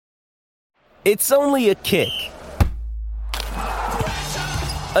It's only a kick,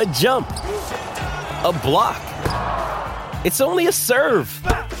 a jump, a block. It's only a serve.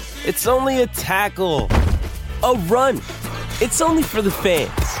 It's only a tackle, a run. It's only for the fans.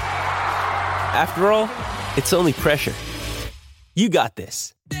 After all, it's only pressure. You got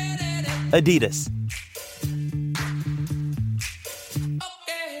this. Adidas.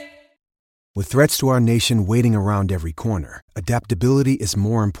 With threats to our nation waiting around every corner, adaptability is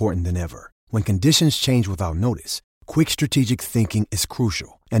more important than ever. When conditions change without notice, quick strategic thinking is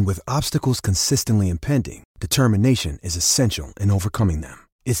crucial. And with obstacles consistently impending, determination is essential in overcoming them.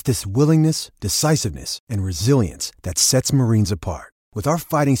 It's this willingness, decisiveness, and resilience that sets Marines apart. With our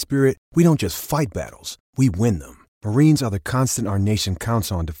fighting spirit, we don't just fight battles, we win them. Marines are the constant our nation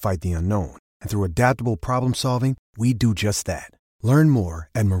counts on to fight the unknown. And through adaptable problem solving, we do just that. Learn more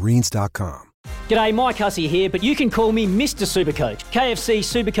at marines.com. G'day, Mike Hussey here, but you can call me Mr. Supercoach. KFC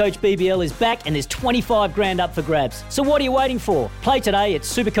Supercoach BBL is back and there's 25 grand up for grabs. So what are you waiting for? Play today at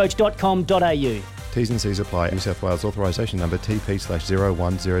supercoach.com.au. T's and C's apply. New South Wales authorisation number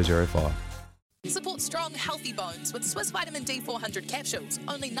TP/01005. Support strong, healthy bones with Swiss Vitamin D 400 capsules,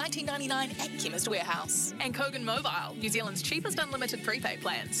 only $19.99 at Chemist Warehouse. And Kogan Mobile, New Zealand's cheapest unlimited prepaid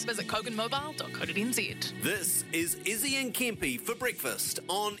plans. Visit koganmobile.co.nz. This is Izzy and Kempy for breakfast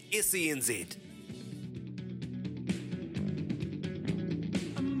on SENZ.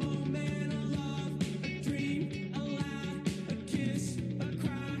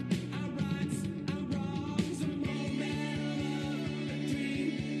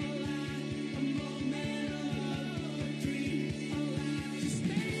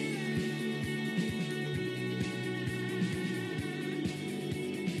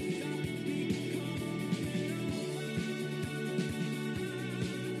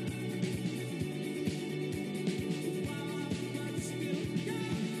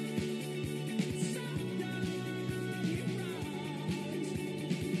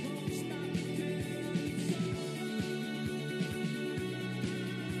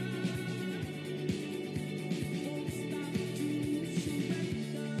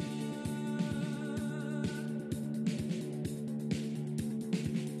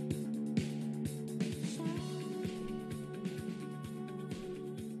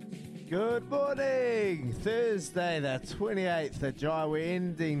 Good morning, Thursday the 28th of July. We're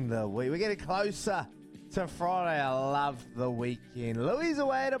ending the week. We're getting closer to Friday. I love the weekend. Louis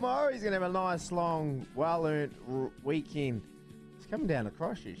away tomorrow. He's going to have a nice, long, well-earned weekend. He's coming down to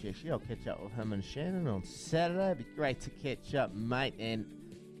Christchurch, actually. I'll catch up with him and Shannon on Saturday. It'd be great to catch up, mate. And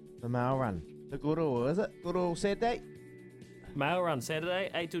the mail run. The Goodall, is it? Goodall Saturday? Mail run Saturday,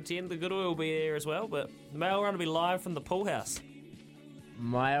 8 till 10. The Goodall will be there as well, but the mail run will be live from the pool house.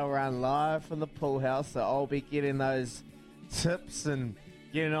 Mail run live from the pool house, so I'll be getting those tips and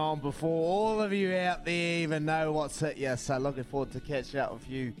getting on before all of you out there even know what's hit you. So looking forward to catching up with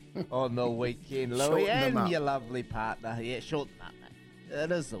you on the weekend, Louis, and your lovely partner. Yeah, shorten up, mate.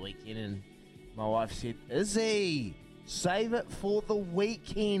 It is the weekend, and my wife said, Izzy, save it for the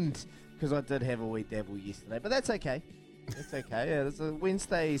weekend, because I did have a wee dabble yesterday, but that's okay. It's okay. Yeah, it's a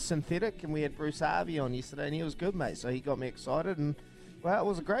Wednesday synthetic, and we had Bruce Harvey on yesterday, and he was good, mate, so he got me excited, and well, it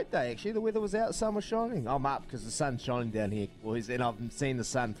was a great day, actually. The weather was out, the sun was shining. I'm up because the sun's shining down here, boys, and I've seen the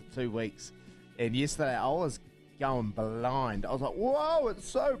sun for 2 weeks. And yesterday, I was going blind. I was like, whoa, it's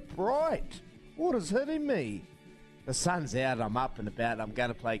so bright. What is hitting me? The sun's out, I'm up and about. I'm going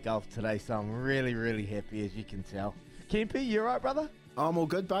to play golf today, so I'm really, really happy, as you can tell. Kempy, you all right, brother? I'm all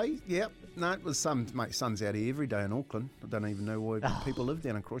good, babe. Yep. No, it was mate, sun's out here every day in Auckland. I don't even know why people live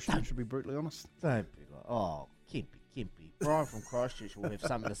down in Christchurch, to be brutally honest. Don't be like, oh, Kempy. Brian from Christchurch will have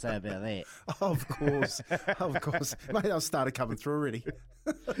something to say about that. Of course. Mate, I've started coming through already.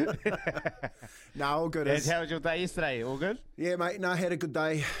 No, all good. How was your day yesterday? All good? Yeah, mate. No, had a good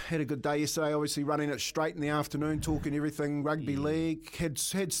day. Had a good day yesterday. Obviously running it straight in the afternoon, talking everything rugby league. Had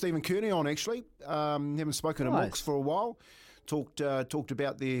Stephen Kearney on, actually. Haven't spoken to Morks for a while. Talked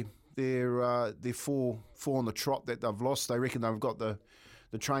about their four on the trot that they've lost. They reckon they've got the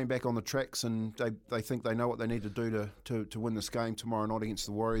train back on the tracks, and they think they know what they need to do to win this game tomorrow night against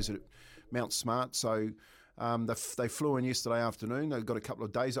the Warriors at Mount Smart. So they flew in yesterday afternoon. They've got a couple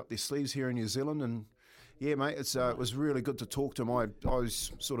of days up their sleeves here in New Zealand, and yeah, mate, it was really good to talk to him. I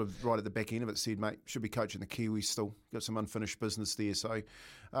was sort of right at the back end of it, said, mate, should be coaching the Kiwis still. Got some unfinished business there. So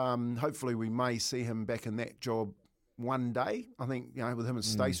hopefully we may see him back in that job one day. I think, with him and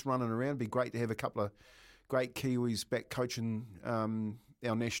Stace running around, it'd be great to have a couple of great Kiwis back coaching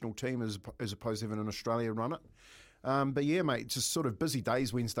our national team as opposed to having an Australia run it. But yeah, mate, just sort of busy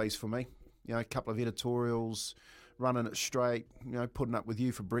days Wednesdays for me. A couple of editorials, running it straight, putting up with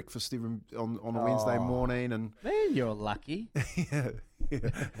you for breakfast even on a Wednesday morning. And man, you're lucky. yeah.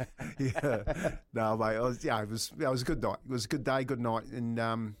 No, mate, it was a good night. It was a good day, good night. And,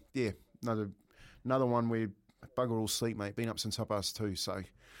 another one where bugger all sleep, mate. Been up since 2:30, so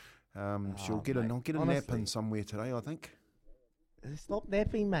she'll get a nap in somewhere today, I think. Stop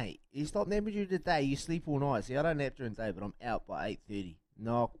napping, mate. You stop napping during the day. You sleep all night. See, I don't nap during the day, but I'm out by 8:30.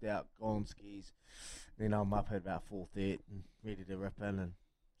 Knocked out, gone skis. Then I'm up at about 4:30 and ready to rip in and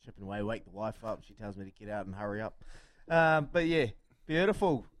chipping away. Wake the wife up. She tells me to get out and hurry up. But yeah,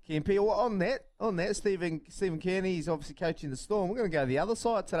 beautiful. Kempi. Well, on that, Stephen Kearney is obviously coaching the Storm. We're going to go to the other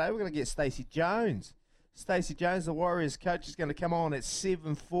side today. We're going to get Stacey Jones. Stacey Jones, the Warriors coach, is going to come on at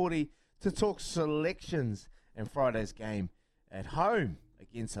 7:40 to talk selections and Friday's game at home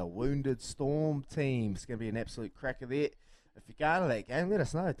against a wounded Storm team. It's going to be an absolute cracker there. If you're going to that game, let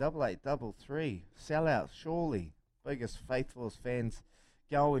us know. 8833. Sellout, surely. Biggest, faithfulest fans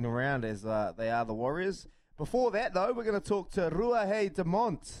going around as they are the Warriors. Before that, though, we're going to talk to Ruahei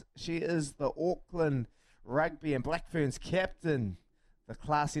Demont. She is the Auckland Rugby and Black Ferns captain. The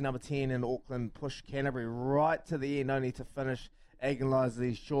classy number 10 in Auckland pushed Canterbury right to the end, only to finish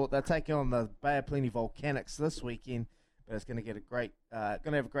agonisingly short. They're taking on the Bay of Plenty Volcanics this weekend, but it's going to have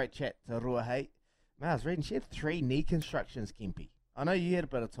a great chat to Ruahei. Man, I was reading she had 3 knee constructions, Kempi. I know you had a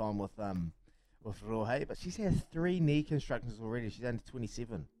bit of time with Ruahei, but she's had 3 knee constructions already. She's only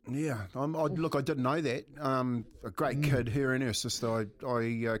 27. Yeah, look, I didn't know that. A great kid, her and her sister.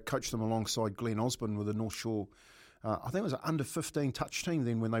 I coached them alongside Glenn Osborne with the North Shore. I think it was an under-15 touch team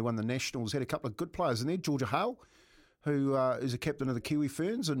then when they won the Nationals. Had a couple of good players in there. Georgia Hale, who is a captain of the Kiwi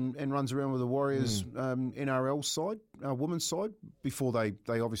Ferns and runs around with the Warriors NRL side, women's side, before they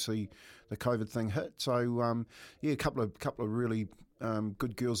obviously the COVID thing hit. So a couple of really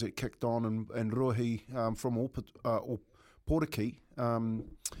good girls that kicked on, and Rohi from Portakey,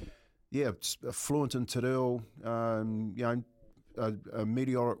 fluent in Te Reo, a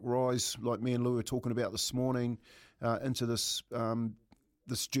meteoric rise like me and Lou were talking about this morning into this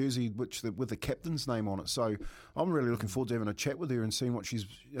jersey with the captain's name on it. So I'm really looking forward to having a chat with her and seeing what she's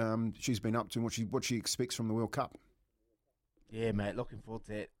been up to and what she expects from the World Cup. Yeah, mate, looking forward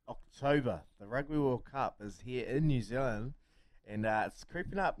to that. October, the Rugby World Cup is here in New Zealand, and it's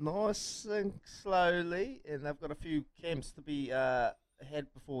creeping up nice and slowly, and they've got a few camps to be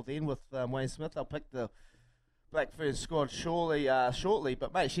had before then with Wayne Smith. I'll pick the Black Ferns squad shortly,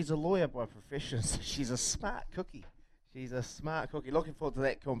 but mate, she's a lawyer by profession, so she's a smart cookie. Looking forward to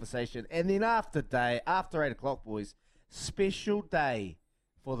that conversation. And then after 8 o'clock, boys, special day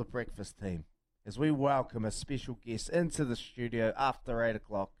for the breakfast team as we welcome a special guest into the studio after 8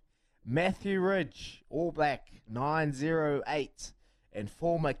 o'clock. Matthew Ridge, All Black 908, and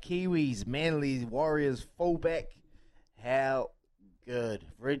former Kiwis, Manly Warriors fullback. How good.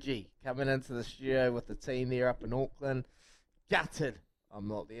 Ridgie coming into the studio with the team there up in Auckland. Gutted I'm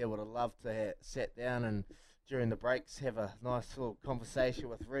not there. Would have loved to have sat down and during the breaks have a nice little conversation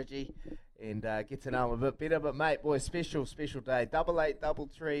with Reggie and get to know him a bit better. But mate, boy, special day.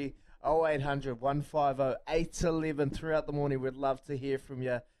 8833 0800 150 811 throughout the morning. We'd love to hear from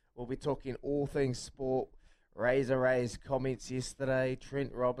you. We'll be talking all things sport. Razor Ray's comments yesterday.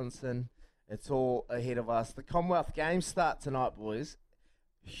 Trent Robinson. It's all ahead of us. The Commonwealth Games start tonight, boys.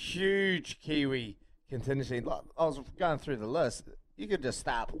 Huge Kiwi contingency. I was going through the list. You could just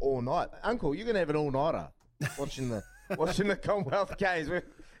stay up all night. Uncle, you're going to have an all-nighter watching the Commonwealth Games.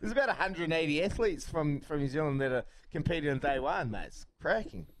 There's about 180 athletes from New Zealand that are competing on day one, mate. It's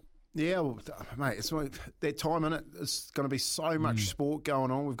cracking. Yeah, well, mate, it's that time, innit? It's going to be so much sport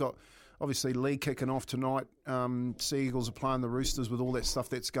going on. We've got, obviously, league kicking off tonight. Sea Eagles are playing the Roosters with all that stuff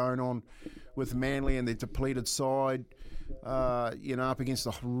that's going on with Manly and their depleted side. Up against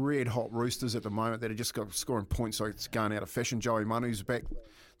the red-hot Roosters at the moment that are just scoring points, so it's going out of fashion. Joey Manu's back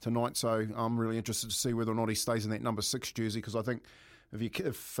tonight, so I'm really interested to see whether or not he stays in that number 6 jersey, because I think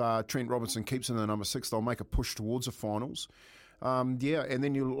if Trent Robinson keeps in the number 6, they'll make a push towards the finals. And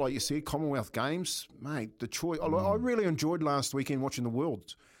then like you said, Commonwealth Games, mate. The choice. I really enjoyed last weekend watching the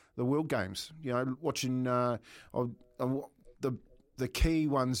World Games. Watching the key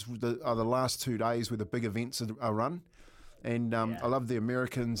ones are the last 2 days where the big events are run. And I love the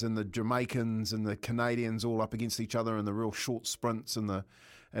Americans and the Jamaicans and the Canadians all up against each other in the real short sprints and the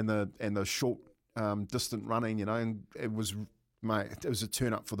short distant running. And it was a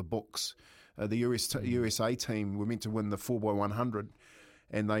turn up for the books. The USA team were meant to win the 4x100,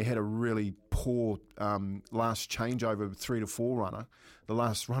 and they had a really poor last changeover 3 to 4 runner. The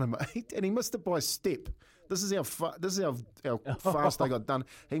last runner, and he missed it by a step. This is how fast they got done.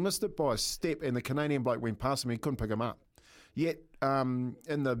 He missed it by a step, and the Canadian bloke went past him. He couldn't pick him up. Yet in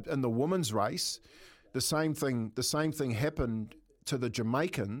the women's race, the same thing happened to the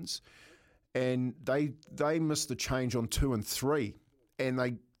Jamaicans, and they missed the change on 2 and 3, and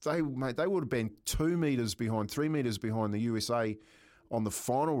they would have been 2 metres behind, 3 metres behind the USA on the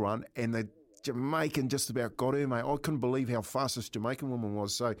final run, and the Jamaican just about got her, mate. I couldn't believe how fast this Jamaican woman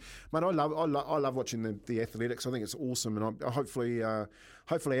was. So, mate, I love watching the athletics. I think it's awesome, and hopefully our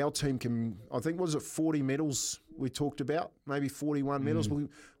team can. I think, was it 40 medals we talked about? Maybe 41 medals.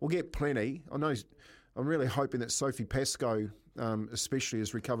 We'll get plenty. I know. I'm really hoping that Sophie Pascoe, especially,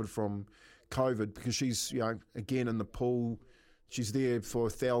 has recovered from COVID, because she's again in the pool. She's there for a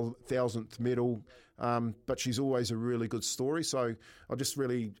 1,000th medal, but she's always a really good story. So I'm just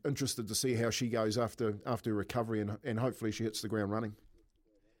really interested to see how she goes after recovery, and hopefully she hits the ground running.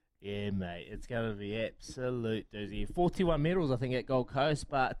 Yeah, mate, it's going to be absolute doozy. 41 medals, I think, at Gold Coast,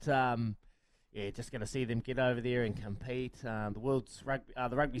 but just going to see them get over there and compete. The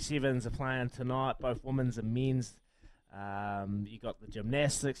rugby sevens are playing tonight, both women's and men's. You got the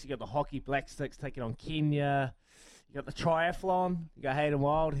gymnastics, you got the hockey Black Sticks taking on Kenya. You got the triathlon. You got Hayden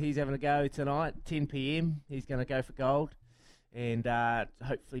Wild. He's having a go tonight, 10 p.m. He's going to go for gold and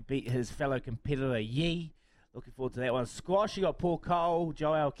hopefully beat his fellow competitor, Yee. Looking forward to that one. Squash, you got Paul Cole,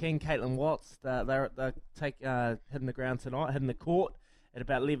 Joel King, Caitlin Watts. They're hitting the ground tonight, hitting the court at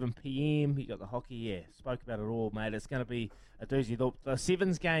about 11 p.m. You got the hockey, spoke about it all, mate. It's going to be a doozy. The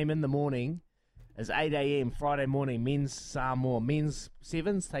sevens game in the morning is 8 a.m. Friday morning, men's Samoa. Men's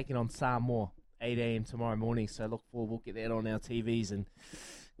sevens taking on Samoa. 8 a.m. tomorrow morning, so look forward. We'll get that on our TVs and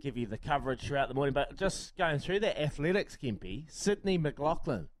give you the coverage throughout the morning. But just going through that athletics, Kempy, Sydney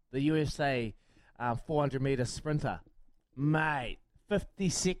McLaughlin, the USA 400-metre sprinter, mate, 50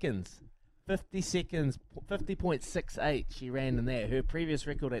 seconds, 50.68 she ran in that. Her previous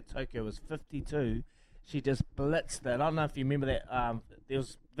record at Tokyo was 52. She just blitzed it. I don't know if you remember that. There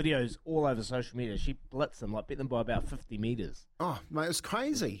was videos all over social media. She blitzed them, beat them by about 50 metres. Oh, mate, it was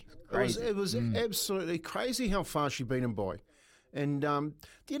crazy. It was absolutely crazy how fast she beat him by. And do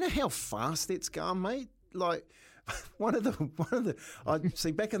you know how fast that's gone, mate? Like, I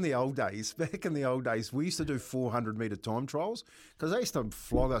see, back in the old days, we used to do 400-metre time trials, because they used to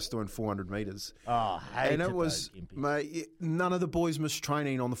flog us doing 400 metres. Oh, and it was, mate, none of the boys missed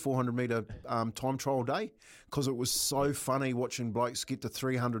training on the 400-metre time trial day, because it was so funny watching blokes get to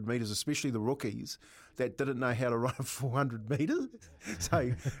 300 metres, especially the rookies that didn't know how to run a 400 metres.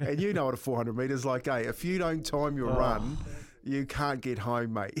 So, and you know what a 400 metres like, if you don't time your run, you can't get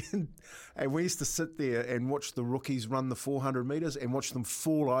home, mate. And we used to sit there and watch the rookies run the 400 metres and watch them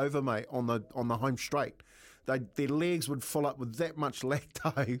fall over, mate, on the home straight. Their legs would fill up with that much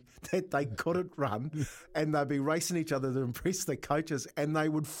lacto that they couldn't run, and they'd be racing each other to impress their coaches, and they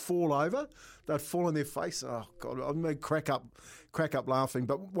would fall over. They'd fall on their face. Oh, God, I'm going to crack up laughing.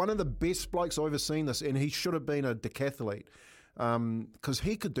 But one of the best blokes I've ever seen this, and he should have been a decathlete, because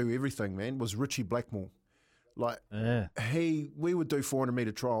he could do everything, man, was Richie Blackmore. We would do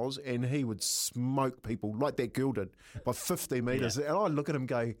 400-metre trials, and he would smoke people like that girl did by 50 metres. Yeah. And I'd look at him and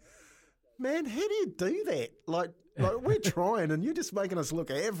go, man, how do you do that? Like we're trying, and you're just making us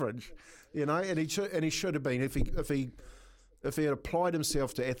look average, And he should have been, if he had applied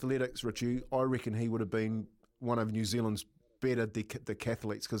himself to athletics, Richie, I reckon he would have been one of New Zealand's better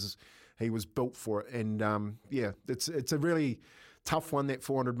decathletes, because he was built for it. And it's a really tough one, that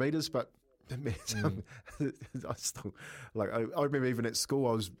 400 metres, but. I still, I remember even at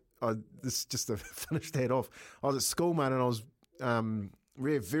school, just to finish that off, I was at school, mate, and I was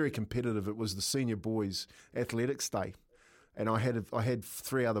very competitive. It was the senior boys athletics day, and I had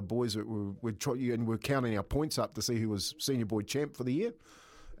 3 other boys that were counting our points up to see who was senior boy champ for the year,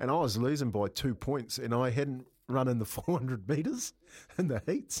 and I was losing by 2 points, and I hadn't run in the 400 metres in the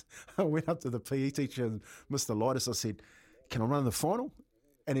heats. I went up to the PE teacher, Mr. Lightis. I said, "Can I run in the final?"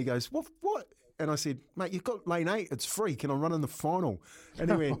 And he goes, what? And I said, "Mate, you've got lane 8. It's free. Can I run in the final?"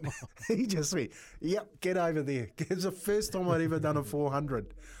 And he just went, "Yep, get over there." It was the first time I'd ever done a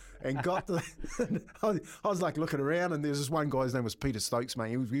 400. And got to, I was like looking around, and there was this one guy, his name was Peter Stokes, mate.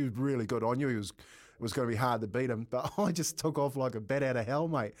 He was really good. I knew it was going to be hard to beat him, but I just took off like a bat out of hell,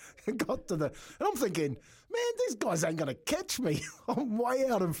 mate. And got to and I'm thinking, man, these guys ain't going to catch me. I'm way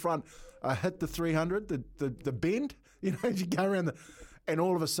out in front. I hit the 300, the bend, you go around and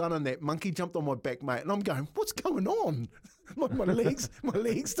all of a sudden that monkey jumped on my back, mate, and I'm going, what's going on? Like my legs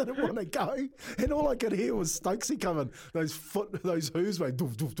didn't want to go, and all I could hear was Stokesy coming. Those hooves, mate,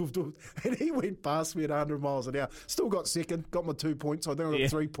 doof, doof, doof, doof. And he went past me at 100 miles an hour. Still got second, got my 2 points. I think I got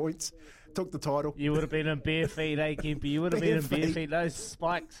 3 points. Took the title. You would have been in bare feet, eh, Kempy? You would have been in bare feet. No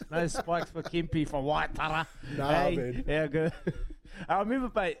spikes for Kempy from Waitara. No, hey? man. Yeah, good. I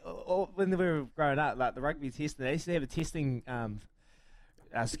remember, mate, when we were growing up, like the rugby testing, they used to have a testing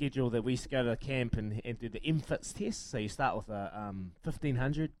schedule that we used to go to camp and do the MFITS test. So you start with a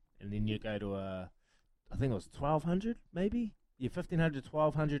 1500, and then you go to I think it was 1200, maybe. Yeah, 1500,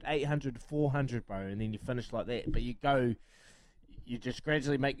 1200, 800, 400, bro, and then you finish like that. But you just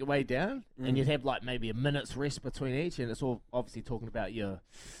gradually make your way down, and you'd have like maybe a minute's rest between each, and it's all obviously talking about your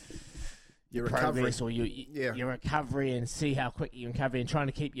recovery or your recovery, and see how quick you can recover, and trying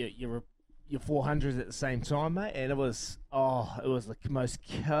to keep your 400s at the same time, mate. And it was the most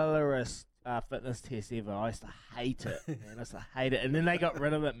killerest fitness test ever. I used to hate it, man. I used to hate it, and then they got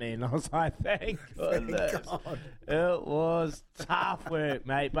rid of it, man. I was like, thank goodness. It was tough work,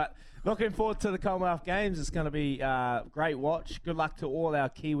 mate, but looking forward to the Commonwealth Games. It's going to be a great watch. Good luck to all our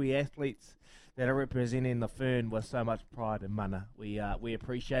Kiwi athletes that are representing the Fern with so much pride and mana. We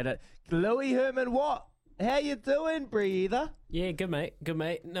appreciate it. Louis Herman Watt, how you doing, breather? Yeah, good mate.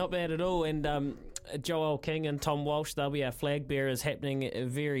 Not bad at all. And Joel King and Tom Walsh, they'll be our flag bearers happening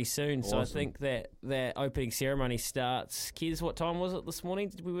very soon. Awesome. So I think that opening ceremony starts. Kez, what time was it this morning?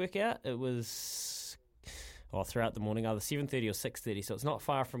 Did we work out? It was throughout the morning, either 7:30 or 6:30. So it's not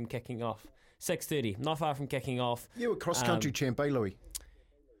far from kicking off. 6:30, not far from kicking off. You were cross-country champ, eh, Louis?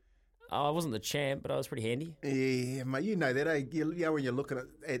 I wasn't the champ, but I was pretty handy. Yeah, mate, you know that, eh? You know when you're looking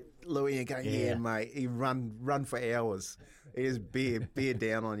at Louis and going, yeah, mate, he run for hours. He just bear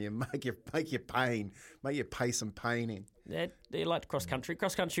down on you, make you pay some pain in. Yeah, they liked cross country.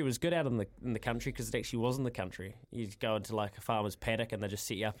 Cross country was good out in the country because it actually was in the country. You'd go into like a farmer's paddock and they just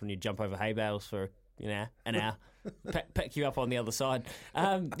set you up and you jump over hay bales for an hour, pick you up on the other side.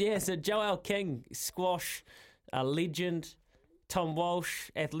 So Joel King, squash legend. Tom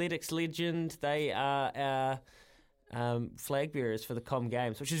Walsh, athletics legend. They are our flag bearers for the Com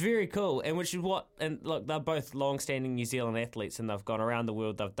Games, which is very cool. And look, they're both long-standing New Zealand athletes, and they've gone around the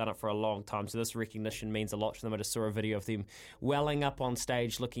world. They've done it for a long time, so this recognition means a lot to them. I just saw a video of them welling up on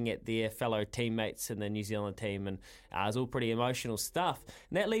stage, looking at their fellow teammates in the New Zealand team, and it was all pretty emotional stuff.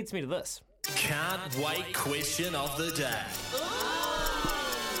 And that leads me to this. Can't wait question of the day.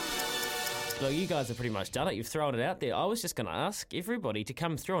 Look, you guys have pretty much done it. You've thrown it out there. I was just going to ask everybody to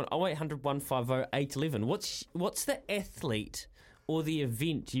come through on 0800 150 811. What's the athlete or the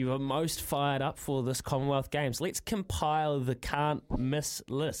event you are most fired up for this Commonwealth Games? Let's compile the can't miss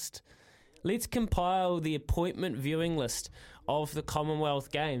list. Let's compile the appointment viewing list of the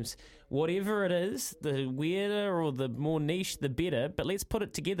Commonwealth Games. Whatever it is, the weirder or the more niche, the better. But let's put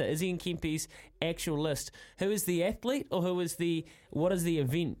it together. Izzy and Kempy's actual list. Who is the athlete or what is the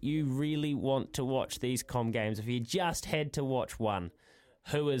event you really want to watch these Com Games? If you just had to watch one,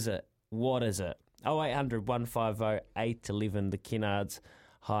 who is it? What is it? 0800 150 811, the Kennards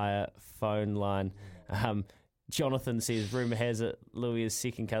Hire phone line. Jonathan says, rumour has it Louis is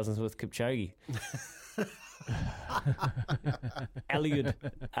second cousins with Kipchoge. Eliud,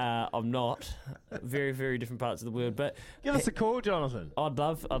 I'm not. Very, very different parts of the world. But give us a call, Jonathan. I'd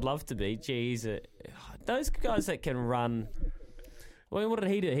love to be. Geez, those guys that can run. Well, what did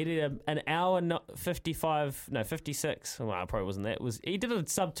he do? He did an hour 56. Well, it probably wasn't that. He did a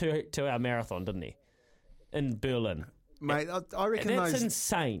sub 2 hour marathon, didn't he? In Berlin. Mate, I reckon that's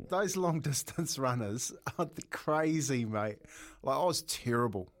insane. Those long distance runners are crazy, mate. Like, I was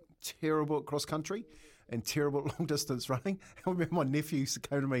terrible at cross country and terrible at long distance running. I remember my nephew used to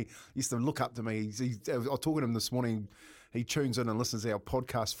go to me, used to look up to me. I was talking to him this morning. He tunes in and listens to our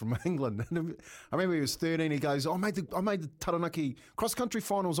podcast from England. And I remember he was 13. He goes, I made the Taranaki cross country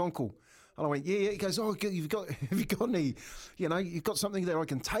finals, uncle. And I went, yeah. He goes, have you got any, you've got something that I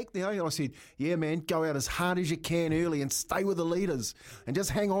can take now? And I said, yeah, man, go out as hard as you can early and stay with the leaders and just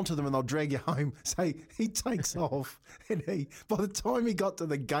hang on to them and they'll drag you home. So he takes off, and by the time he got to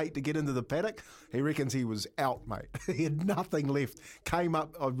the gate to get into the paddock, he reckons he was out, mate. He had nothing left. Came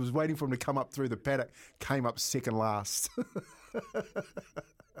up, I was waiting for him to come up through the paddock, came up second last.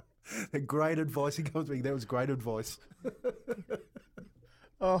 Great advice. He comes to me, that was great advice.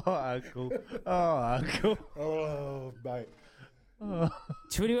 Oh, uncle. Oh, mate.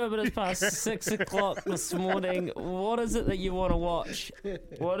 21 minutes past 6 o'clock this morning. What is it that you want to watch?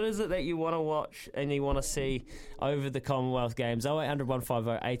 What is it that you want to watch and you want to see over the Commonwealth Games? 0800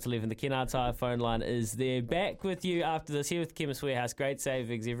 150 811. The Kennards Hire phone line is there. Back with you after this here with Chemist Warehouse. Great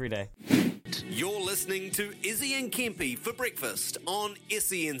savings every day. You're listening to Izzy and Kempy for breakfast on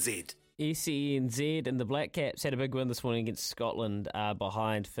SENZ. SENZ and the Black Caps had a big win this morning against Scotland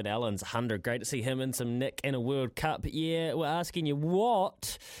behind Finn Allen's 100. Great to see him and some nick in a World Cup. Yeah, we're asking you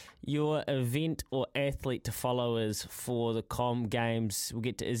what Your event or athlete to follow is for the Com Games. We'll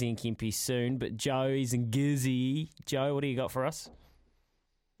get to Izzy and Kempy soon, but Joey's and Gizzy. Joe, what do you got for us?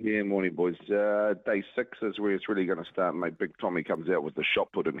 Yeah, morning, boys. Day 6 is where it's really going to start, mate. Big Tommy comes out with the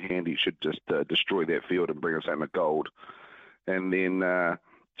shot put in hand. He should just destroy that field and bring us home a gold. And then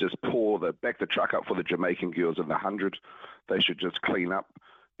just back the truck up for the Jamaican girls in the 100. They should just clean up.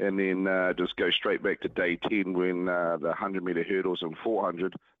 And then just go straight back to day 10 when the 100-metre hurdles and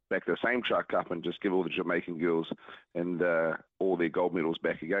 400, back the same truck up and just give all the Jamaican girls and all their gold medals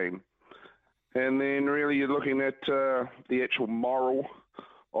back again. And then really you're looking at the actual moral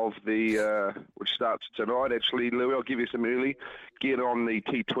of the, which starts tonight. Actually, Louis, I'll give you some early. Get on the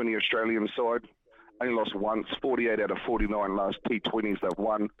T20 Australian side. Only lost once, 48 out of 49 last T20s they've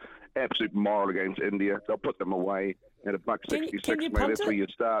won. Absolute moral against India. They'll put them away at $1.66, mate. That's where you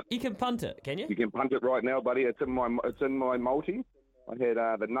start. You can punt it, can you? You can punt it right now, buddy. It's in my multi. I had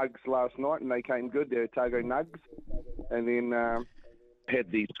the Nugs last night, and they came good. They're Otago Nugs. And then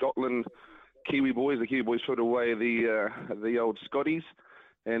had the Scotland Kiwi boys. The Kiwi boys put away the old Scotties.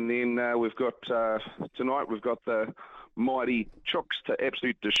 And then we've got tonight we've got the mighty Chooks to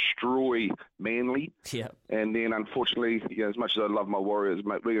absolutely destroy Manly. Yeah. And then unfortunately, as much as I love my Warriors,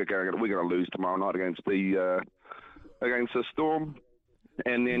 mate, we're going to lose tomorrow night against the Storm.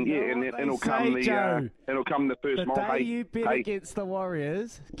 And then it'll come the first mile. The day you bet against the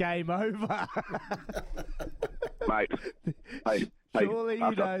Warriors, game over. Mate. Surely you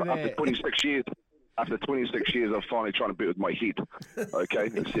know that. After 26 years, I'm finally trying to bet with my head,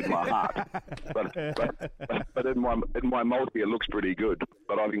 okay, instead of my heart. But in my multi, it looks pretty good.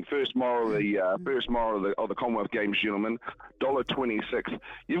 But I think first mile of the Commonwealth Games, gentlemen, $1.26.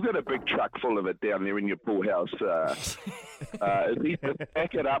 You've got a big truck full of it down there in your pool house.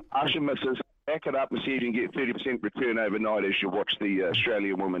 Back it up, usher misses. Back it up and see if you can get 30% return overnight as you watch the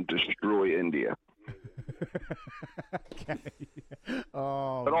Australian women destroy India. Okay.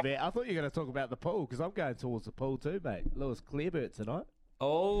 Oh, man. I thought you were going to talk about the pool because I'm going towards the pool too, mate. Lewis Clearbert tonight.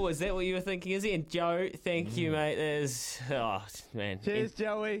 Oh, is that what you were thinking, is it? And Joe, thank you, mate. Man. Cheers,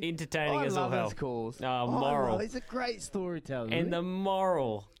 Joey. Entertaining as all hell. I love his calls. Moral. He's a great storyteller. And the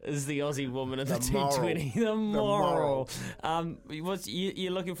moral is the Aussie woman in the T20. The moral.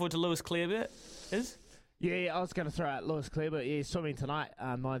 You're looking forward to Lewis Clearbert, is? Yeah, I was going to throw out Lewis Clearbert. Yeah, he's swimming tonight,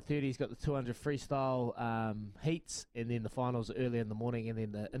 9:30. He's got the 200 freestyle heats, and then the finals early in the morning, and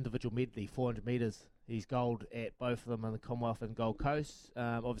then the individual medley, 400 metres. He's gold at both of them in the Commonwealth and Gold Coast.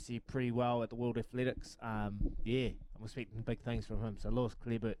 Obviously, pretty well at the World Athletics. I'm expecting big things from him. So Lewis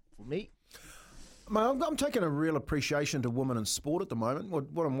Clearbert for me. I'm taking a real appreciation to women in sport at the moment.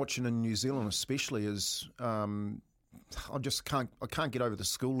 What I'm watching in New Zealand especially is I can't get over the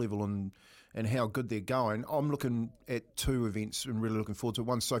school level and how good they're going. I'm looking at two events and really looking forward to it.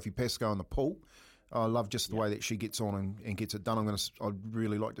 One, Sophie Pascoe in the pool. I love just the way that she gets on and gets it done. I'd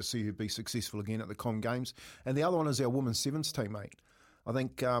really like to see her be successful again at the Com Games. And the other one is our women's sevens team, mate. I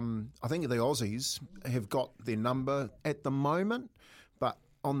think the Aussies have got their number at the moment, but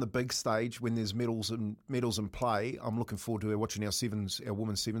on the big stage when there's medals in play, I'm looking forward to watching our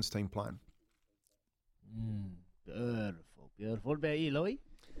women's sevens team playing. Beautiful. What about you, Louis?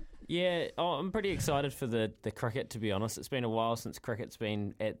 Yeah, I'm pretty excited for the cricket, to be honest. It's been a while since cricket's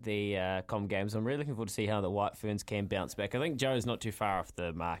been at the Com Games. I'm really looking forward to see how the White Ferns can bounce back. I think Joe's not too far off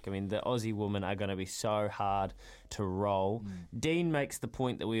the mark. I mean, the Aussie women are going to be so hard to roll. Dean makes the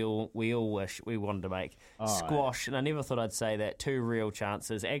point that we all wish we wanted to make. Squash, and I never thought I'd say that, 2 real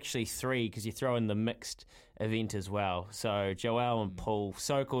chances. Actually 3, because you throw in the mixed event as well. So Joel and Paul,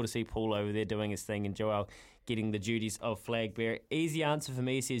 so cool to see Paul over there doing his thing, and Joel getting the duties of flag bearer. Easy answer for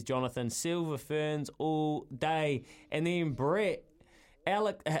me, says Jonathan. Silver Ferns all day. And then Brett,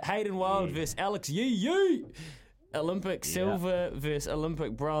 Hayden Wild versus Alex Yee. Olympic silver versus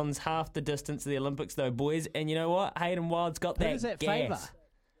Olympic bronze. Half the distance of the Olympics, though, boys. And you know what? Hayden Wild's got that gas.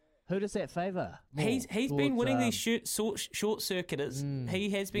 Who does that favour? He's been winning these short circuiters. He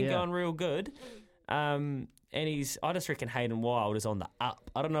has been going real good. And I just reckon Hayden Wild is on the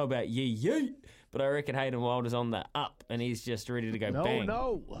up. I don't know about Yee, but I reckon Hayden Wild is on the up, and he's just ready to go bang.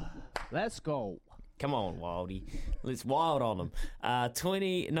 No. Let's go. Come on, Wildy. Let's wild on him.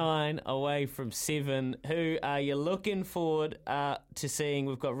 29 away from 7. Who are you looking forward to seeing?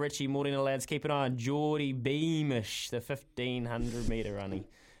 We've got Richie Morena, lads. Keep an eye on Geordie Beamish, the 1,500 metre running.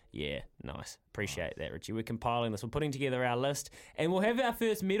 Yeah, nice. Appreciate that, Richie. We're compiling this. We're putting together our list. And we'll have our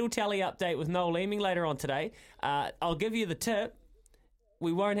first medal tally update with Noel Leeming later on today. I'll give you the tip.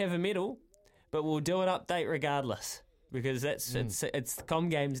 We won't have a medal, but we'll do an update regardless. Because it's Com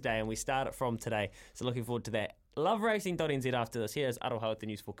Games Day and we start it from today. So looking forward to that. Loveracing.nz after this. Here's Aroha with the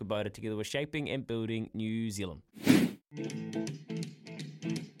news for Kubota, together with Shaping and Building New Zealand.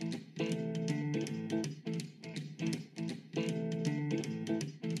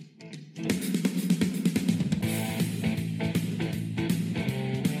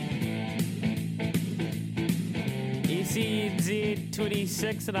 SENZ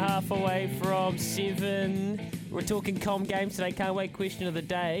 26 and a half away from 7. We're talking Com Games today. Can't wait question of the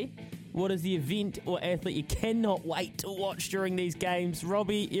day. What is the event or athlete you cannot wait to watch during these games?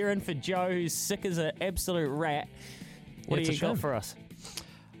 Robbie, you're in for Joe, who's sick as an absolute rat. What do you got for us?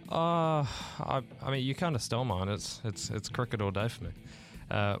 I mean, you kind of stole mine. It's cricket all day for me.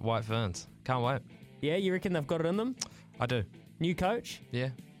 White Ferns. Can't wait. Yeah, you reckon they've got it in them? I do. New coach? Yeah.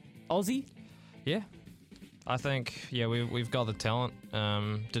 Aussie? Yeah. I think, we've got the talent.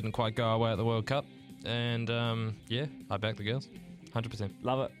 Didn't quite go our way at the World Cup. And, I back the girls. 100%.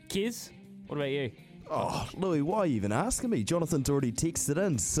 Love it. Kiz, what about you? Oh, Louis, why are you even asking me? Jonathan's already texted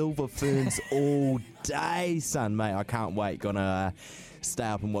in. Silver Ferns all day, son, mate. I can't wait. Gonna stay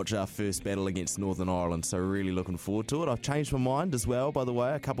up and watch our first battle against Northern Ireland, so really looking forward to it. I've changed my mind as well, by the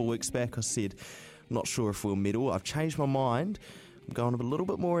way. A couple of weeks back I said, not sure if we'll medal. I've changed my mind. I'm going a little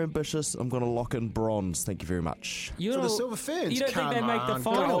bit more ambitious. I'm going to lock in bronze. Thank you very much. For the Silver Ferns? You don't think they make the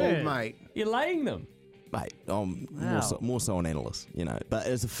final? Mate. You're laying them? Mate, I'm more so an analyst, But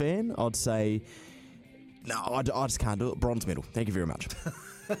as a fan, I'd say, no, I just can't do it. Bronze medal. Thank you very much.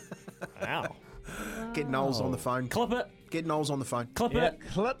 Wow. Get Knowles on the phone. Clip it. Get Knowles on the phone. Clip it.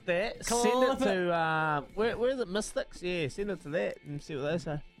 Clip that. Send it to, where is it, Mystics? Yeah, send it to that and see what they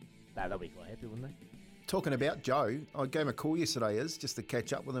say. Nah, they'll be quite happy, wouldn't they? Talking about Joe, I gave him a call yesterday, just to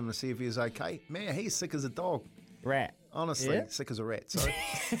catch up with him and see if he was okay. Man, he's sick as a dog. Rat. Honestly, sick as a rat, sorry.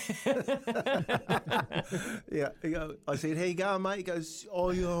 Yeah, I said, how you going, mate? He goes,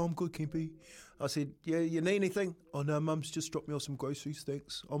 oh, yeah, I'm good, Kempy. I said, yeah, you need anything? Oh, no, Mum's just dropped me off some groceries,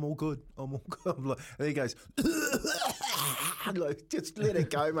 thanks. I'm all good. I'm like, and he goes, like, just let it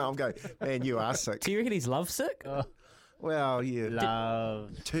go, mate. I'm going, man, you are sick. Do you reckon he's lovesick? Well, yeah.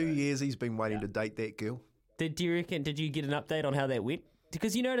 2 years he's been waiting to date that girl. Did you get an update on how that went?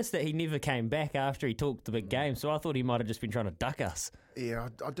 Because you noticed that he never came back after he talked the big game, so I thought he might have just been trying to duck us. Yeah,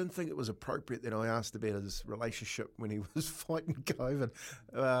 I didn't think it was appropriate that I asked about his relationship when he was fighting COVID.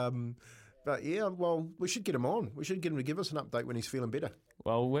 But yeah, well, we should get him on. We should get him to give us an update when he's feeling better.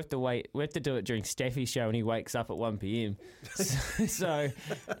 Well, we have to wait. We have to do it during Staffy's show when he wakes up at 1 p.m. so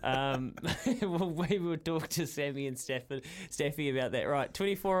we will talk to Sammy and Staffy about that. Right,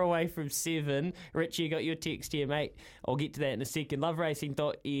 24 away from 7. Richie, you got your text here, mate. I'll get to that in a second.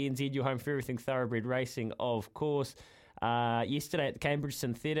 Loveracing.nz, your home for everything thoroughbred racing, of course. Yesterday at the Cambridge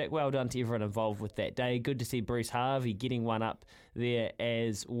Synthetic, well done to everyone involved with that day. Good to see Bruce Harvey getting one up there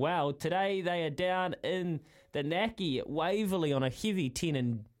as well. Today they are down in the Naki at Waverley on a heavy 10,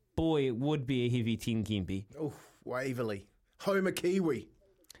 and boy, it would be a heavy 10, Kempy. Oh, Waverley. Home of Kiwi.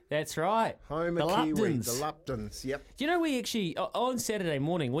 That's right. Home of Kiwi. The Luptons, yep. Do you know, we actually, on Saturday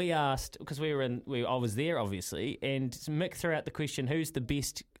morning, we asked, because I was there obviously, and Mick threw out the question, who's the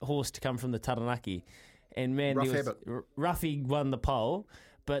best horse to come from the Taranaki? And man, Ruffy won the poll,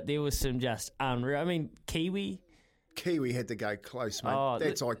 but there was some just unreal. I mean, Kiwi had to go close, mate.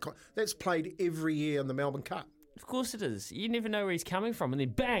 That's played every year in the Melbourne Cup. Of course it is. You never know where he's coming from, and then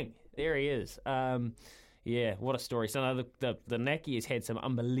bang, there he is. Yeah, what a story. So the Naki has had some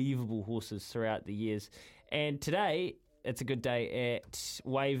unbelievable horses throughout the years, and today it's a good day at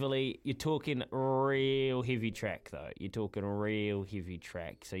Waverley. You're talking real heavy track, though. You're talking real heavy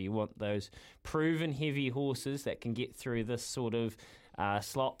track. So you want those proven heavy horses that can get through this sort of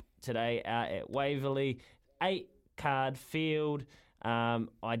slop today out at Waverley. 8-card field.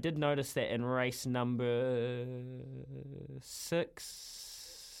 I did notice that in race number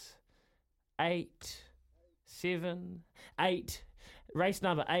 6, 8, 7, 8... Race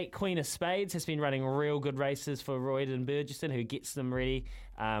number 8, Queen of Spades, has been running real good races for Royden Burgesson, who gets them ready.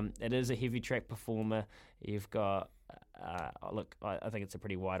 It is a heavy track performer. You've got, I think it's a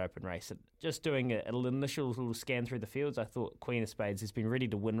pretty wide open race. Just doing an initial little scan through the fields, I thought Queen of Spades has been ready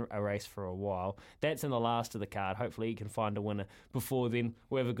to win a race for a while. That's in the last of the card. Hopefully you can find a winner before then.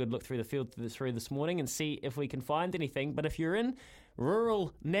 We'll have a good look through the field through this morning and see if we can find anything. But if you're in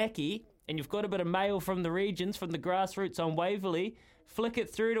rural Naki and you've got a bit of mail from the regions, from the grassroots on Waverley, flick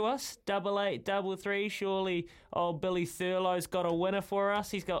it through to us, 8833. Surely old Billy Thurlow's got a winner for us.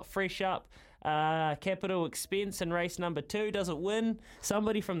 He's got fresh up capital expense in race number 2. Does it win?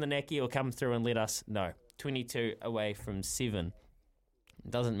 Somebody from the Naki will come through and let us know. 22 away from 7.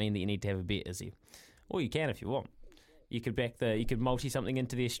 Doesn't mean that you need to have a bet, Izzy. Or you can if you want. You could multi something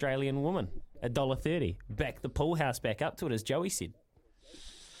into the Australian woman, $1.30. Back the pool house back up to it, as Joey said.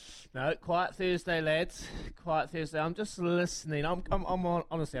 No, quiet Thursday, lads. Quiet Thursday. I'm just listening.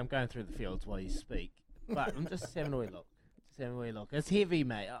 Honestly, I'm going through the fields while you speak, but I'm just having a wee look. It's heavy,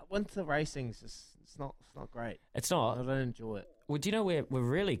 mate. Winter racing's it's not great. It's not. I don't enjoy it. Well, do you know we're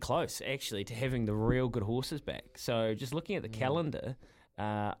really close actually to having the real good horses back. So just looking at the calendar,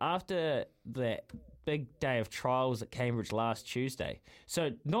 after that big day of trials at Cambridge last Tuesday.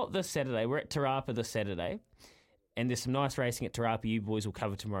 So not this Saturday. We're at Te Rapa this Saturday. And there's some nice racing at Te Rapa you boys will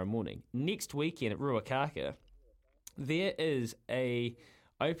cover tomorrow morning. Next weekend at Ruakaka, there is a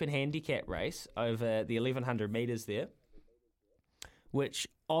open handicap race over the 1,100 metres there, which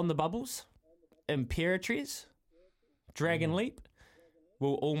on the bubbles, Imperatriz, Dragon Leap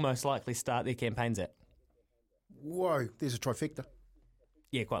will almost likely start their campaigns at. Whoa, there's a trifecta.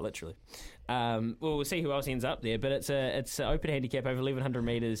 Yeah, quite literally. We'll see who else ends up there, but it's an open handicap over 1,100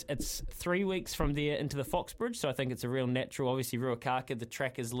 metres. It's 3 weeks from there into the Foxbridge, so I think it's a real natural. Obviously, Ruakaka, the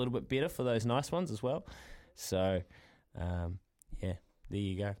track is a little bit better for those nice ones as well. So, yeah, there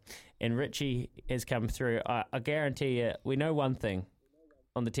you go. And Richie has come through. I guarantee you, we know one thing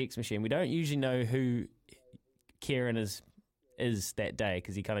on the text machine. We don't usually know who Kieran is that day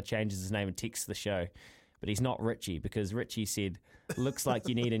because he kind of changes his name and texts the show. But he's not Richie because Richie said, looks like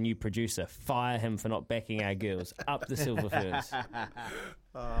you need a new producer. Fire him for not backing our girls. Up the Silver Ferns.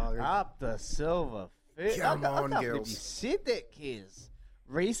 Up the Silver Ferns. Come on, girls. girls. You said that, Kez.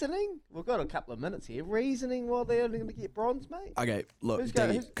 Reasoning? We've got a couple of minutes here. Reasoning while they're only going to get bronze, mate? Okay, look. Who's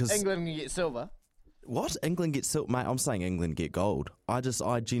England going to get silver? What? England get silver? Mate, I'm saying England get gold. I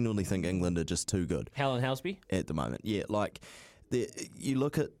genuinely think England are just too good. Helen Helsby? At the moment, yeah. Like, you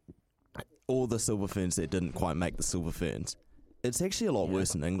look at all the Silver Ferns that didn't quite make the Silver Ferns. It's actually a lot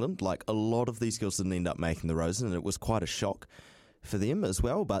worse in England. Like, a lot of these girls didn't end up making the Rosen, and it was quite a shock for them as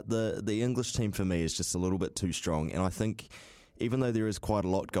well. But the English team for me is just a little bit too strong. And I think even though there is quite a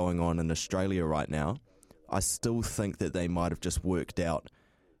lot going on in Australia right now, I still think that they might have just worked out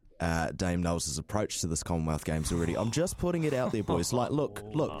Dame Knowles' approach to this Commonwealth Games already. I'm just putting it out there, boys. Like, look,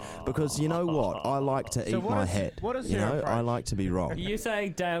 because you know what? I like to eat my hat. What is you her know, approach? I like to be wrong. You're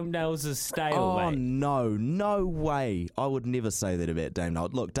saying Dame Knowles is stale, Oh, mate? no way. I would never say that about Dame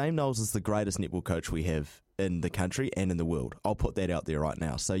Knowles. Look, Dame Knowles is the greatest netball coach we have in the country and in the world. I'll put that out there right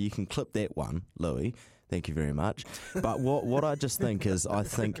now. So you can clip that one, Louis. Thank you very much. But what I just think is, I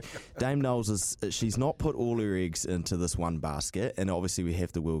think Dame Knowles she's not put all her eggs into this one basket, and obviously we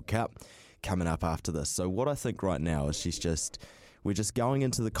have the World Cup coming up after this. So what I think right now is we're just going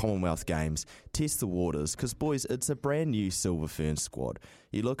into the Commonwealth Games, test the waters, because boys, it's a brand new Silver Fern squad.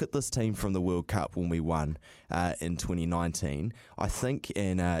 You look at this team from the World Cup when we won in 2019, I think,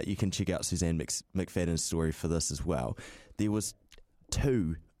 and you can check out Suzanne McFadden's story for this as well. There was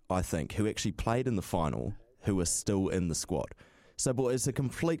two, I think, who actually played in the final who are still in the squad. So, boy, it's a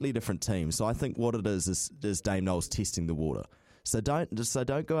completely different team. So I think what it is Dame Knowles testing the water. So don't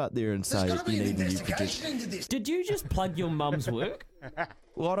go out there and say you need a new producer. Did you just plug your mum's work?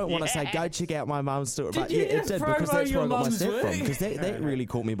 Well, I don't want to say go check out my mum's story, but Did you yeah, it just did because promo that's where your I got my mum's stuff work? from. Because that really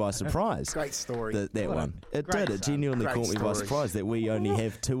caught me by surprise. Great story. That one. It Great did. It stuff. genuinely Great caught me by story. surprise that we only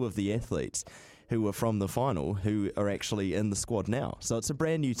have two of the athletes who were from the final who are actually in the squad now. So it's a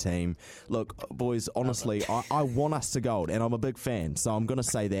brand new team. Look, boys, honestly, I want us to gold, and I'm a big fan, so I'm going to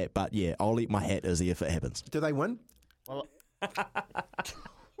say that. But yeah, I'll eat my hat, Izzy, if it happens. Do they win?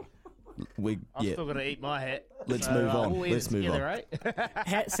 Well, I'm still going to eat my hat. Let's So, move on. we'll eat Let's it move together, on. Right?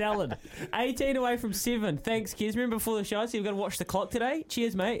 Hat salad. 18 away from 7. Thanks, Kez. Remember before the show, so you've got to watch the clock today.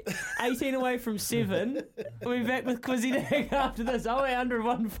 Cheers, mate. 18 away from 7. We'll be back with Quizzy Dag after this. 0800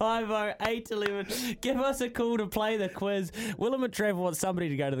 150 811. Give us a call to play the quiz. Willem and Trevor want somebody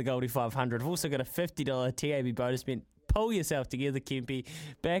to go to the Goldie 500. We've also got a $50 TAB bonus bet. Pull yourself together, Kempy.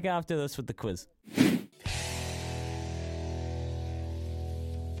 Back after this with the quiz.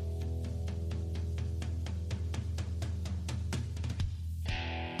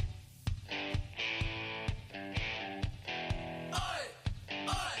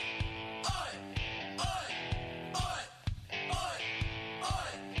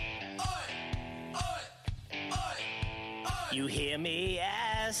 You hear me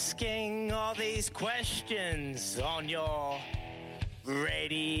asking all these questions on your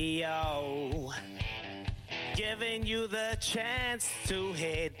radio, giving you the chance to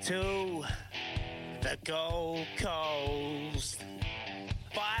head to the Gold Coast.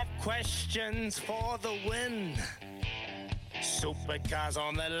 5 questions for the win, supercars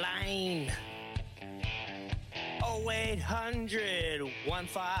on the line. 0800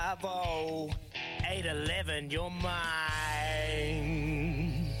 150 811, you're mine.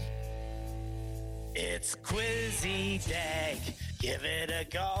 It's Quizzy Dag, give it a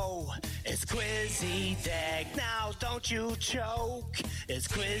go. It's Quizzy Dag, now don't you choke. It's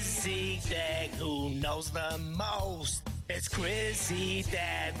Quizzy Dag, who knows the most. It's Quizzy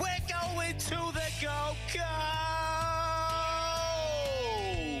Dag, we're going to the Go-Go.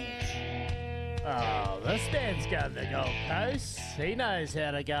 Oh, this man's going to the Gold Coast. He knows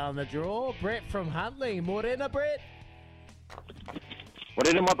how to go on the draw. Brett from Huntley. Morena, Brett.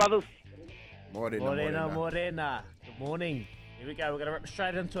 Morena, my brothers. Morena. Good morning. Here we go. We're going to rip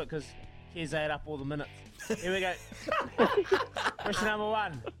straight into it because Kez ate up all the minutes. Here we go. Question number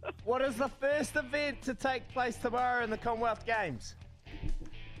 1. What is the first event to take place tomorrow in the Commonwealth Games?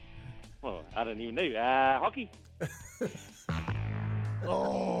 Oh, I don't even know. Hockey.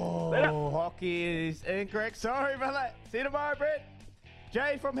 Oh, hockey is incorrect. Sorry, brother. See you tomorrow, Brett.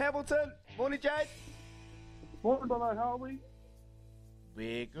 Jay from Hamilton. Morning, Jay. Morning, brother. How are we?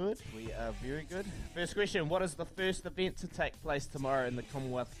 We're good. We are very good. First question. What is the first event to take place tomorrow in the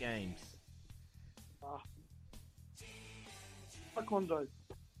Commonwealth Games? Taekwondo.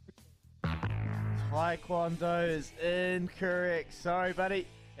 Taekwondo is incorrect. Sorry, buddy.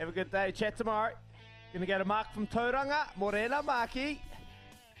 Have a good day. Chat tomorrow. Gonna go to Mark from Tauranga. Morena, Marky.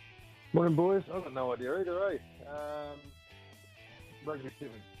 Morning, boys. I've got no idea either, eh? Rugby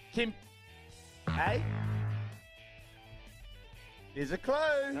 7. Kim. Hey? There's a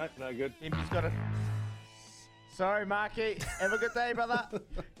clue. No good. Kim's got a... Sorry, Marky. Have a good day, brother.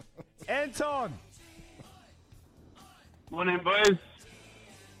 Anton. Morning, boys.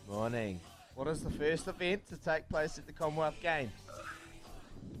 Morning. What is the first event to take place at the Commonwealth Games?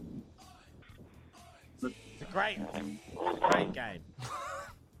 It's a great game.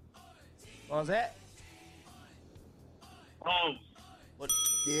 What was that? Oh. What?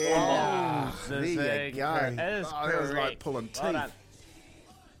 Yeah. Oh, There you go. It is That was like correct. pulling teeth. Well done.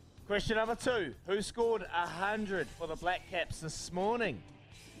 Question number 2. Who scored 100 for the Black Caps this morning?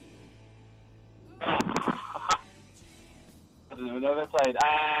 I don't even know that side.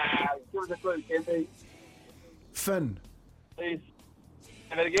 Give us a clue, Kempy. Finn. Please.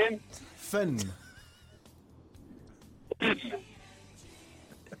 Have it again. Finn.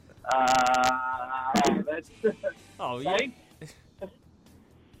 That's... Oh, yeah.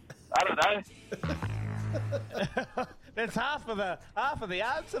 I don't know. That's half of the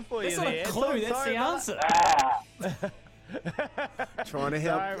answer for That's you not there. a clue, that's Sorry, the brother. answer. Trying to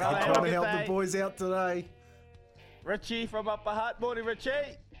help, Sorry, brother. I'm Have a trying to good help day. the boys out today. Richie from Upper Hutt. Morning, Richie.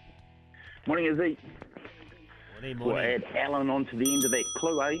 Morning, Izzy. Morning, We'll add Alan onto the end of that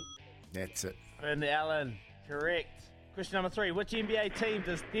clue, eh? That's it. Finn Allen. Correct. Question number 3. Which NBA team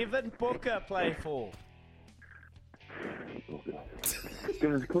does Devin Booker play for?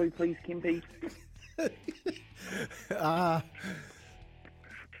 Give us a clue, please, Kempy.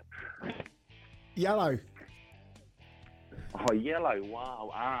 Yellow. Oh, yellow.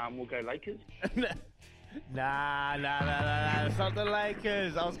 Wow. We'll go Lakers. Nah. It's not the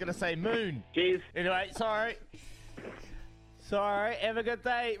Lakers. I was going to say Moon. Cheers. Anyway, sorry. Have a good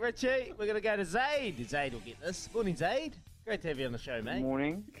day, Richie. We're going to go to Zaid. Zaid will get this. Morning, Zaid. Great to have you on the show, mate.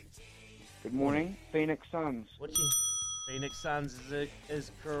 Good morning. Phoenix Suns. What's your Phoenix Suns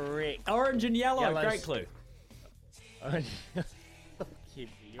is correct. Orange and yellow. Yellow's- Great clue. Kid,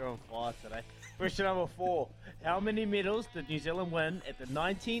 you're on fire today. Question number 4. How many medals did New Zealand win at the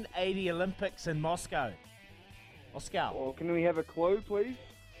 1980 Olympics in Moscow? Well, can we have a clue, please?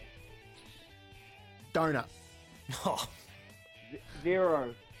 Donut. Oh.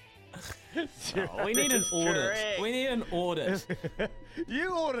 0. Oh, we need an audit. Correct. We need an audit.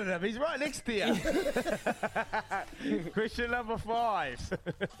 You ordered him. He's right next to you. Question number 5.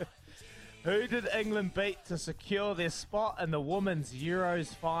 Who did England beat to secure their spot in the Women's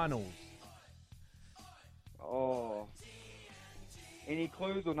Euros finals? Oh. Any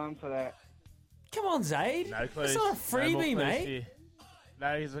clues or none for that? Come on, Zaid. No clues. It's not a No more freebie, clues mate. for you.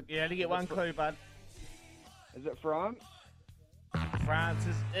 No, you only get one clue, bud. Is it France? France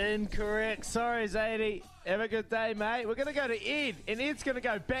is incorrect. Sorry, Zadie. Have a good day, mate. We're going to go to Ed, and Ed's going to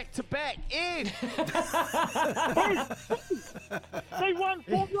go back to back. Ed! They won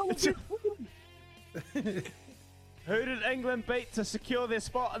 4-0. Who did England beat to secure their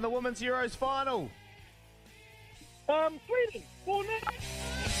spot in the Women's Euros final? Sweden.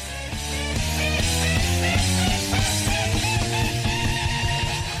 4-0.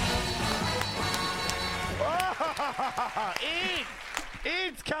 Oh,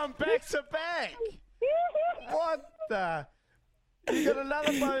 Ed's come back to back. What the? You got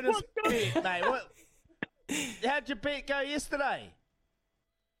another bonus bet, mate. How'd your bet go yesterday?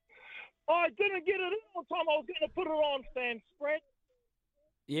 I didn't get it in on time. I was going to put it on, Stan Spread.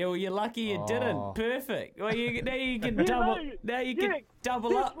 Yeah, well, you're lucky you didn't. Perfect. Well, now you can Yeah, double. no, Now you yeah, can double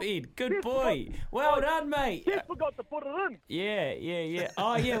Jeff- up, Ed. Good Jeff boy. Well done, mate. Jeff forgot to put it in. Yeah.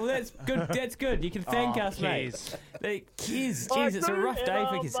 Oh, yeah. Well, that's good. That's good. You can thank us, mate. Kiz, jeez, it's a rough day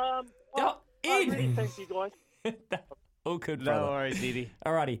for Kiz. I Ed. really thank you guys. All good, No brother. worries, Eddie.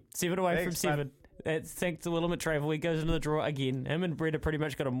 Alrighty, 7 away Thanks, from 7. That's thanks to Will Limit Travel. He goes into the draw again. Him and Brett have pretty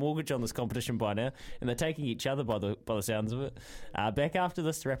much got a mortgage on this competition by now, and they're taking each other by the sounds of it. Back after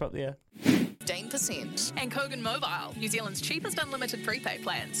this to wrap up there. 15%. And Kogan Mobile, New Zealand's cheapest unlimited prepaid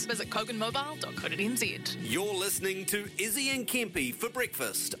plans. Visit koganmobile.co.nz. You're listening to Izzy and Kempy for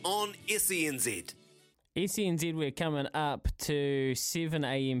breakfast on SENZ. SENZ, we're coming up to 7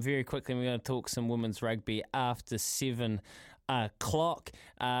 a.m. very quickly, and we're going to talk some women's rugby after 7 o'clock.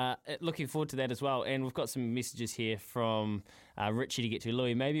 Looking forward to that as well. And we've got some messages here from Richie to get to.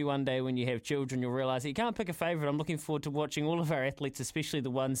 Louis, maybe one day when you have children, you'll realise that you can't pick a favourite. I'm looking forward to watching all of our athletes, especially the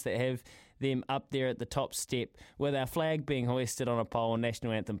ones that have them up there at the top step with our flag being hoisted on a pole and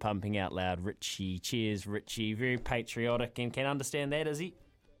national anthem pumping out loud. Richie, cheers, Richie. Very patriotic and can understand that, is he?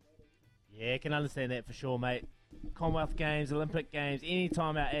 Yeah, can understand that for sure, mate. Commonwealth Games, Olympic Games,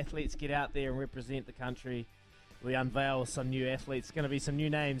 anytime our athletes get out there and represent the country, we unveil some new athletes. It's going to be some new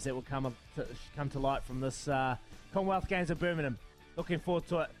names that will come to light from this Commonwealth Games of Birmingham. Looking forward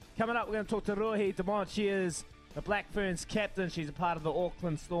to it. Coming up, we're going to talk to Ruahi Demont. She is the Black Ferns captain. She's a part of the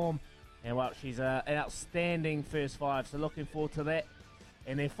Auckland Storm. And, well, she's an outstanding first five, so looking forward to that.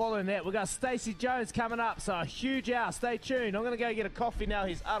 And then following that, we've got Stacey Jones coming up, so a huge hour. Stay tuned. I'm going to go get a coffee now.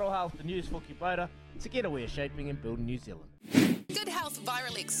 Here's Aroha with the news for Kubota. Together we're shaping and building New Zealand. Good Health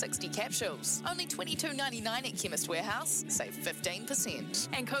Viralex 60 capsules. Only $22.99 at Chemist Warehouse. Save 15%.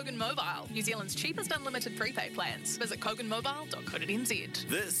 And Kogan Mobile, New Zealand's cheapest unlimited prepaid plans. Visit koganmobile.co.nz.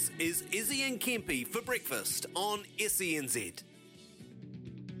 This is Izzy and Kempy for breakfast on SENZ.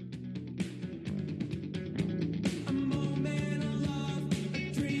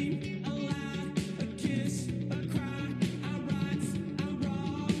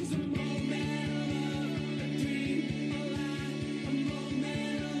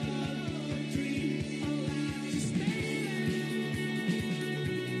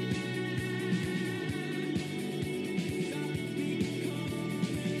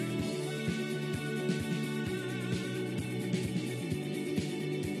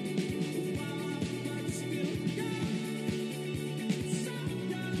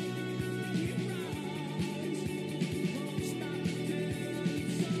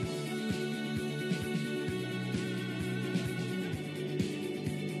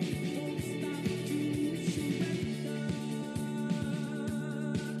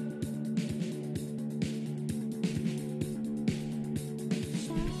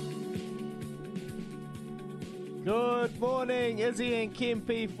 Good morning, Izzy and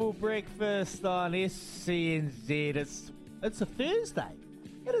Kempy for breakfast on SCNZ. It's a Thursday.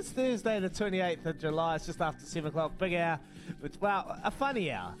 It is Thursday, the 28th of July. It's just after 7 o'clock. Big hour. It's, well, a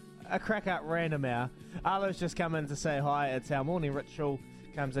funny hour. A crack-up random hour. Arlo's just come in to say hi. It's our morning ritual.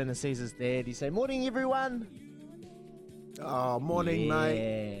 Comes in and sees his dad. You say, morning, everyone. Oh, morning,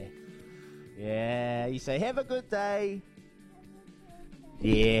 mate. Yeah. You say, have a good day.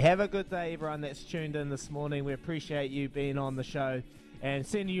 Yeah, have a good day, everyone that's tuned in this morning. We appreciate you being on the show and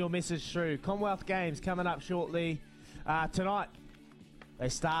sending your message through. Commonwealth Games coming up shortly. Tonight, they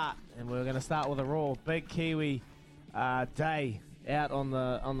start, and we're going to start with a raw big Kiwi day out on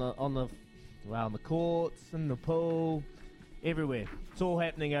the courts, in the pool, everywhere. It's all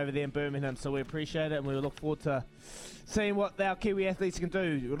happening over there in Birmingham, so we appreciate it, and we look forward to seeing what our Kiwi athletes can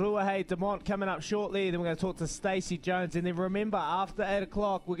do. Ruahi Demont coming up shortly. Then we're going to talk to Stacey Jones. And then remember, after 8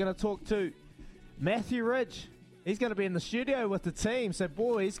 o'clock, we're going to talk to Matthew Ridge. He's going to be in the studio with the team. So,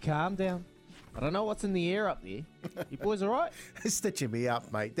 boys, calm down. I don't know what's in the air up there. You boys all right? Stitching me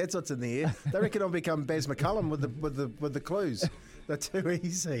up, mate. That's what's in the air. They reckon I'll become Baz McCullum with the clues. They're too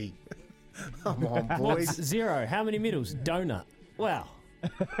easy. Come on, boys. What's 0? How many medals? Donut. Wow.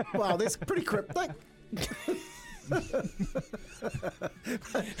 Wow, that's pretty cryptic.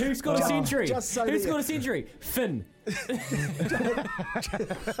 Who scored a century? Who so scored a century? Finn.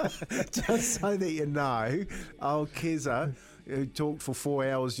 Just so that you know, old Keza, who talked for 4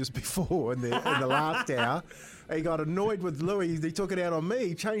 hours just before in the last hour, he got annoyed with Louis. He took it out on me.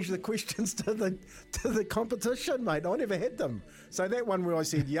 He changed the questions to the competition, mate. I never had them. So that one where I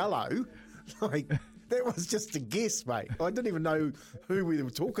said yellow, like that was just a guess, mate. I didn't even know who we were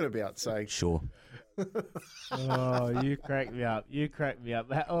talking about. So sure. Oh, you crack me up.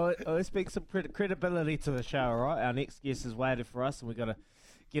 Let's bring some credibility to the show, all right? Our next guest is waiting for us, and we've got to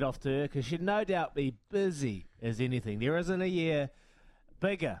get off to her because she'd no doubt be busy as anything. There isn't a year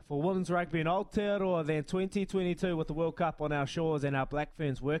bigger for women's rugby in Aotearoa than 2022 with the World Cup on our shores and our Black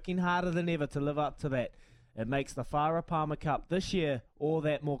Ferns working harder than ever to live up to that. It makes the Farah Palmer Cup this year all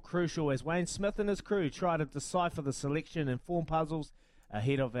that more crucial as Wayne Smith and his crew try to decipher the selection and form puzzles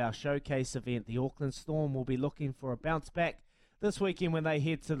ahead of our showcase event. The Auckland Storm will be looking for a bounce back this weekend when they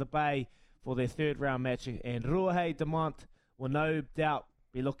head to the Bay for their third round match, and Ruahei Demont will no doubt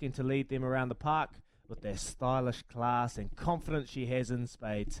be looking to lead them around the park with their stylish class and confidence she has in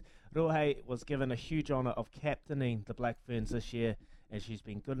spades. Ruahei was given a huge honour of captaining the Black Ferns this year, and she's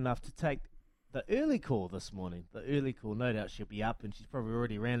been good enough to take the early call this morning. The early call, no doubt she'll be up, and she's probably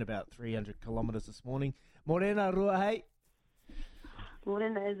already ran about 300 kilometres this morning. Morena, Ruahei.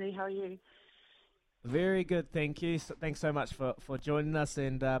 Morena, Izzy, how are you? Very good, thank you. Thanks so much for joining us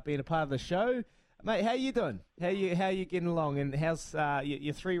and being a part of the show. Mate, how you doing? How you getting along? And how's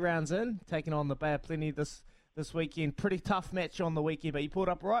your 3 rounds in, taking on the Bay of Plenty this weekend? Pretty tough match on the weekend, but you pulled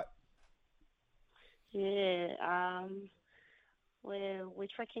up right? Yeah, we're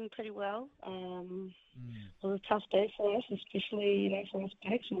tracking pretty well. It was a tough day for us, especially for us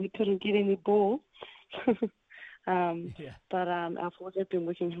backs, and we couldn't get any ball. But our forwards have been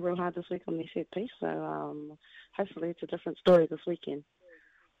working real hard this week on their set piece, so hopefully it's a different story this weekend.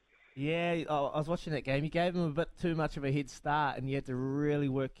 Yeah, I was watching that game. You gave them a bit too much of a head start, and you had to really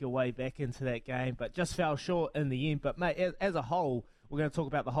work your way back into that game, but just fell short in the end. But, mate, as a whole, we're going to talk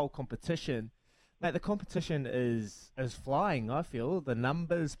about the whole competition. Mate, the competition is flying, I feel. The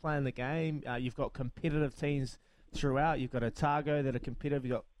numbers playing the game. You've got competitive teams throughout. You've got Otago that are competitive.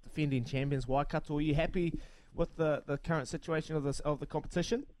 You've got defending champions, Waikato. Are you happy with the current situation of the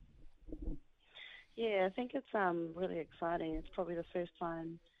competition? Yeah, I think it's really exciting. It's probably the first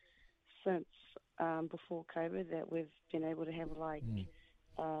time since before COVID that we've been able to have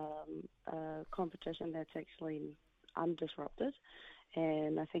a competition that's actually undisrupted,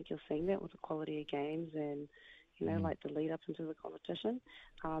 and I think you're seeing that with the quality of games and the lead up into the competition.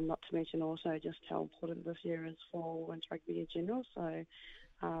 Not to mention also just how important this year is for women's rugby in general. So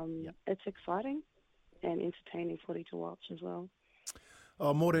it's exciting and entertaining footy to watch as well.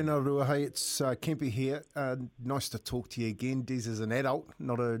 Oh, Morena Ruahei, it's Kempi here. Nice to talk to you again. Des is an adult,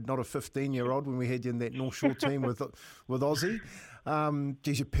 not a 15-year-old when we had you in that North Shore team with Aussie.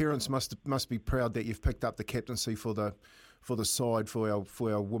 Geez, your parents must be proud that you've picked up the captaincy for the side, for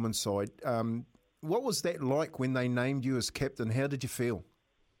our women's side. What was that like when they named you as captain? How did you feel?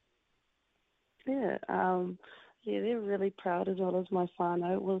 Yeah, they're really proud as well as my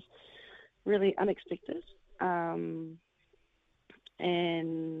whānau. It was really unexpected.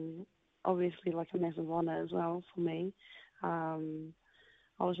 And obviously a massive honour as well for me. I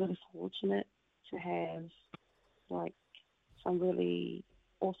was really fortunate to have some really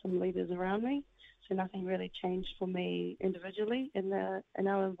awesome leaders around me. So nothing really changed for me individually in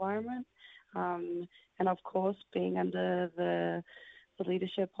our environment. And of course, being under the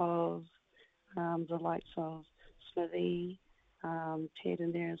leadership of the likes of Smithy, Ted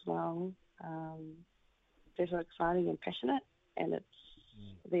in there as well. They're so exciting and passionate, and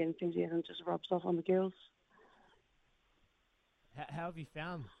the enthusiasm just rubs off on the girls. How have you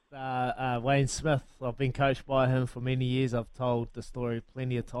found Wayne Smith? I've been coached by him for many years. I've told the story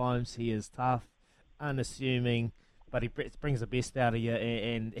plenty of times. He is tough, unassuming, but he brings the best out of you.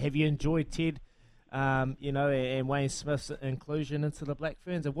 And have you enjoyed Ted, and Wayne Smith's inclusion into the Black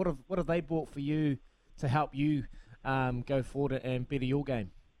Ferns? And what have they brought for you to help you go forward and better your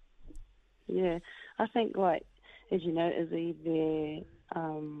game? Yeah, I think as you know, Izzy,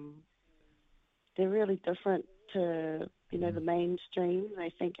 they're really different to the mainstream. They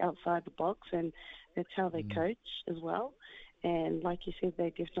think outside the box, and that's how they coach as well. And like you said, they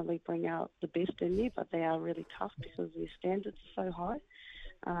definitely bring out the best in you, but they are really tough because their standards are so high,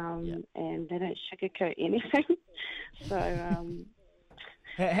 and they don't sugarcoat anything. So,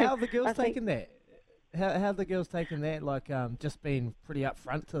 how have the girls taken that? How have the girls taken that? Just being pretty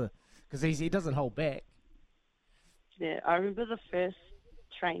upfront because he doesn't hold back. Yeah, I remember the first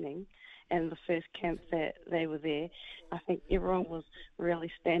training and the first camp that they were there. I think everyone was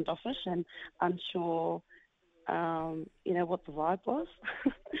really standoffish and unsure, what the vibe was.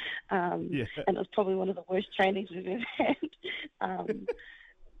 And it was probably one of the worst trainings we've ever had.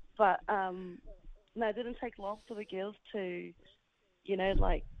 But no, it didn't take long for the girls to,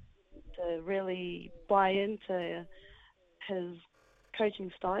 to really buy into his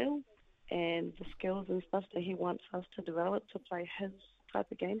coaching style and the skills and stuff that he wants us to develop to play his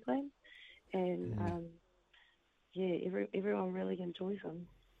type of game plan. And, everyone really enjoys him.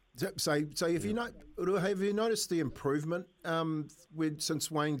 So have you noticed the improvement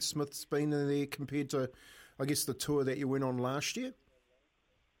since Wayne Smith's been in there compared to, I guess, the tour that you went on last year?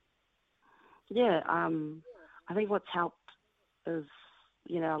 Yeah, I think what's helped is,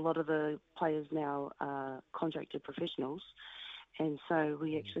 a lot of the players now are contracted professionals, and so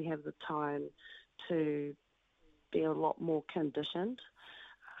we actually have the time to be a lot more conditioned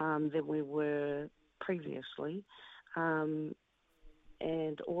than we were previously. And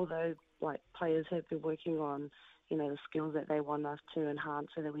although players have been working on, the skills that they want us to enhance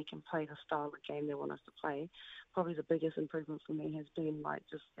so that we can play the style of game they want us to play, probably the biggest improvement for me has been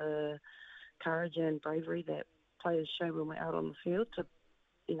just the courage and bravery that players show when we're out on the field to,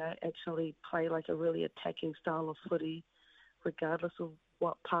 actually play a really attacking style of footy, regardless of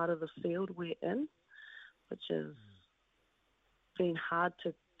what part of the field we're in, which has been hard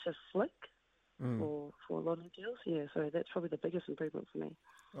to flick for a lot of girls. Yeah, so that's probably the biggest improvement for me.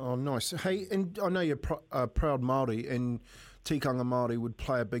 Oh, nice. Hey, and I know you're proud Māori, and tikanga Māori would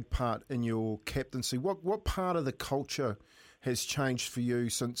play a big part in your captaincy. What part of the culture has changed for you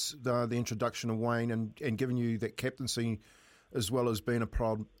since the introduction of Wayne and given you that captaincy as well as being a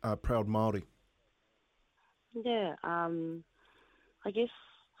proud Māori? Yeah, I guess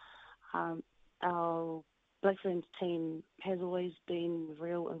our Black Ferns team has always been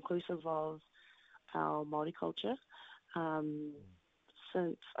real inclusive of our Māori culture.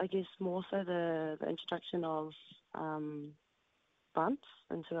 Since, I guess, more so the introduction of Bunce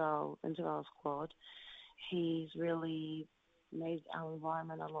into our squad, he's really made our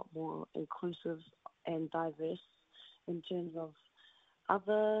environment a lot more inclusive and diverse in terms of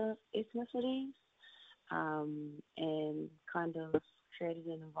other ethnicities, and kind of created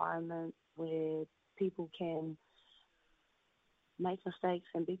an environment where people can make mistakes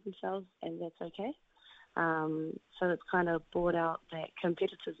and beat themselves, and that's okay. So it's kind of brought out that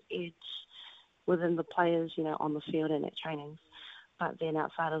competitive edge within the players, on the field and at trainings. But then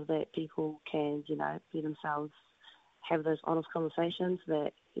outside of that, people can, be themselves, have those honest conversations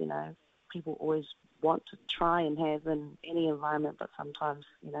that, people always want to try and have in any environment, but sometimes,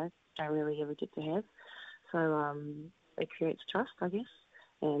 don't really ever get to have. So it creates trust, I guess.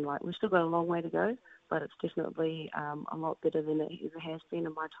 And, we've still got a long way to go, but it's definitely a lot better than it ever has been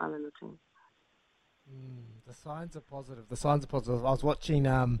in my time in the team. The signs are positive. I was watching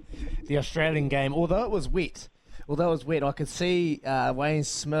the Australian game. Although it was wet, I could see Wayne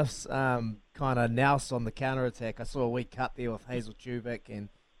Smith's kind of nous on the counter-attack. I saw a wee cut there with Hazel Tubic and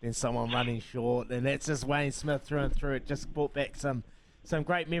then someone running short. And that's just Wayne Smith through and through. It just brought back some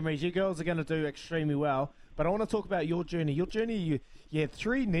great memories. You girls are going to do extremely well. But I want to talk about your journey. You had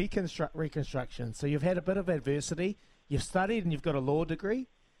 3 knee reconstructions. So you've had a bit of adversity. You've studied and you've got a law degree.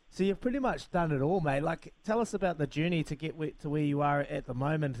 So you've pretty much done it all, mate. Tell us about the journey to get to where you are at the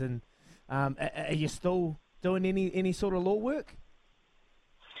moment, and are you still doing any sort of law work?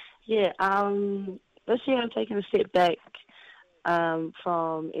 Yeah, this year I'm taking a step back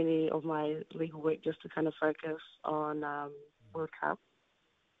from any of my legal work just to kind of focus on World Cup.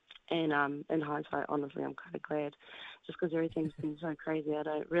 And in hindsight, honestly, I'm kind of glad, just because everything's been so crazy. I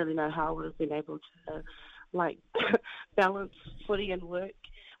don't really know how I would have been able to balance footy and work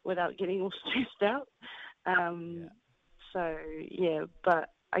without getting all stressed out. So, yeah,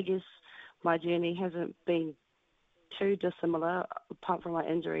 but I guess my journey hasn't been too dissimilar, apart from my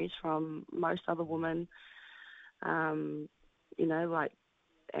injuries, from most other women,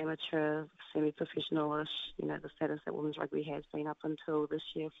 amateur, semi-professional-ish, the status that women's rugby has been up until this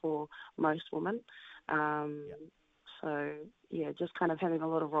year for most women. So, yeah, just kind of having a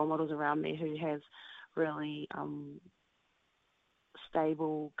lot of role models around me who have really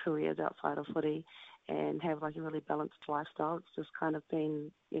stable careers outside of footy and have a really balanced lifestyle. It's just kind of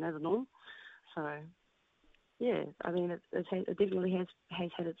been, the norm. So, yeah, I mean, it definitely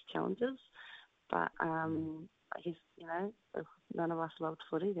has had its challenges, but I guess, if none of us loved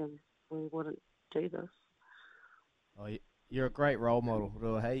footy, then we wouldn't do this. Oh, you're a great role model,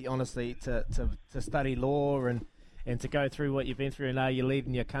 Rua. Hey, honestly, to study law and to go through what you've been through, and now you're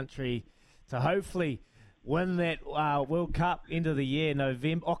leading your country to hopefully win that World Cup end of the year,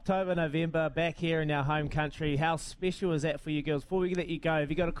 October, November, back here in our home country. How special is that for you girls? Before we let you go, have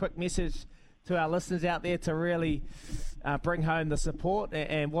you got a quick message to our listeners out there to really bring home the support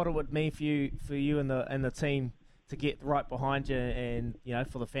and what it would mean for you and the team to get right behind you, and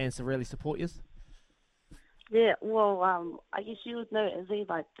for the fans to really support you? Yeah, well, I guess you would know, Izzy,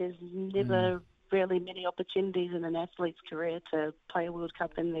 there's never really many opportunities in an athlete's career to play a World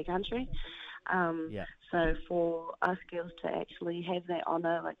Cup in their country. So for us girls to actually have that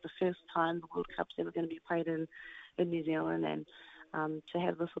honour, the first time the World Cup's ever going to be played in New Zealand, and to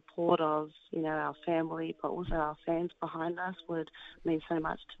have the support of, our family, but also our fans behind us would mean so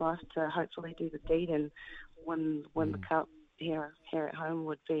much to us to hopefully do the deed and win the cup here at home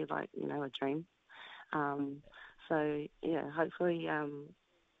would be like, a dream. Hopefully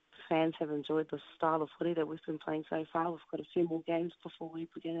fans have enjoyed the style of footy that we've been playing so far. We've got a few more games before we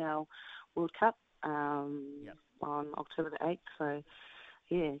begin our World Cup on October the 8th. So,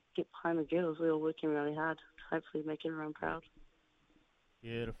 get behind the girls. We're all working really hard to hopefully make everyone proud.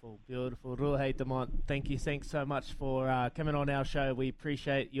 Beautiful, beautiful. Ruahei Demont, thanks so much for coming on our show. We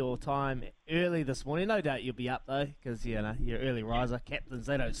appreciate your time early this morning. No doubt you'll be up, though, because, you're an early riser. Captains,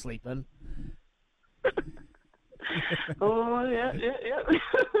 they don't sleep in. Oh, yeah.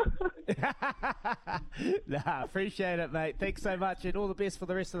 Nah, appreciate it, mate. Thanks so much, and all the best for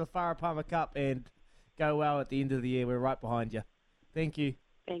the rest of the Farah Palmer Cup, and go well at the end of the year. We're right behind you. Thank you.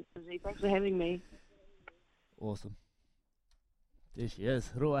 Thanks, Izzy. Thanks for having me. Awesome. There she is,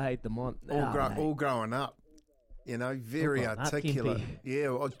 Ruahei Demont. All growing up, very articulate.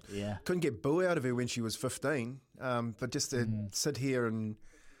 Couldn't get boo out of her when she was 15, but just to sit here and,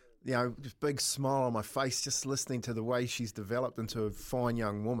 just big smile on my face, just listening to the way she's developed into a fine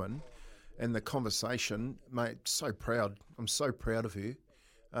young woman and the conversation, mate, so proud. I'm so proud of her.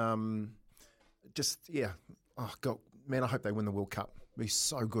 Oh, God, man, I hope they win the World Cup. It'll be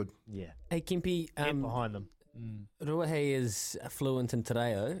so good. Yeah. Hey, Kempi. Get behind them. Ruahei is fluent in te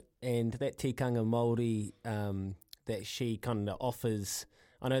reo, and that tikanga Māori that she kind of offers,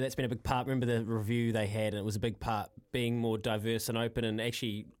 I know that's been a big part. Remember the review they had, and it was a big part being more diverse and open and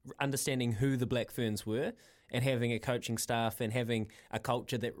actually understanding who the Black Ferns were and having a coaching staff and having a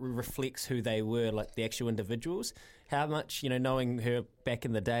culture that reflects who they were, like the actual individuals. How much, knowing her back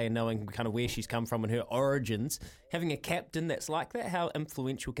in the day and knowing kind of where she's come from and her origins, having a captain that's like that, how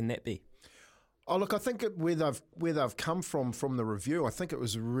influential can that be? Oh, look, I think where they've come from the review, I think it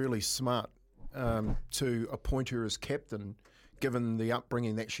was really smart to appoint her as captain, given the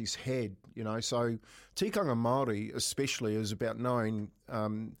upbringing that she's had, So tikanga Māori especially is about knowing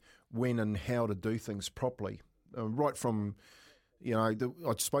when and how to do things properly. Right from, I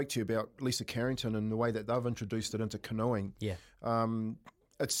spoke to you about Lisa Carrington and the way that they've introduced it into canoeing. Yeah.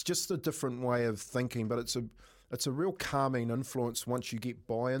 It's just a different way of thinking, but it's a real calming influence once you get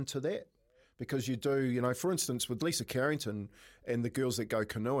buy into that. Because you do, for instance, with Lisa Carrington and the girls that go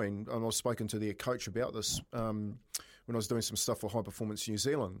canoeing, and I've spoken to their coach about this when I was doing some stuff for High Performance New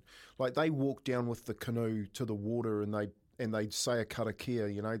Zealand. Like, they walk down with the canoe to the water and they say a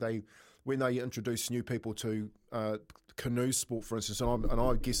karakia. When they introduce new people to canoe sport, for instance, and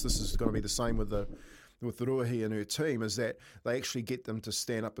I guess this is going to be the same with the Ruahei and her team, is that they actually get them to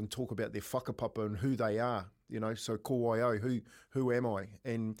stand up and talk about their whakapapa and who they are. So ko waio, who am I?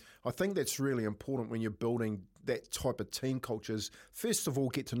 And I think that's really important when you're building that type of team cultures. First of all,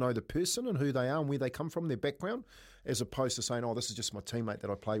 get to know the person and who they are and where they come from, their background, as opposed to saying, oh, this is just my teammate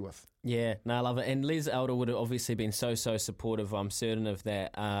that I play with. Yeah, no, I love it. And Les Elder would have obviously been so supportive, I'm certain of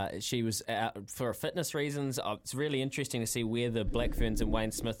that. She was out for fitness reasons. It's really interesting to see where the Black Ferns and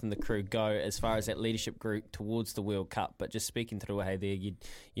Wayne Smith and the crew go as far as that leadership group towards the World Cup. But just speaking to Ruahei there,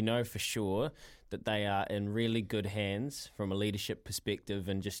 you know for sure that they are in really good hands from a leadership perspective,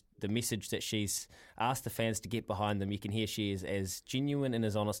 and just the message that she's asked the fans to get behind them. You can hear she is as genuine and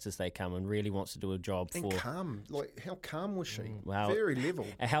as honest as they come and really wants to do a job and for... calm. Like, how calm was she? Wow. Very level.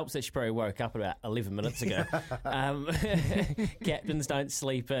 It helps that she probably woke up about 11 minutes ago. Captains don't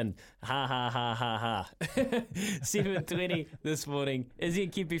sleep in. Ha, ha, ha, ha, ha. 7:20 this morning. Izzy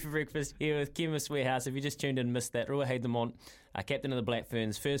and Kempi for breakfast here with Chemist Warehouse. If you just tuned in and missed that, Ruahei Demont, captain of the Black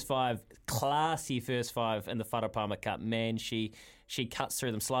Ferns, classy first five in the Farah Palmer Cup. Man, she cuts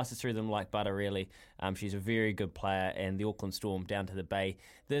through them, slices through them like butter, really. She's a very good player, and the Auckland Storm down to the Bay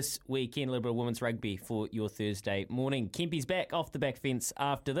this weekend. Liberal Women's Rugby for your Thursday morning. Kempi's back off the back fence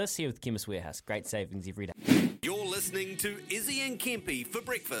after this here with Chemist Warehouse. Great savings every day. You're listening to Izzy and Kempi for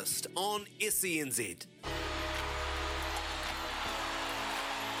breakfast on SENZ.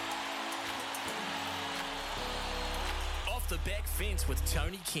 The back fence with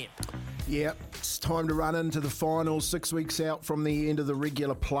Tony Kemp. Yeah, it's time to run into the finals, 6 weeks out from the end of the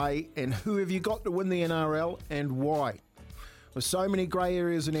regular play. And who have you got to win the NRL and why? With so many grey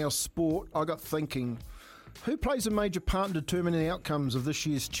areas in our sport, I got thinking, who plays a major part in determining the outcomes of this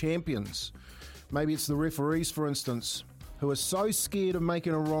year's champions? Maybe it's the referees, for instance, who are so scared of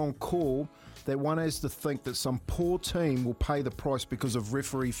making a wrong call that one has to think that some poor team will pay the price because of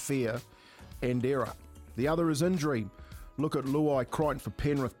referee fear and error. The other is injury. Look at Luai, Crichton for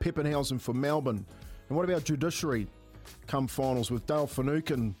Penrith, Peppenhausen for Melbourne. And what about judiciary come finals with Dale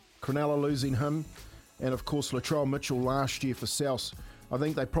Finucane, Cronulla losing him, and of course Latrell Mitchell last year for South. I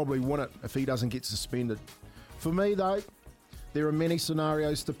think they probably win it if he doesn't get suspended. For me though, there are many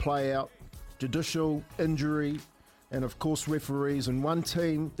scenarios to play out. Judicial, injury, and of course referees. And one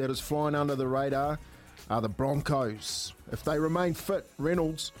team that is flying under the radar are the Broncos. If they remain fit,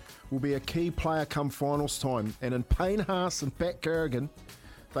 Reynolds will be a key player come finals time. And in Payne Haas and Pat Carrigan,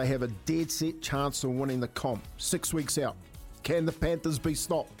 they have a dead set chance of winning the comp. 6 weeks out. Can the Panthers be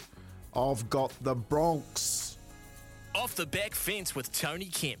stopped? I've got the Bronx. Off the back fence with Tony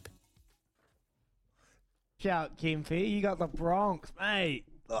Kemp. Shout, Kempy, you got the Bronx, mate.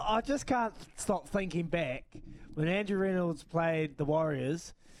 I just can't stop thinking back when Andrew Reynolds played the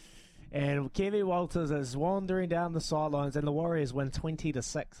Warriors and Kevin Walters is wandering down the sidelines and the Warriors win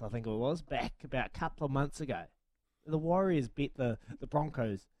 20-6, I think it was, back about a couple of months ago. The Warriors beat the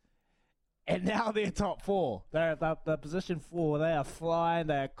Broncos. And now they're top four. They're position 4. They are flying.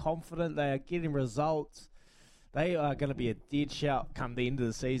 They are confident. They are getting results. They are going to be a dead shout come the end of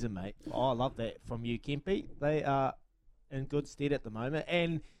the season, mate. Oh, I love that from you, Kempy. They are in good stead at the moment.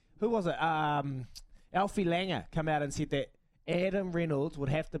 And who was it? Alfie Langer come out and said that Adam Reynolds would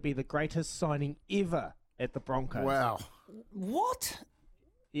have to be the greatest signing ever at the Broncos. Wow. What?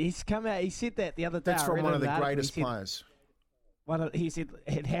 He's come out. He said that the other day. That's from one of the greatest players. He said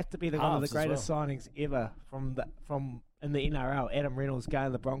it'd have to be one of the greatest signings ever from in the NRL. Adam Reynolds going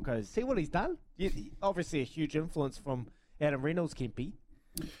to the Broncos. See what he's done? Obviously a huge influence from Adam Reynolds, Kempy.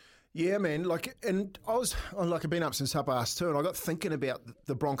 Yeah, man. I've been up since 2:30, and I got thinking about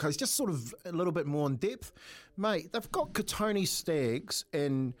the Broncos, just sort of a little bit more in depth, mate. They've got Katoni Staggs,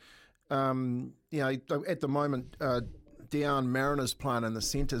 and at the moment, Dejan Mariner's playing in the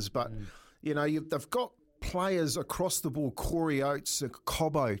centres, but they've got players across the board, Corey Oates,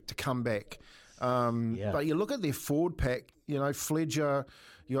 Cobbo to come back. But you look at their forward pack, Fledger,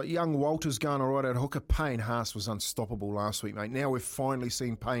 you got young Walters going all right at hooker. Payne Haas was unstoppable last week, mate. Now we've finally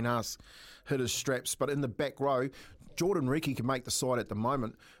seen Payne Haas hit his straps. But in the back row, Jordan Riki can make the side at the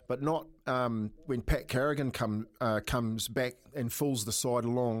moment, but not when Pat Carrigan comes back and fools the side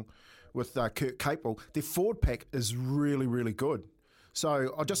along with Kurt Capewell. Their forward pack is really, really good.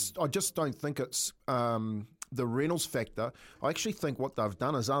 So I just don't think it's the Reynolds factor. I actually think what they've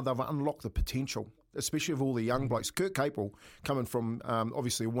done is they've unlocked the potential, especially of all the young blokes. Kurt Capewell coming from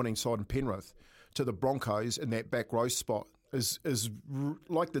obviously a winning side in Penrith to the Broncos in that back row spot is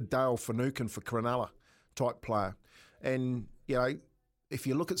like the Dale Finucane for Cronulla type player. And, if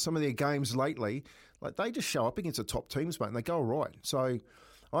you look at some of their games lately, like they just show up against the top teams, mate, and they go all right. So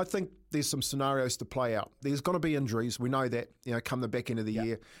I think there's some scenarios to play out. There's going to be injuries. We know that, come the back end of the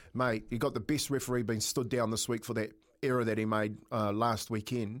year. Mate, you got the best referee being stood down this week for that error that he made last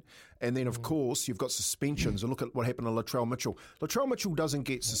weekend. And then, of course, you've got suspensions. And look at what happened to Latrell Mitchell. Latrell Mitchell doesn't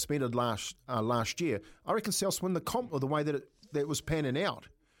get suspended last year. I reckon South win the comp with the way that it was panning out.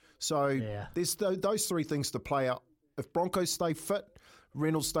 So there's those three things to play out. If Broncos stay fit,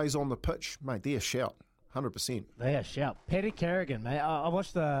 Reynolds stays on the pitch, mate, they're a shout. 100%. They are shout. Paddy Carrigan, mate. I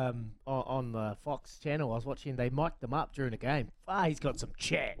watched on the Fox channel. I was watching. They mic'd him up during the game. He's got some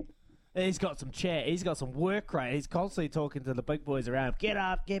chat. He's got some work rate. He's constantly talking to the big boys around him. Get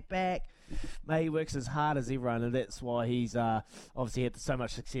up, get back. Mate, he works as hard as everyone, and that's why he's obviously had so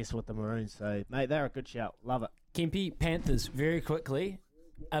much success with the Maroons. So, mate, they're a good shout. Love it. Kempy, Panthers, very quickly.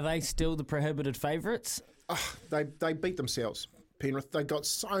 Are they still the prohibited favourites? They beat themselves. Penrith, they got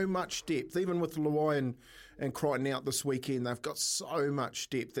so much depth, even with Luai and Crichton out this weekend. They've got so much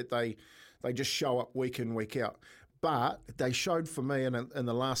depth that they just show up week in, week out. But they showed for me in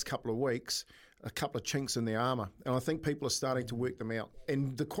the last couple of weeks a couple of chinks in their armour, and I think people are starting to work them out.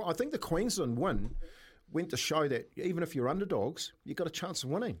 And I think the Queensland win went to show that even if you're underdogs, you've got a chance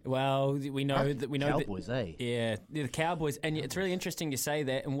of winning. Well, we know Cowboys, Yeah, the Cowboys, and it's really interesting you say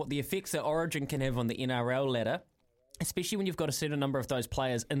that, and what the effects that Origin can have on the NRL ladder. Especially when you've got a certain number of those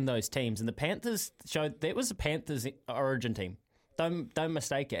players in those teams. And the Panthers showed that was a Panthers Origin team. Don't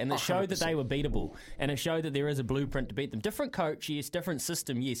mistake it. And it showed 100%. That they were beatable. And it showed that there is a blueprint to beat them. Different coach, yes. Different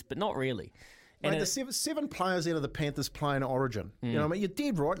system, yes. But not really. And the seven players out of the Panthers playing Origin. You know what I mean? You're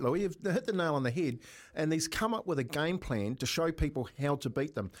dead right, Louis. You've hit the nail on the head. And he's come up with a game plan to show people how to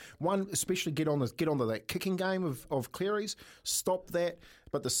beat them. One, especially get onto that kicking game of Cleary's. Stop that.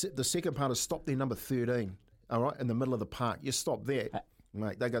 But the second part is stop their number 13. All right, in the middle of the park. You stop that,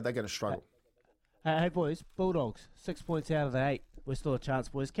 mate, they're going to struggle. Hey, boys, Bulldogs, 6 points out of the 8. We're still a chance,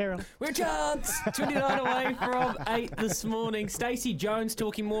 boys. Carry on. We're a chance! 29 away from 8 this morning. Stacey Jones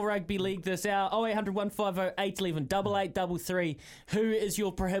talking more rugby league this hour. 0800 150 811 8833. Who is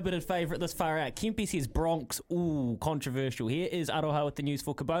your prohibited favourite this far out? Kempy says Bronx. Ooh, controversial. Here is Aroha with the news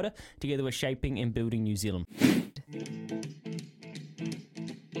for Kubota, together with Shaping and Building New Zealand.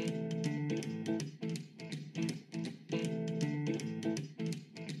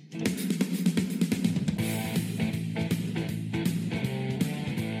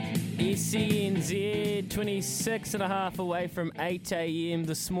 SENZ, 26 and a half away from 8 a.m.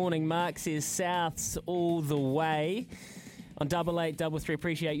 this morning. Mark says Souths all the way. On 8833,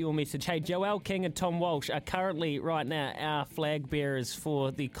 appreciate your message. Hey, Joel King and Tom Walsh are currently, right now, our flag bearers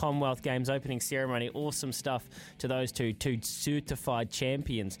for the Commonwealth Games opening ceremony. Awesome stuff to those two certified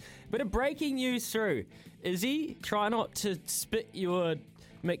champions. Bit of breaking news through. Izzy, try not to spit your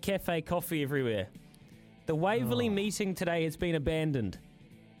McCafe coffee everywhere. The Waverley meeting today has been abandoned.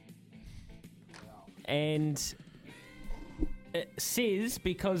 And it says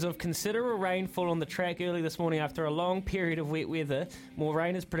because of considerable rainfall on the track early this morning after a long period of wet weather, more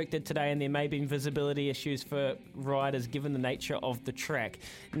rain is predicted today and there may be visibility issues for riders given the nature of the track.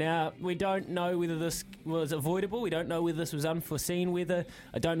 Now, we don't know whether this was avoidable. We don't know whether this was unforeseen weather.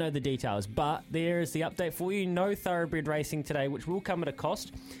 I don't know the details, but there is the update for you. No thoroughbred racing today, which will come at a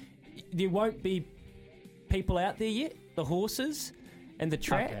cost. There won't be people out there yet. The horses and the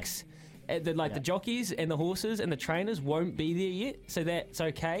tracks... Okay. The jockeys and the horses and the trainers won't be there yet, so that's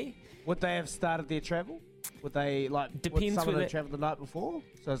okay. Would they have started their travel? Would they Depends would some of them travel the night before?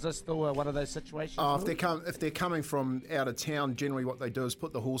 So is this still one of those situations? If they're coming from out of town, generally what they do is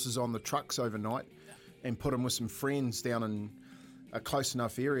put the horses on the trucks overnight and put them with some friends down in a close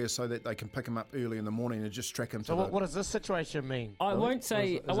enough area so that they can pick them up early in the morning and just track them. So what does this situation mean? I won't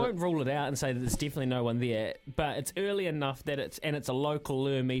rule it out and say that there's definitely no one there, but it's early enough that it's a local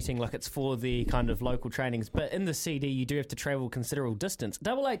lure meeting, like it's for the kind of local trainings. But in the CD, you do have to travel considerable distance.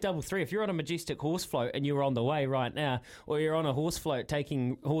 8833. If you're on a Majestic horse float and you're on the way right now, or you're on a horse float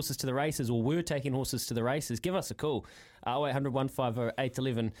taking horses to the races, or we're taking horses to the races, give us a call. 0800 150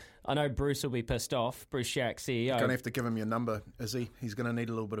 811. I know Bruce will be pissed off. Bruce Sharrock, CEO. Going to have to give him your number, is he? He's going to need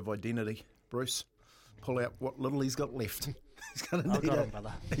a little bit of identity. Bruce, pull out what little he's got left. He's going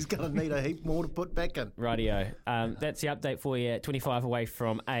to need a heap more to put back in. Rightio. That's the update for you. 25 away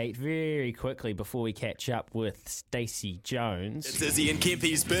from 8. Very quickly before we catch up with Stacey Jones. It's Izzy and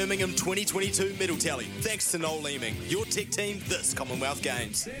Kempy's Birmingham 2022 medal tally. Thanks to Noel Leeming, your tech team this Commonwealth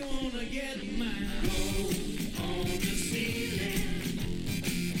Games.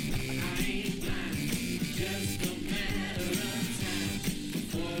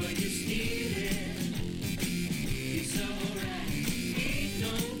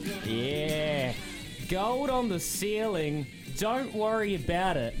 Yeah, gold on the ceiling. Don't worry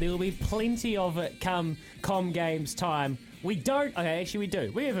about it. There will be plenty of it come Com Games time. We don't. Okay, actually we do.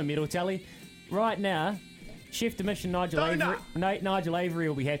 We have a medal tally right now. Chef de Mission Nigel Avery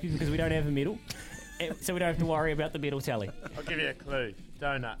will be happy because we don't have a medal, so we don't have to worry about the medal tally. I'll give you a clue.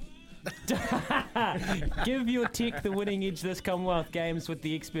 Donut. Give your tech the winning edge this Commonwealth Games with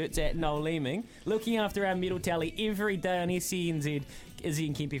the experts at Noel Leeming. Looking after our medal tally every day on SENZ. Izzy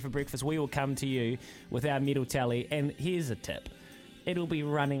and Kempy for breakfast. We will come to you with our medal tally. And here's a tip. It'll be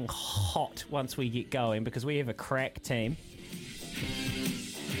running hot once we get going because we have a crack team.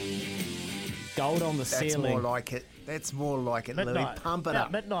 Gold on the ceiling. That's more like it. That's more like it, Louis. Pump it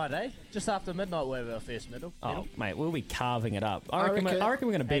up. Midnight, eh? Just after midnight we'll have our first medal. Oh, mate, we'll be carving it up. I reckon we're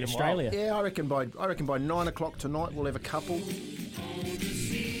going to beat Australia. Yeah, I reckon by 9 o'clock tonight we'll have a couple.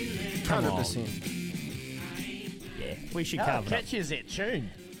 100%. Yeah, we should cover it. Catchy is that tune?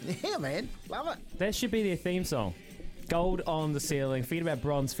 Yeah, man. Love it. That should be their theme song. Gold on the ceiling. Forget about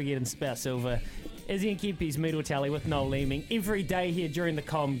bronze, forget about silver. Izzy and Kempy's medal tally with Noel Leeming. Every day here during the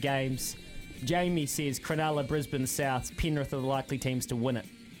Com Games. Jamie says Cronulla, Brisbane, South, Penrith are the likely teams to win it.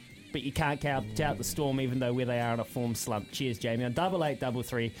 But you can't count out the Storm even though where they are on a form slump. Cheers, Jamie. On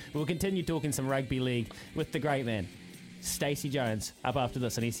 8833, we'll continue talking some rugby league with the great man, Stacey Jones, up after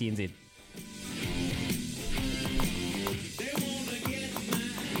this on SENZ.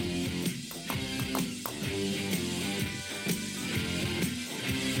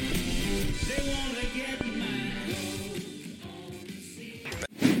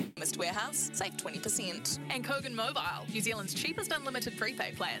 Warehouse, save 20%. And Kogan Mobile, New Zealand's cheapest unlimited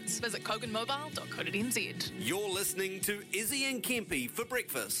prepaid plans. Visit koganmobile.co.nz. You're listening to Izzy and Kempy for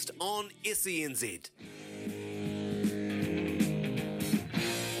breakfast on SENZ.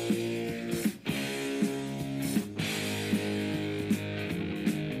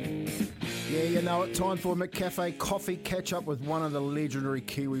 Yeah, know it. Time for a McCafe coffee catch-up with one of the legendary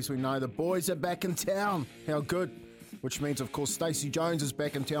Kiwis we know. The boys are back in town. How good. Which means, of course, Stacey Jones is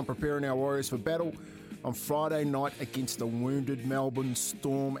back in town preparing our Warriors for battle on Friday night against the wounded Melbourne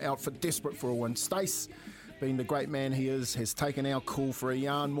Storm outfit, desperate for a win. Stace, being the great man he is, has taken our call for a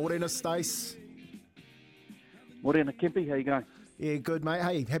yarn. Morena, Stace. Morena, Kempy, how you going? Yeah, good, mate.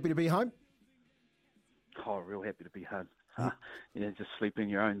 Hey, happy to be home? Oh, real happy to be home. Just sleeping in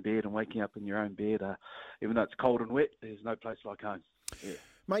your own bed and waking up in your own bed. Even though it's cold and wet, there's no place like home. Yeah.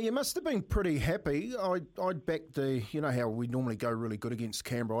 Mate, you must have been pretty happy. I'd backed you know how we normally go really good against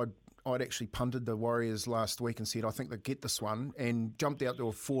Canberra. I'd actually punted the Warriors last week and said I think they'll get this one, and jumped out to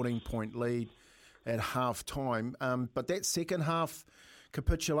a 14-point lead at half-time. But that second half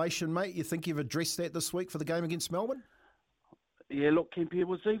capitulation, mate, you think you've addressed that this week for the game against Melbourne? Yeah, look, Kempy, it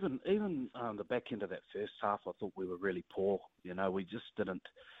was even the back end of that first half, I thought we were really poor. You know, we just didn't.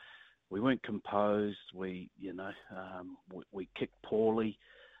 We weren't composed. We kicked poorly,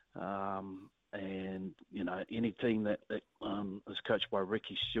 and you know, any team that is coached by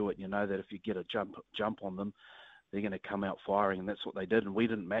Ricky Stewart, you know that if you get a jump on them, they're going to come out firing, and that's what they did. And we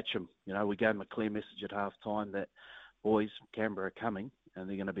didn't match them. You know, we gave them a clear message at half time that boys, Canberra are coming, and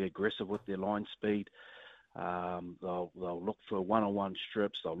they're going to be aggressive with their line speed. They'll look for one-on-one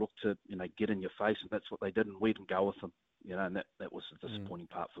strips. They'll look to get in your face, and that's what they did. And we didn't go with them. You know, and that was the disappointing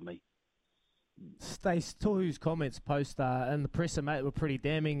part for me. Stace, Tohu's comments post in the presser, mate, were pretty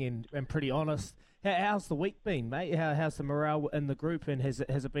damning and pretty honest. How's the week been, mate? How's the morale in the group, and has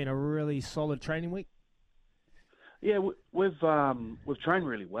it been a really solid training week? Yeah, we've trained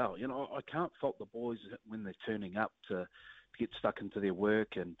really well. You know, I can't fault the boys when they're turning up to get stuck into their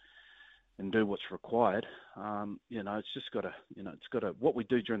work and do what's required. You know, it's just got to. What we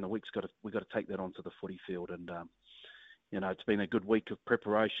do during the week's we've got to take that onto the footy field, and you know, it's been a good week of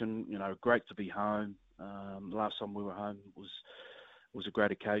preparation. You know, great to be home. Last time we were home was a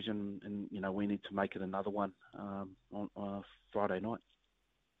great occasion, and you know, we need to make it another one on Friday night.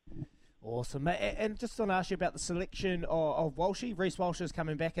 Awesome, mate. And just want to ask you about the selection of Walshy. Reece Walsh is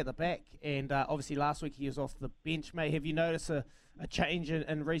coming back at the back, and obviously last week he was off the bench, mate. Have you noticed a change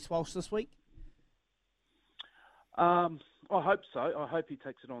in Reece Walsh this week? I hope so. I hope he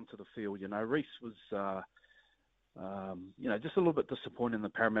takes it onto the field. You know, Reece was, you know, just a little bit disappointed in the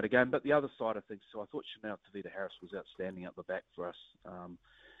Parramatta game, but the other side of things, so I thought Chanel Tavita Harris was outstanding at the back for us,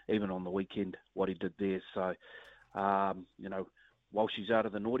 even on the weekend, what he did there. So, you know, Walshy's out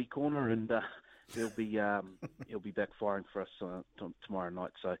of the naughty corner, and he'll be back firing for us tomorrow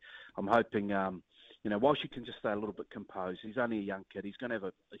night. So I'm hoping, you know, Walshy can just stay a little bit composed. He's only a young kid. He's going to have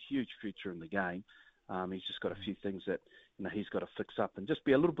a huge future in the game. He's just got a few things that, you know, he's got to fix up and just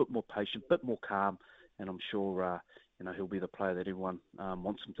be a little bit more patient, a bit more calm, and I'm sure, you know, he'll be the player that everyone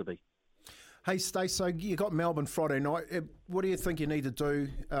wants him to be. Hey, Stace, so you got Melbourne Friday night. What do you think you need to do,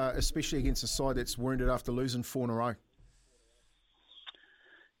 especially against a side that's wounded after losing 4 in a row?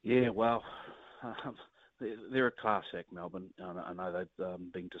 Yeah, well, they're a class act, Melbourne. I know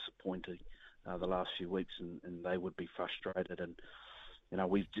they've been disappointed the last few weeks, and they would be frustrated. And you know,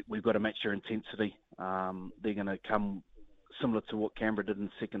 we've got to match their intensity. They're going to come similar to what Canberra did in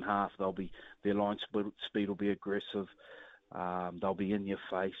the second half. Their line speed will be aggressive. They'll be in your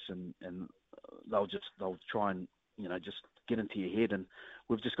face, and they'll try and, you know, just get into your head. And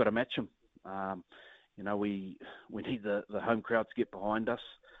we've just got to match them. You know, we need the home crowd to get behind us.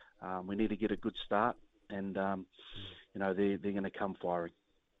 We need to get a good start, and you know, they're going to come firing.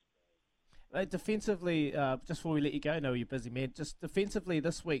 Defensively, just before we let you go, I know you're busy, man. Just defensively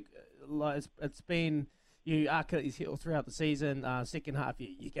this week, like it's been you Achilles heel throughout the season. Second half,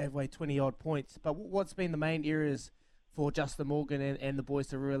 you gave away 20-odd points. But what's been the main areas for Justin Morgan and the boys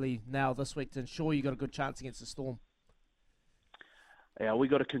to really nail this week to ensure you got a good chance against the Storm? Yeah, we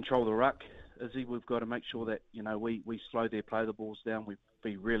got to control the ruck, Izzy. We've got to make sure that, you know, we slow their play the balls down. We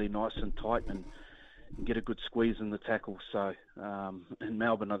be really nice and tight and get a good squeeze in the tackle. So, and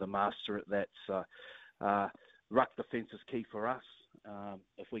Melbourne are the master at that. So, ruck defence is key for us.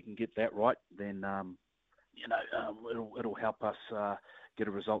 If we can get that right, then you know, it'll help us get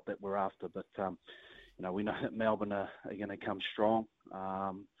a result that we're after. But you know, we know that Melbourne are going to come strong.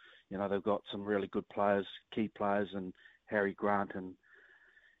 You know, they've got some really good players, key players, and Harry Grant and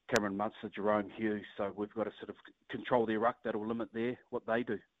Cameron Munster, Jerome Hughes. So we've got to sort of control their ruck. That'll limit what they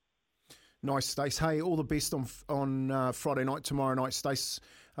do. Nice, Stace. Hey, all the best on Friday night, tomorrow night, Stace.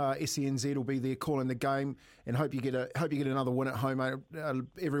 SENZ will be there calling the game, and hope you get another win at home, mate.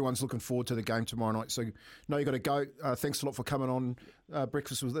 Everyone's looking forward to the game tomorrow night. So, no, you got to go. Thanks a lot for coming on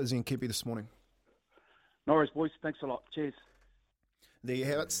Breakfast with Izzy and Kempy this morning. No worries, boys. Thanks a lot. Cheers. There you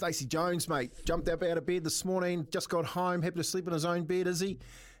have it. Stacey Jones, mate, jumped up out of bed this morning, just got home, happy to sleep in his own bed, is he?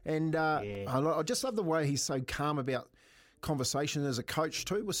 And I just love the way he's so calm about conversation as a coach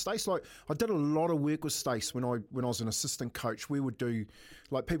too with Stace. Like, I did a lot of work with Stace when I was an assistant coach. We would do,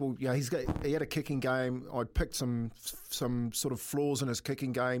 like, people, he had a kicking game. I'd picked some sort of flaws in his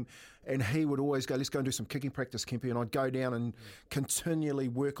kicking game, and he would always go, let's go and do some kicking practice, Kempy, and I'd go down and continually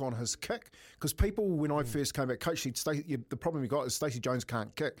work on his kick. Because people, when I first came back, coach said, the problem you got is Stacey Jones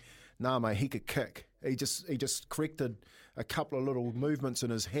can't kick. Nah, mate, he could kick. He just corrected a couple of little movements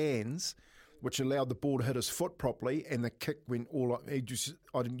in his hands, which allowed the ball to hit his foot properly, and the kick went all up.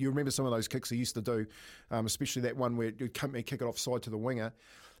 You remember some of those kicks he used to do, especially that one where he'd kick it offside to the winger.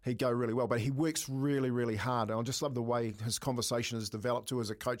 He'd go really well, but he works really, really hard. And I just love the way his conversation has developed too as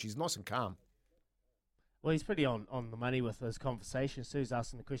a coach. He's nice and calm. Well, he's pretty on the money with his conversations too. He's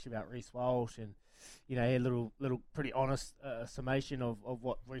asking the question about Reece Walsh, and he had a little pretty honest summation of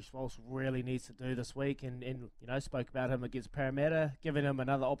what Reece Walsh really needs to do this week, and spoke about him against Parramatta, giving him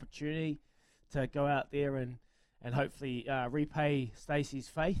another opportunity to go out there and hopefully repay Stacey's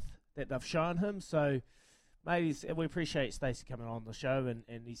faith that they've shown him. So, mate, we appreciate Stacey coming on the show, and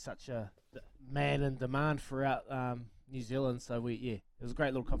he's such a man in demand throughout New Zealand. So, it was a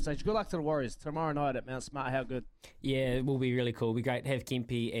great little conversation. Good luck to the Warriors tomorrow night at Mount Smart. How good? Yeah, it will be really cool. It'll be great to have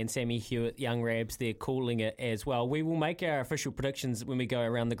Kempy and Sammy Hewitt, young Rabs, there calling it as well. We will make our official predictions when we go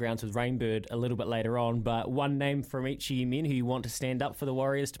around the grounds with Rainbird a little bit later on, but one name from each of you men who you want to stand up for the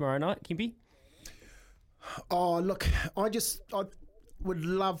Warriors tomorrow night, Kempy? Oh, look, I would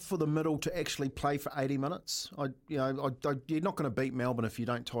love for the middle to actually play for 80 minutes. You're not going to beat Melbourne if you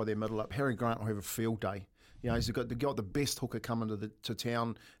don't tie their middle up. Harry Grant will have a field day. He's got the best hooker coming to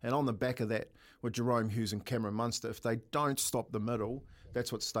town, and on the back of that, with Jerome Hughes and Cameron Munster, if they don't stop the middle,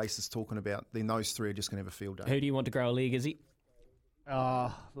 that's what Stace is talking about. Then those three are just going to have a field day. Who do you want to grow a league, Izzy?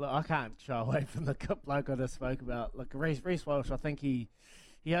 Oh, look, I can't shy away from the bloke I just spoke about. Look, Reece Walsh, I think he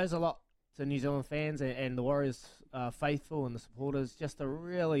owes a lot to New Zealand fans and the Warriors faithful and the supporters, just to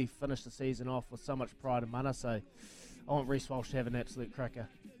really finish the season off with so much pride and mana. So I want Reece Walsh to have an absolute cracker.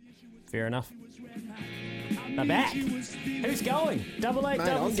 Fair enough. They're back. Who's going?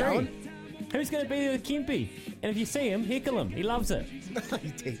 8833. Who's going to be with Kempy? And if you see him, heckle him. He loves it.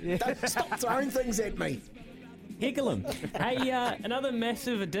 Don't stop throwing things at me. Heckle him. Hey, another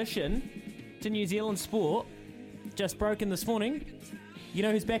massive addition to New Zealand sport just broken this morning. You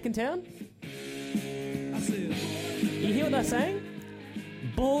know who's back in town? You hear what they're saying?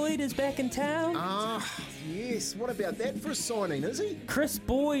 Boyd is back in town. Yes. What about that for a signing, is he? Chris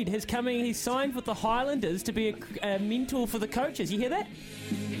Boyd has coming. He's signed with the Highlanders to be a mentor for the coaches. You hear that?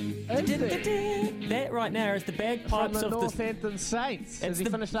 That right now is the bagpipes from the of Northampton Saints. Has he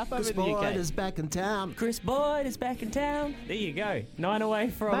finished up over in the UK? Chris Boyd is back in town. Chris Boyd is back in town. There you go. 9 away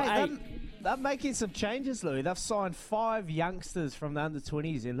from 8. They're making some changes, Louis. They've signed 5 youngsters from the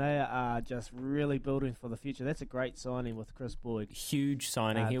under-20s, and they are just really building for the future. That's a great signing with Chris Boyd. Huge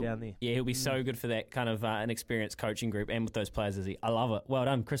signing. Down there. Yeah, he'll be so good for that kind of an experienced coaching group and with those players. I love it. Well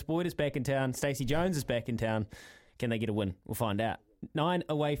done. Chris Boyd is back in town. Stacey Jones is back in town. Can they get a win? We'll find out. 9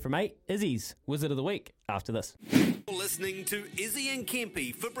 away from 8. Izzy's Wizard of the Week after this. You're listening to Izzy and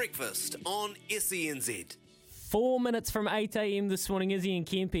Kempy for breakfast on SENZ. 4 minutes from 8 a.m. this morning, Izzy and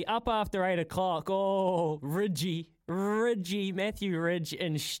Kempy up after 8 o'clock. Oh, Ridgie, Matthew Ridge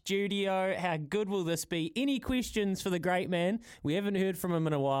in studio. How good will this be? Any questions for the great man? We haven't heard from him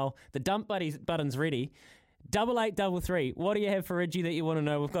in a while. The dump button's ready. 8833. What do you have for Ridgie that you want to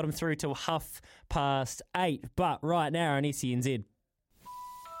know? We've got him through till 8:30. But right now on SENZ.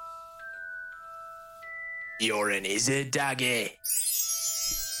 You're an Izzy Daggy.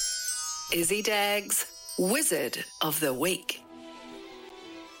 Izzy Dags, Wizard of the Week.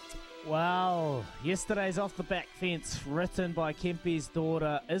 Wow, yesterday's Off the Back Fence, written by Kempy's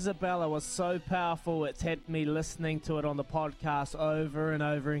daughter Isabella, was so powerful it's had me listening to it on the podcast over and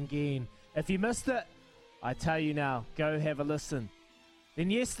over again. If you missed it, I tell you now, go have a listen. Then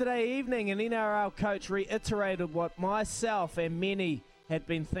yesterday evening, an NRL coach reiterated what myself and many had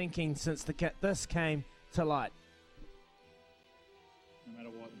been thinking since this came to light. No matter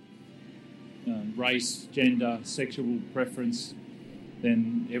what race, gender, sexual preference,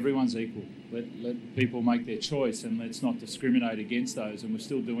 then everyone's equal. Let people make their choice and let's not discriminate against those, and we're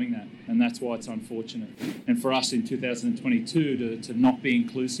still doing that, and that's why it's unfortunate. And for us in 2022 to not be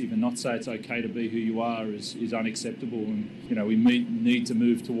inclusive and not say it's okay to be who you are is unacceptable, and we need to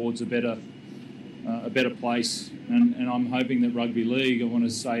move towards a better place, and I'm hoping that rugby league, I want to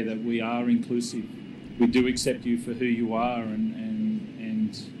say that we are inclusive. We do accept you for who you are, and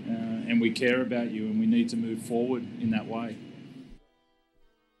we care about you, and we need to move forward in that way.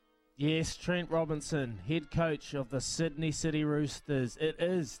 Yes, Trent Robinson, head coach of the Sydney City Roosters. It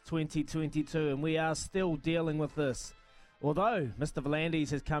is 2022 and we are still dealing with this. Although Mr. V'landys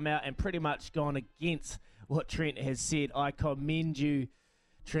has come out and pretty much gone against what Trent has said, I commend you,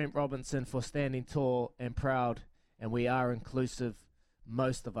 Trent Robinson, for standing tall and proud. And we are inclusive.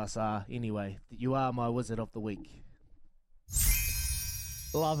 Most of us are anyway. You are my wizard of the week.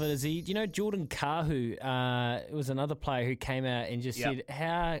 Love it, Izzy. You know, Jordan Kahu was another player who came out and just said,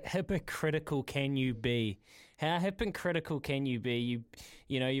 how hypocritical can you be? How hypocritical can you be?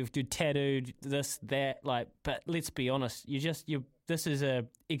 You've tattooed this, that, but let's be honest, this is a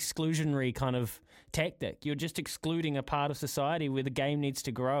exclusionary kind of tactic. You're just excluding a part of society where the game needs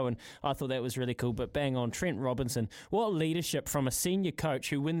to grow, and I thought that was really cool. But bang on, Trent Robinson, what leadership from a senior coach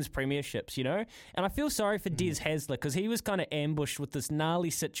who wins premierships, And I feel sorry for Des Hasler because he was kind of ambushed with this gnarly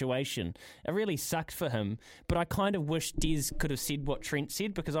situation. It really sucked for him, but I kind of wish Des could have said what Trent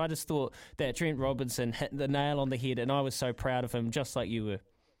said, because I just thought that Trent Robinson hit the nail on the head, and I was so proud of him, just like you were.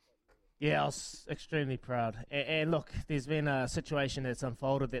 Yeah, I was extremely proud. And look, there's been a situation that's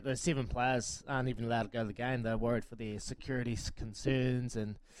unfolded that the 7 players aren't even allowed to go to the game. They're worried for their security concerns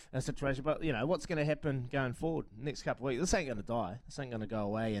and a situation. But, what's going to happen going forward next couple of weeks? This ain't going to die. This ain't going to go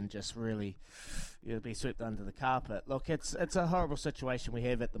away and just really be swept under the carpet. Look, it's a horrible situation we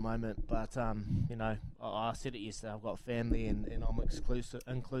have at the moment. But, I said it yesterday. I've got family and I'm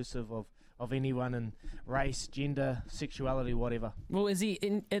inclusive of anyone in race, gender, sexuality, whatever. Well,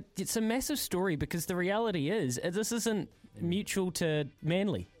 it's a massive story, because the reality is this isn't mutual to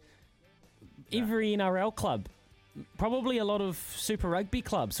Manly. No. Every NRL club, probably a lot of Super Rugby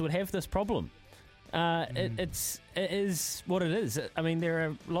clubs would have this problem. It is what it is. I mean, there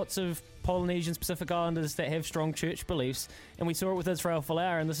are lots of Polynesian Pacific Islanders that have strong church beliefs, and we saw it with Israel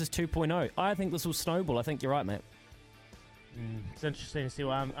Folau, and this is 2.0. I think this will snowball. I think you're right, mate. It's interesting to see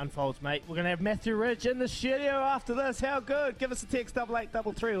what unfolds, mate. We're going to have Matthew Ridge in the studio after this. How good? Give us a text,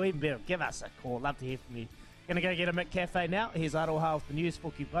 8833, or even better, give us a call. Love to hear from you. Going to go get a McCafe now. Here's Aroha with the news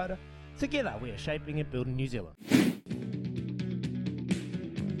for Kubota. Together, we are shaping and building New Zealand.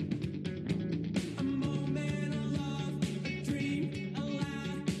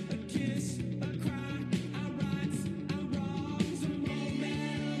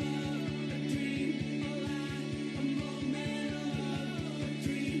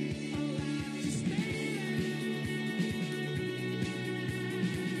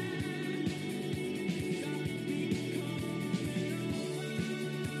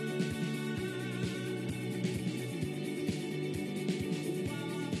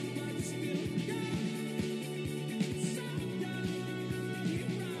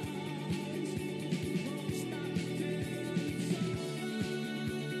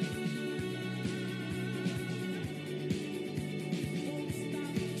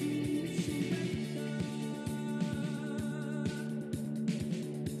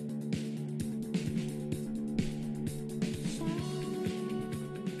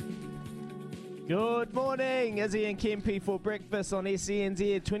 Good morning, Izzy and Kempi for breakfast on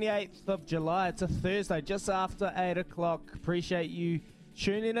SENZ, 28th of July. It's a Thursday, just after 8 o'clock. Appreciate you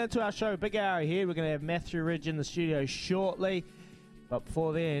tuning into our show. Big hour here. We're going to have Matthew Ridge in the studio shortly. But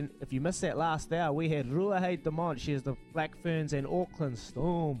before then, if you missed that last hour, we had Ruahei Demont. She is the Black Ferns and Auckland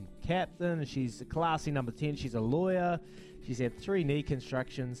Storm captain. She's a classy number 10. She's a lawyer. She's had 3 knee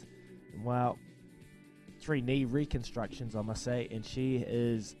constructions. Well, 3 knee reconstructions, I must say. And she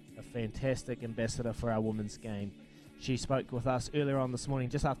is a fantastic ambassador for our women's game. She spoke with us earlier on this morning,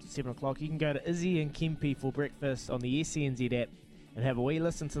 just after 7 o'clock. You can go to Izzy and Kempi for breakfast on the SENZ app and have a wee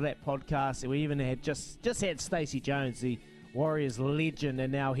listen to that podcast. We even had just had Stacey Jones, the Warriors legend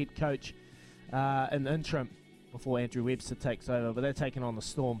and now head coach in the interim before Andrew Webster takes over. But they're taking on the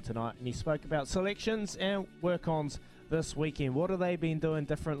Storm tonight. And he spoke about selections and work-ons this weekend. What have they been doing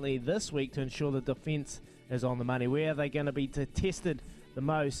differently this week to ensure the defence is on the money? Where are they going to be tested the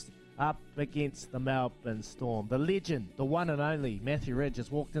most up against the Melbourne Storm? The legend, the one and only Matthew Ridge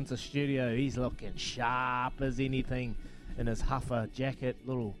has walked into the studio. He's looking sharp as anything in his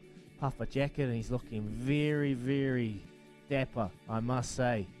little puffer jacket, and he's looking very, very dapper, I must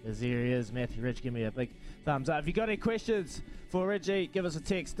say. As there he is, Matthew Ridge. Give me a big thumbs up. If you got any questions for Ridgie, give us a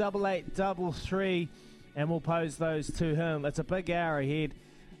text, 8833, and we'll pose those to him. It's a big hour ahead.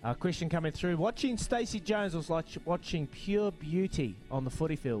 A question coming through. Watching Stacey Jones was like watching pure beauty on the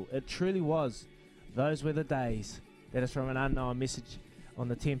footy field. It truly was. Those were the days. That is from an unknown message on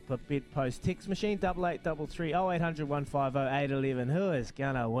the Temper Bedpost text machine, 8833 0800 150 811. Who is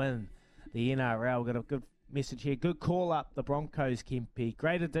going to win the NRL? We've got a good message here. Good call up, the Broncos, Kempi.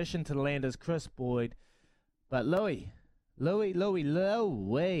 Great addition to the Landers, Chris Boyd. But Louis Louis.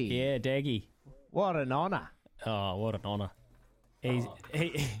 Yeah, Daggy. What an honour. Oh, what an honour.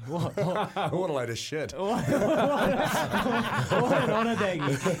 What a load of shit. What an honour,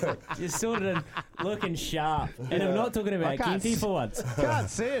 Daggy. Just sort of looking sharp. And I'm not talking about Kempy for once.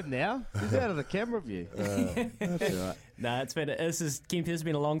 Can't see him now. He's out of the camera view. That's all right. No, it's been Kempy, this has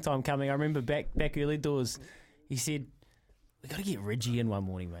been a long time coming. I remember back early doors, he said, "We got to get Ridgie in one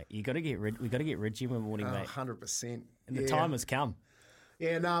morning, mate. We got to get Ridgie in one morning, mate." 100%. And the time has come.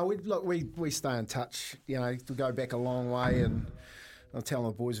 Yeah, no, we stay in touch. You know, we go back a long way, and I'm telling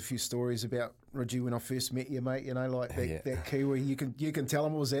the boys a few stories about Ridgie when I first met you, mate. You know, like that Kiwi. You can tell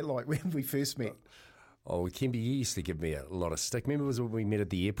them what was that like when we first met. Oh, Kempy, you used to give me a lot of stick. Remember, it was when we met at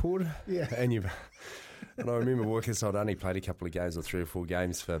the airport? Yeah. And I remember working, so I'd only played a couple of games or 3 or 4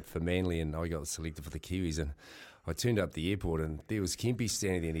 games for Manly, and I got selected for the Kiwis, and I turned up the airport and there was Kempy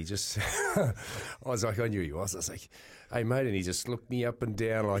standing there, and he just, I was like, I knew he was. I was like, "Hey, mate," and he just looked me up and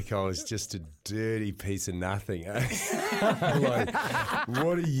down like I was just a dirty piece of nothing. Eh? Like,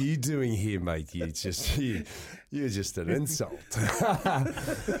 what are you doing here, mate? You're just an insult.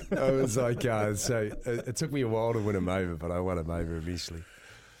 I was like, so it took me a while to win him over, but I won him over eventually.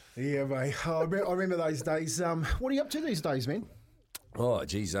 Yeah, mate. I remember those days. What are you up to these days, man? Oh,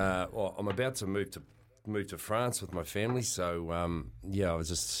 geez. Well, I'm about to move to France with my family. So, I was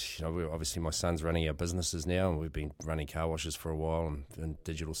just, obviously my son's running our businesses now, and we've been running car washes for a while and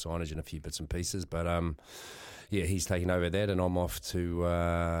digital signage and a few bits and pieces. But, he's taking over that, and I'm off to,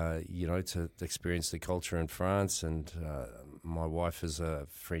 to experience the culture in France. And my wife is a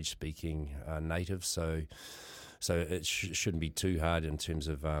French-speaking native, so it shouldn't be too hard in terms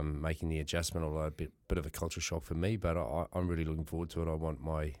of making the adjustment, although a bit of a culture shock for me. But I'm really looking forward to it. I want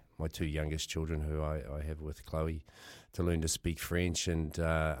my 2 youngest children, who I have with Chloe, to learn to speak French and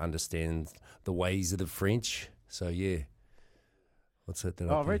understand the ways of the French. So, yeah. What's that?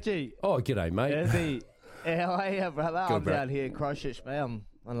 Richie. Oh, g'day, mate. How are you, brother? Good, I'm bro. down here in Christchurch, mate. I'm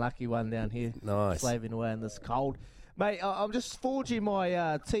unlucky one down here. Nice. Slaving away in this cold. Mate, I'm just forging my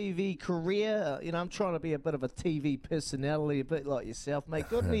TV career. I'm trying to be a bit of a TV personality, a bit like yourself, mate.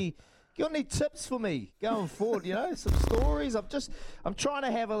 Got any tips for me going forward? Some stories. I'm trying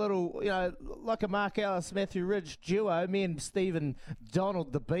to have a little, like a Mark Ellis, Matthew Ridge duo. Me and Stephen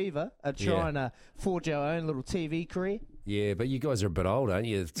Donald the Beaver are trying to forge our own little TV career. Yeah, but you guys are a bit old, aren't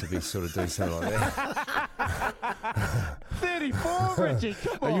you, to be sort of doing something like that? 34, Richie,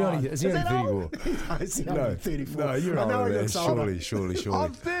 come on. Is he only 34? Is he only 34? No, you're older than that. Surely.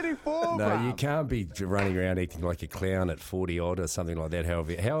 I'm 34, No, bro. you can't be running around acting like a clown at 40-odd or something like that.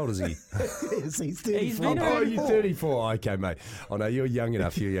 How old is he? He's 34. Oh, you're 34. Okay, mate. Oh, no, you're young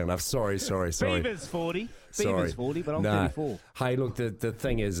enough. Sorry. Beaver's 40. Sorry. Beaver's 40, but I'm 34. Hey, look, the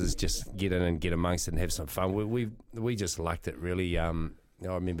thing is just get in and get amongst it and have some fun. We just lucked it, really. I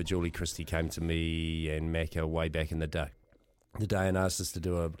remember Julie Christie came to me and Macca way back in the day and asked us to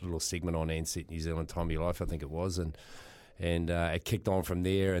do a little segment on Ansett New Zealand Time of Your Life, I think it was, and it kicked on from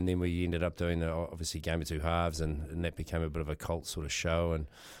there, and then we ended up doing obviously Game of Two Halves, and that became a bit of a cult sort of show, and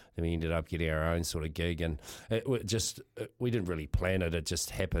then we ended up getting our own sort of gig, and we didn't really plan it just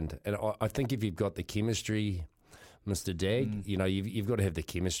happened. And I think if you've got the chemistry, Mr. Dag, you've got to have the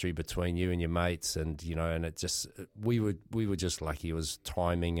chemistry between you and your mates, and and it just we were just lucky. It was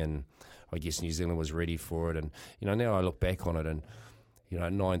timing, and I guess New Zealand was ready for it. And now I look back on it, and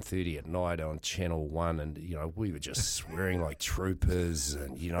 9:30 at night on Channel 1, and we were just swearing like troopers,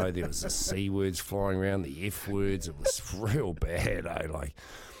 and there was the C words flying around, the F words. It was real bad, I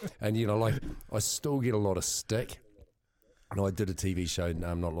still get a lot of stick. And I did a TV show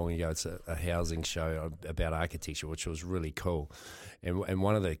not long ago. It's a housing show about architecture, which was really cool. And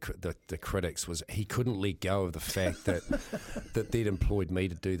one of the critics was he couldn't let go of the fact that they'd employed me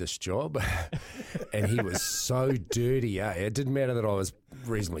to do this job, and he was so dirty. It didn't matter that I was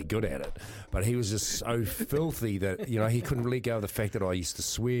reasonably good at it, but he was just so filthy that he couldn't let go of the fact that I used to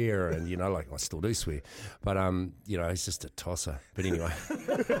swear, and I still do swear, but he's just a tosser. But anyway.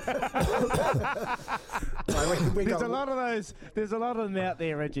 There's a lot of those. There's a lot of them out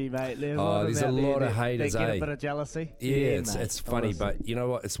there, Reggie, mate. There's a lot of haters. They get a bit of jealousy. Yeah, it's funny, but you know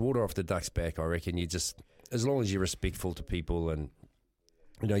what? It's water off the duck's back. I reckon as long as you're respectful to people and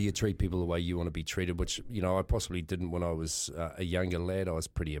you treat people the way you want to be treated, which I possibly didn't when I was a younger lad. I was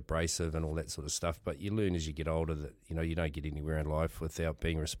pretty abrasive and all that sort of stuff. But you learn as you get older that you don't get anywhere in life without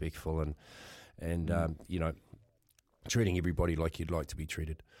being respectful and treating everybody like you'd like to be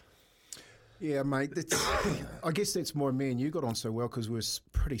treated. Yeah, mate. I guess that's why me and you got on so well, because we were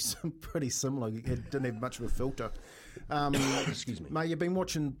pretty similar. You didn't have much of a filter. Excuse me, mate. You've been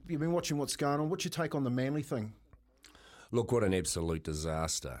watching what's going on. What's your take on the Manly thing? Look, what an absolute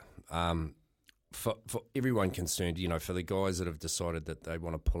disaster. For everyone concerned, for the guys that have decided that they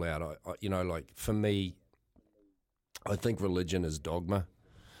want to pull out, for me, I think religion is dogma.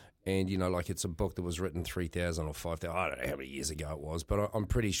 And, it's a book that was written 3,000 or 5,000, I don't know how many years ago it was, but I'm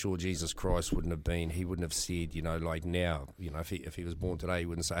pretty sure Jesus Christ wouldn't have said, now, if he was born today, he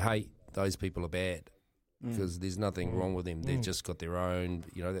wouldn't say, hey, those people are bad. Because there's nothing wrong with them. They've just got their own,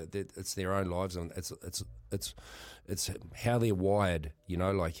 it's their own lives, and it's how they're wired.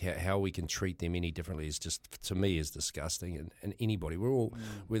 How we can treat them any differently is just, to me, is disgusting. And anybody, we're all,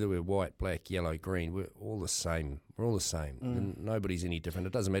 whether we're white, black, yellow, green, we're all the same. We're all the same, and nobody's any different.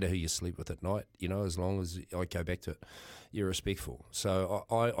 It doesn't matter who you sleep with at night. As long as I go back to it, you're respectful. So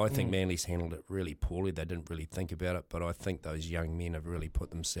I think Manly's handled it really poorly. They didn't really think about it, but I think those young men have really put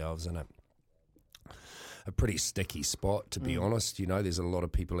themselves in a pretty sticky spot, to be honest. There's a lot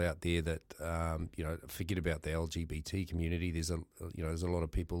of people out there that, forget about the LGBT community. There's a lot of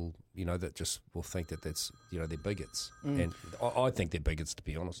people, that just will think that that's, they're bigots. And I think they're bigots, to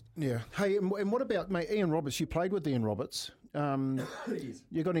be honest. Yeah. Hey, and what about, mate, Ian Roberts? You played with Ian Roberts.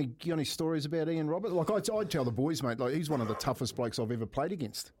 You got any stories about Ian Roberts? Like, I'd tell the boys, mate, like, he's one of the toughest blokes I've ever played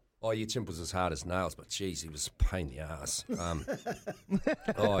against. Oh, your chimp was as hard as nails, but geez, he was a pain in the ass.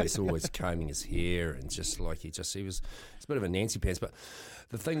 He's always combing his hair and just like he's a bit of a Nancy pants. But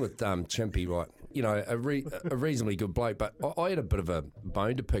the thing with Chimpy, right, a reasonably good bloke, but I had a bit of a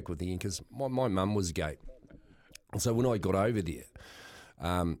bone to pick with Ian because my mum was gay. So when I got over there,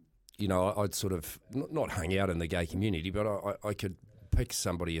 I'd sort of not hung out in the gay community, but I could pick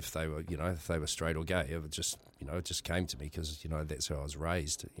somebody if they were straight or gay. It just, it just came to me because, that's how I was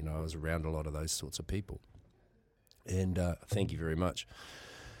raised. I was around a lot of those sorts of people. And thank you very much.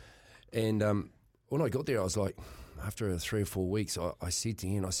 And when I got there, I was like, after 3 or 4 weeks, I said to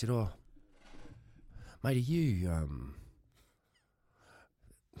Ian, I said, oh, mate, you've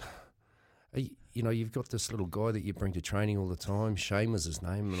got this little guy that you bring to training all the time. Shane was his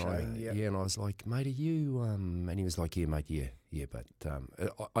name. And and I was like, mate, are you... And he was like, yeah, mate, yeah. But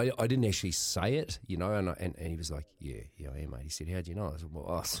I didn't actually say it, and he was like, yeah, I am, mate. He said, how do you know? I said,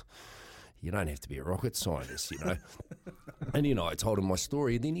 well, you don't have to be a rocket scientist, And, I told him my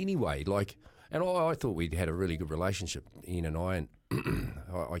story. And then anyway, and I thought we'd had a really good relationship, Ian and I, and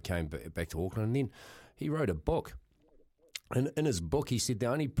I came back to Auckland, and then he wrote a book. And in his book, he said the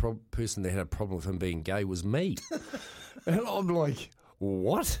only person that had a problem with him being gay was me. And I'm like,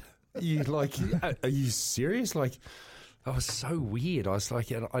 what? Are you serious? Like, I was so weird. I was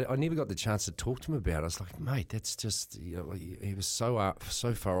like, I never got the chance to talk to him about it. I was like, mate, that's just, he was so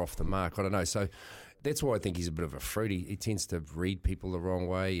far off the mark. I don't know. So that's why I think he's a bit of a fruit. He tends to read people the wrong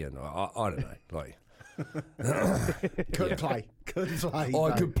way. And I don't know, like... Could play.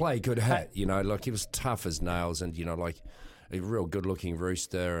 Oh, could play, could hit. He was tough as nails, and a real good-looking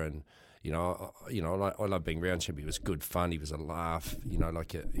rooster, and I love being around him. He was good fun. He was a laugh. He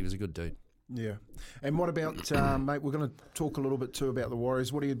was a good dude. Yeah. And what about, mate? We're going to talk a little bit too about the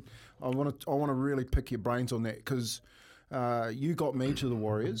Warriors. I want to really pick your brains on that because you got me to the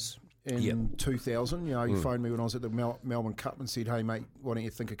Warriors in 2000. You phoned me when I was at the Melbourne Cup and said, "Hey, mate, why don't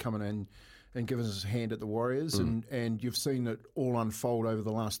you think of coming in and giving us a hand at the Warriors?" And you've seen it all unfold over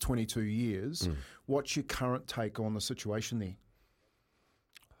the last 22 years. What's your current take on the situation there?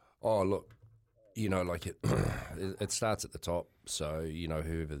 Oh, look, it starts at the top. So,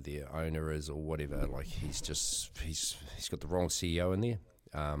 whoever their owner is or whatever, he's got the wrong CEO in there.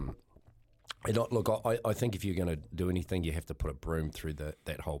 I think if you're going to do anything, you have to put a broom through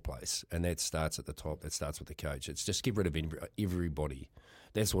that whole place. And that starts at the top. That starts with the coach. It's just get rid of everybody.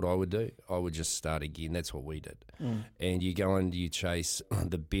 That's what I would do. I would just start again. That's what we did. And you go and you chase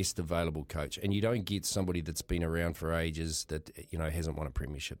the best available coach. And you don't get somebody that's been around for ages that, hasn't won a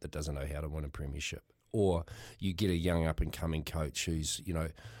premiership, that doesn't know how to win a premiership. Or you get a young up-and-coming coach who's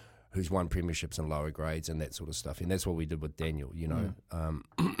won premierships in lower grades and that sort of stuff. And that's what we did with Daniel,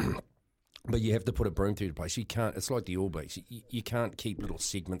 But you have to put a broom through the place. You can't. It's like the All Blacks. You can't keep little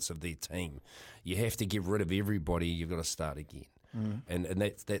segments of their team. You have to get rid of everybody. You've got to start again. And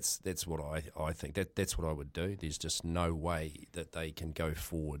that's what I think. That's what I would do. There's just no way that they can go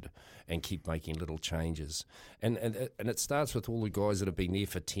forward and keep making little changes. And it starts with all the guys that have been there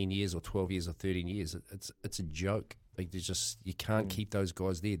for 10 years or 12 years or 13 years. It's a joke. You can't keep those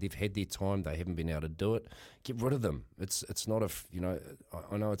guys there. They've had their time. They haven't been able to do it. Get rid of them. It's not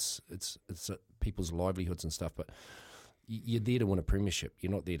I know it's people's livelihoods and stuff, but you're there to win a premiership.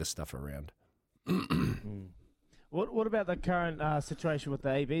 You're not there to stuff around. What about the current situation with the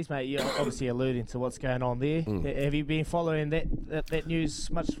EBs, mate? You're obviously alluding to what's going on there. Have you been following that news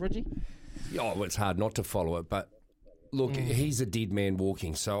much, Reggie? Yeah, well, it's hard not to follow it, but Look, he's a dead man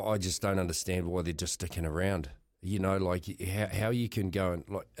walking, so I just don't understand why they're just sticking around. You know, like how you can go and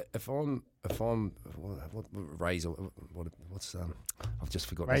like if I'm what Razor, what's I've just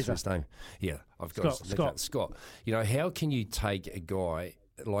forgotten his first name. Yeah, I've got Scott. You know, how can you take a guy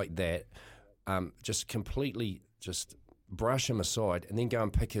like that, just completely just brush him aside, and then go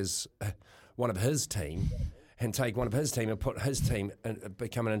and pick one of his team? And take one of his team and put his team and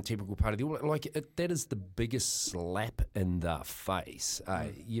become an integral part of the order. Like, that is the biggest slap in the face.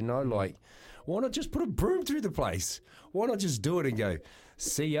 You know, like, why not just put a broom through the place? Why not just do it and go,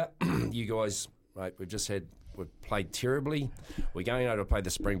 see ya, you guys, mate, we've played terribly. We're going over to play the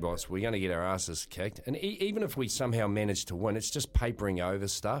Springboks. We're going to get our asses kicked. And even if we somehow manage to win, it's just papering over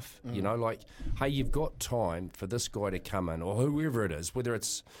stuff. You know, like, hey, you've got time for this guy to come in, or whoever it is, whether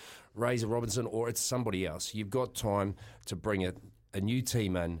it's Razor Robinson or it's somebody else. You've got time to bring a new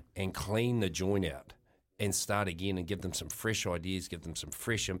team in and clean the joint out and start again and give them some fresh ideas, give them some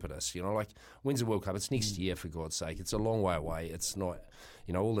fresh impetus. You know, like, when's the World Cup? It's next year, for God's sake. It's a long way away. It's not,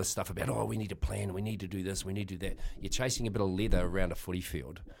 you know, all this stuff about, we need to plan, we need to do this, we need to do that. You're chasing a bit of leather around a footy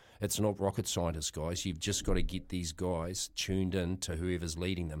field. It's not rocket scientists, guys. You've just got to get these guys tuned in to whoever's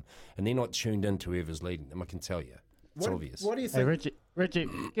leading them. And they're not tuned in to whoever's leading them, I can tell you. It's obvious. What do you think? Hey, Richie,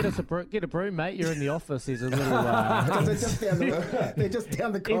 get a broom, mate. You're in the office. There's a little. They're just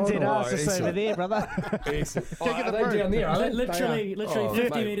down the corridor. NZ over there, brother. Are they down there? Literally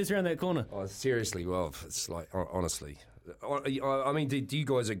 50 metres around that corner. Oh, seriously, well, it's like, honestly. I mean, do you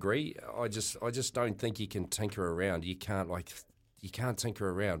guys agree? I just don't think you can tinker around. You can't tinker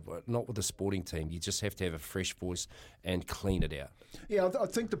around, but not with a sporting team. You just have to have a fresh voice and clean it out. Yeah, I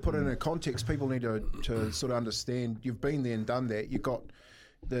think to put it in a context, people need to sort of understand. You've been there and done that. You got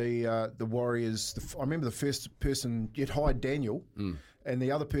the Warriors. I remember the first person you'd hired Daniel, and the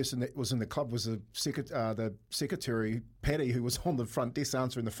other person that was in the club was the secretary Paddy, who was on the front desk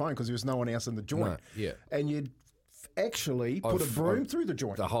answering the phone because there was no one else in the joint. No, yeah, and you'd actually put a broom through the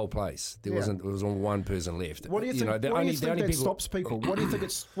joint. The whole place. There was only one person left. What do you think? What do you think that stops people? What do you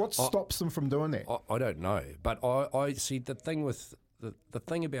think what stops them from doing that? I don't know, but I see the thing with the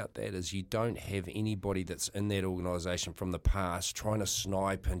thing about that is you don't have anybody that's in that organisation from the past trying to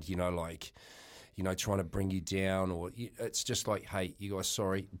snipe and trying to bring you down, or it's just like, hey, you guys,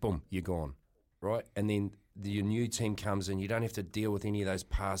 sorry, boom, you're gone, right? And then your new team comes in, you don't have to deal with any of those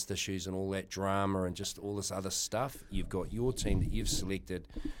past issues and all that drama and just all this other stuff. You've got your team that you've selected.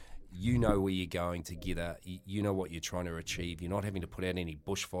 You know where you're going together. You know what you're trying to achieve. You're not having to put out any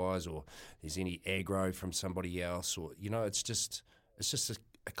bushfires or there's any aggro from somebody else, or it's just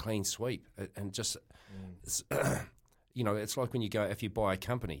a clean sweep. And just it's, it's like when you go, if you buy a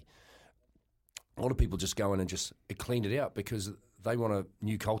company, a lot of people just go in and just clean it out because they want a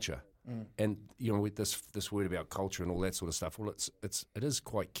new culture. And with this word about culture and all that sort of stuff, well, it is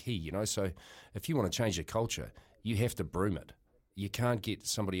quite key, So if you want to change the culture, you have to broom it. You can't get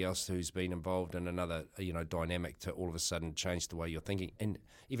somebody else who's been involved in another dynamic to all of a sudden change the way you're thinking. And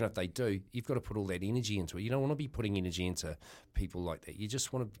even if they do, you've got to put all that energy into it. You don't want to be putting energy into people like that. You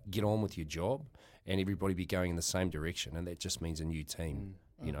just want to get on with your job and everybody be going in the same direction, and that just means a new team.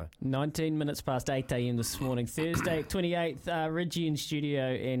 19 minutes past 8 a.m. this morning, Thursday, 28th. Reggie in studio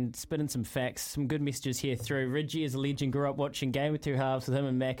and spinning some facts. Some good messages here through. Reggie is a legend, grew up watching Game of Two Halves with him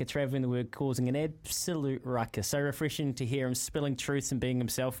and Macca travelling the world, causing an absolute ruckus. So refreshing to hear him spilling truths and being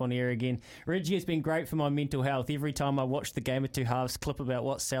himself on air again. Reggie has been great for my mental health. Every time I watch the Game of Two Halves clip about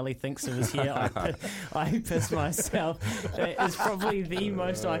what Sally thinks of his hair, I piss myself. It's probably the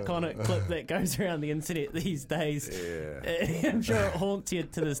most iconic clip that goes around the internet these days. Yeah. I'm sure it haunts you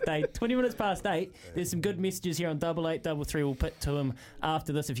to this day. 20 minutes past 8. There's some good messages here on 8833. We'll put to him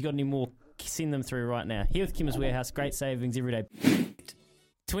after this. If you've got any more, send them through right now. Here with Chemist Warehouse. Great savings every day.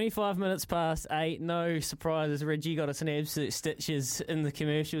 25 minutes past 8. No surprises. Reggie got us in absolute stitches in the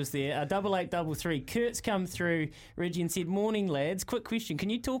commercials there. 8833. Kurt's come through, Reggie, and said, morning, lads. Quick question. Can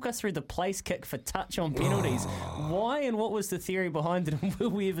you talk us through the place kick for touch on penalties? Why and what was the theory behind it, and will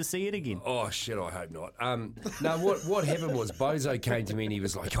we ever see it again? Oh, shit, I hope not. No, what happened was Bozo came to me and he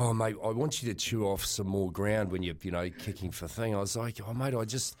was like, oh, mate, I want you to chew off some more ground when you're, kicking for thing. I was like, oh, mate,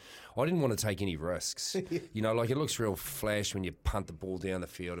 I didn't want to take any risks. It looks real flash when you punt the ball down the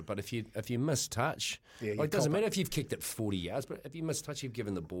field. But if you miss touch, it doesn't matter if you've kicked it 40 yards, but if you miss touch, you've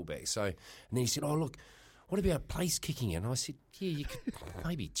given the ball back. So, and then he said, oh, look, what about place kicking? And I said, yeah, you could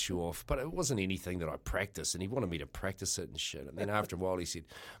maybe chew off. But it wasn't anything that I practiced, and he wanted me to practice it and shit. And then after a while, he said,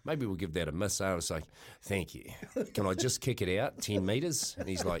 maybe we'll give that a miss. I was like, thank you. Can I just kick it out 10 metres? And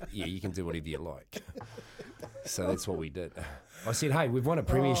he's like, yeah, you can do whatever you like. So that's what we did. I said, hey, we've won a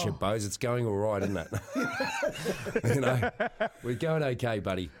premiership, Bose. It's going all right, isn't it? We're going okay,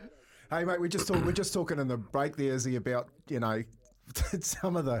 buddy. Hey, mate, we're just talking in the break there, Izzy, about,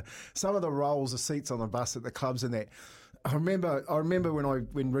 some of the roles, the seats on the bus at the clubs and that. I remember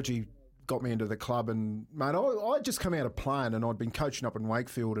when Richie got me into the club, and mate, I'd just come out of playing, and I'd been coaching up in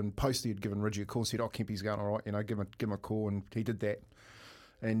Wakefield, and Posty had given Richie a call, said, Kempy's going all right, give him a call, and he did that,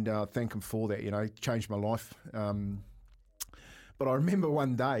 and thank him for that, he changed my life. But I remember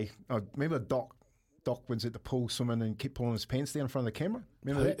one day, Doc was at the pool swimming and kept pulling his pants down in front of the camera.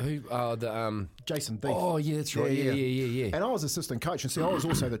 Remember that? Jason Deeth. Oh, yeah, that's right. Yeah. And I was assistant coach, and so I was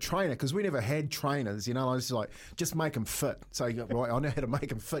also the trainer, because we never had trainers, I was like, just make them fit. So, right, I know how to make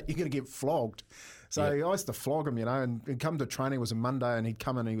them fit. You're going to get flogged. So I used to flog him, and come to training, it was a Monday, and he'd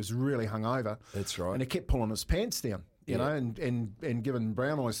come in and he was really hungover. That's right. And he kept pulling his pants down. And giving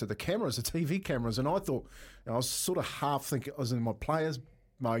brown eyes to the cameras, the TV cameras, and I thought, I was sort of half thinking, I was in my players'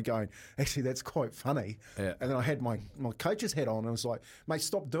 mode going, actually, that's quite funny. Yeah. And then I had my coach's hat on, and I was like, mate,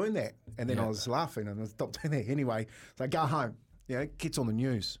 stop doing that. And then I was laughing, and I stopped doing that anyway. So I go home, it gets on the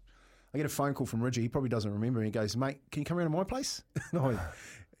news. I get a phone call from Richie, he probably doesn't remember, and he goes, mate, can you come around to my place? And I went,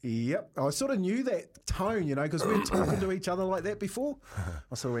 yep. I sort of knew that tone, because we were talking to each other like that before.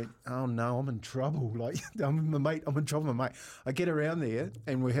 I sort of went, oh no, I'm in trouble. Like, I'm in trouble, mate. I get around there,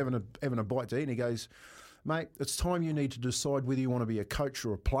 and we're having a bite to eat, and he goes, mate, it's time you need to decide whether you want to be a coach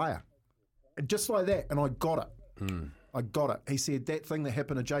or a player. And just like that, and I got it. I got it. He said that thing that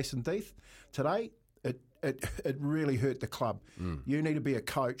happened to Jason Deeth today, it really hurt the club. You need to be a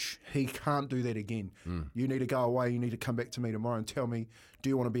coach. He can't do that again. You need to go away. You need to come back to me tomorrow and tell me, do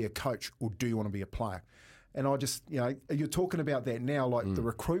you want to be a coach or do you want to be a player? And I just, you're talking about that now, like the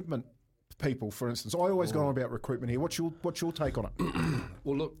recruitment people, for instance. I always go on about recruitment here. What's your take on it?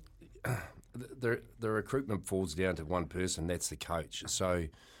 Well, look, the recruitment falls down to one person, that's the coach. So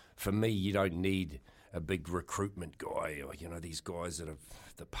for me, you don't need a big recruitment guy, or, these guys that have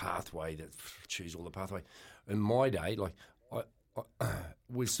the pathway, that choose all the pathway. In my day, like,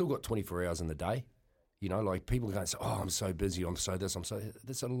 we've still got 24 hours in the day. Like, people go and say, oh, I'm so busy, I'm so this, I'm so...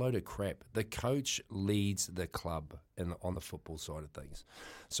 That's a load of crap. The coach leads the club on the football side of things.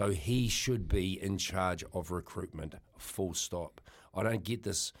 So he should be in charge of recruitment, full stop. I don't get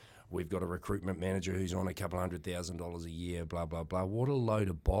this... We've got a recruitment manager who's on a couple $100,000 a year, blah, blah, blah. What a load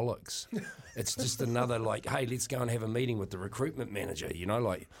of bollocks. It's just another, like, hey, let's go and have a meeting with the recruitment manager.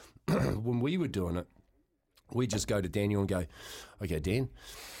 Like, when we were doing it, we'd just go to Daniel and go, okay, Dan,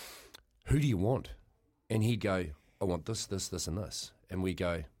 who do you want? And he'd go, I want this, this, this, and this. And we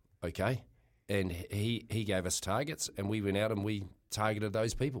go, okay. And he gave us targets, and we went out and we targeted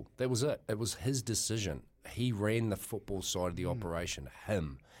those people. That was it. It was his decision. He ran the football side of the operation,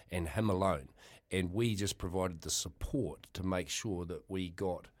 him and him alone. And we just provided the support to make sure that we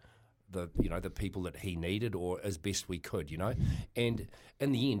got the people that he needed, or as best we could, And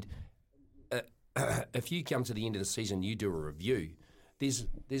in the end, if you come to the end of the season, you do a review,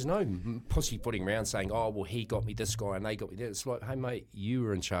 there's no pussyfooting around saying, oh, well, he got me this guy and they got me that. It's like, hey, mate, you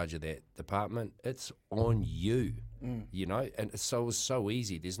were in charge of that department. It's on you, And so it was so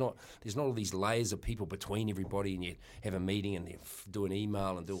easy. There's not all these layers of people between everybody, and you have a meeting and do an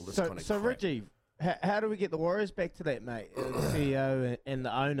email and do all this kind of crap. So, Richie, how do we get the Warriors back to that, mate? The CEO and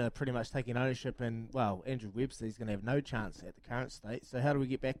the owner pretty much taking ownership, and, well, Andrew Webster, he's going to have no chance at the current state. So how do we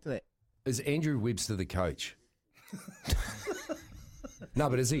get back to that? Is Andrew Webster the coach? No,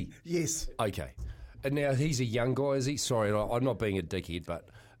 but is he? Yes. Okay. And now he's a young guy, is he? Sorry, I'm not being a dickhead, but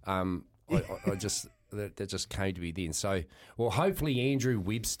I just that just came to me then. So, well, hopefully Andrew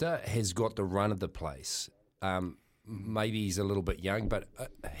Webster has got the run of the place. Maybe he's a little bit young, but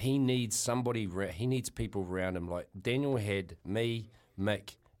he needs somebody. He needs people around him. Like Daniel had me,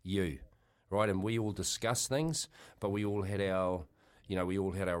 Mick, you, right, and we all discussed things, but we all had our. We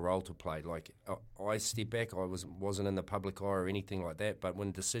all had our role to play. Like, I stepped back. I wasn't in the public eye or anything like that. But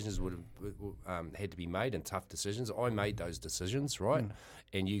when decisions had to be made, and tough decisions, I made those decisions, right?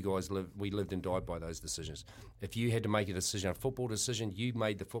 And you guys we lived and died by those decisions. If you had to make a decision, a football decision, you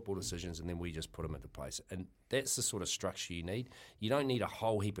made the football decisions, and then we just put them into place. And that's the sort of structure you need. You don't need a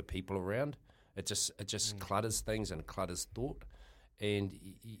whole heap of people around. It just clutters things and clutters thought. And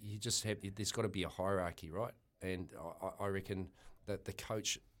you just have. There's got to be a hierarchy, right? And I reckon that the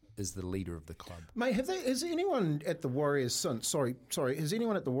coach is the leader of the club. Mate, has anyone at the Warriors since? Sorry, has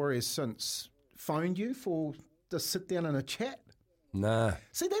anyone at the Warriors since phoned you to sit down and a chat? Nah.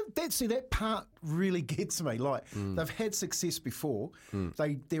 See that part really gets me. Like they've had success before.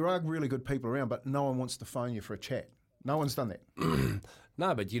 There are really good people around, but no one wants to phone you for a chat. No one's done that.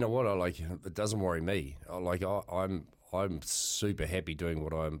 No, but you know what? It doesn't worry me. I'm super happy doing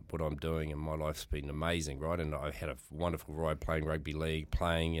what I'm doing, and my life's been amazing, right? And I had a wonderful ride playing rugby league,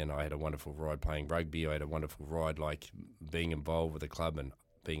 and I had a wonderful ride playing rugby. I had a wonderful ride being involved with a club and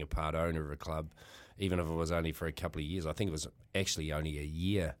being a part owner of a club, even if it was only for a couple of years. I think it was actually only a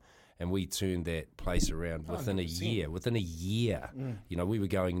year. And we turned that place around within 100%. a year. Mm. You know, we were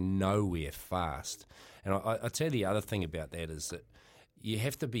going nowhere fast. And I tell you the other thing about that is that you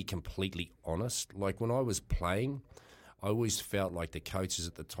have to be completely honest. Like when I was playing, I always felt like the coaches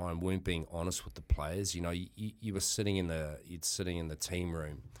at the time weren't being honest with the players. You know, you were sitting in the team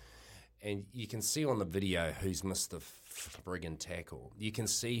room, and you can see on the video who's missed the friggin' tackle. You can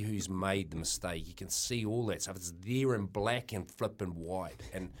see who's made the mistake. You can see all that stuff. It's there in black and flipping white,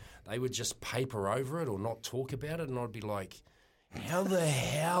 and they would just paper over it or not talk about it, and I'd be like, how the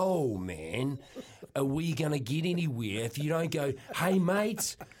hell, man, are we going to get anywhere if you don't go, hey,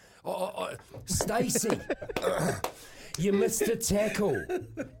 mate, Stacey, you missed a tackle.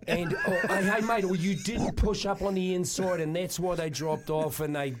 And, hey, mate, or you didn't push up on the inside and that's why they dropped off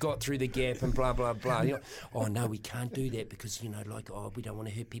and they got through the gap and blah, blah, blah. You know, oh, no, we can't do that because, you know, we don't want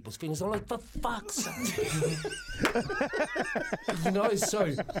to hurt people's feelings. I'm like, for fuck's sake. You know,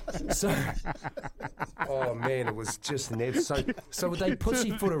 so, oh, man, it was just an so they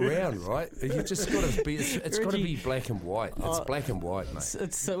pussyfoot around, right? You just got to be, it's got to be black and white. It's black and white,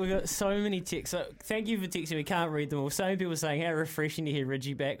 mate. We've got so many texts. So thank you for texting. We can't read them all. So many people saying how refreshing to hear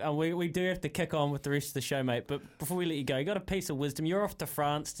Ridgie back. We do have to kick on with the rest of the show, mate. But before we let you go, you got a piece of wisdom. You're off to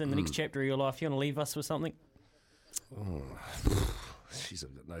France in the next chapter of your life. You want to leave us with something? Oh, jeez,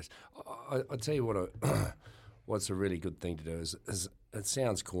 I've got nose. I tell you what. What's a really good thing to do is it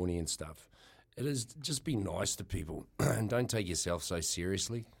sounds corny and stuff. It is just be nice to people and don't take yourself so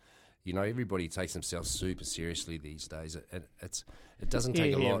seriously. You know, everybody takes themselves super seriously these days. It doesn't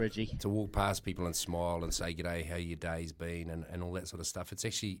take a lot to walk past people and smile and say, g'day, how your day's been and all that sort of stuff. It's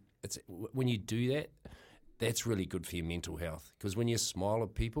when you do that, that's really good for your mental health. Because when you smile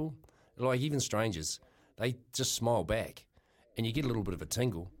at people, like even strangers, they just smile back and you get a little bit of a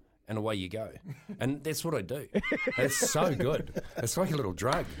tingle and away you go. And that's what I do. It's so good. It's like a little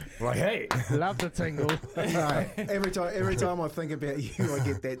drug. Like, hey. Love the tingle. No, every time I think about you, I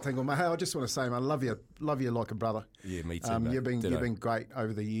get that tingle. Mate, hey, I just want to say, man, I love you like a brother. Yeah, me too, mate. You've been great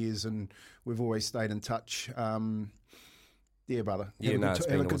over the years, and we've always stayed in touch. Yeah, brother.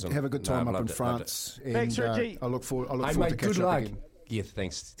 Have a good time up in France. Thanks, Ridgie. I look forward to catching up again. Yeah,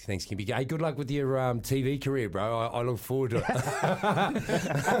 thanks, Kimby. Hey, good luck with your TV career, bro. I look forward to it.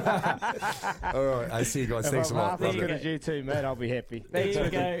 All right, I see you guys. Thanks a lot. As good as you too, mate. I'll be happy. There you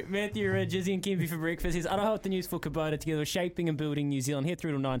go. Matthew Ridge, Izzy and Kimby for breakfast. Here's Araho the news for Kubota together, shaping and building New Zealand. Here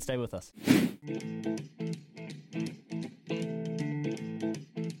through till 9. Stay with us.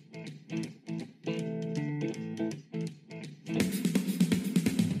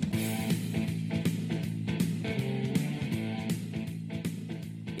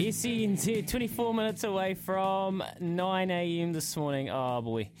 SENZ, 24 minutes away from 9 a.m. this morning. Oh,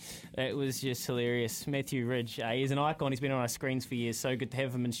 boy. It was just hilarious. Matthew Ridge, he's an icon. He's been on our screens for years. So good to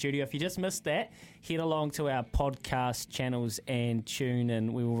have him in studio. If you just missed that, head along to our podcast channels and tune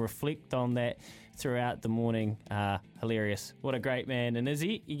in. We will reflect on that throughout the morning. Hilarious. What a great man. And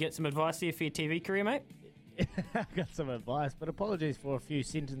Izzy, you get some advice there for your TV career, mate? I've got some advice, but apologies for a few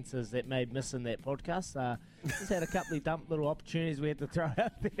sentences that made miss in that podcast. Just had a couple of dump little opportunities we had to throw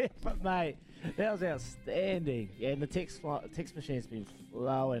out there, but mate, that was outstanding. Yeah, and the text machine's been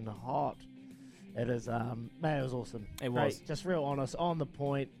flowing hot. It is, mate, it was awesome. It was. Great, just real honest, on the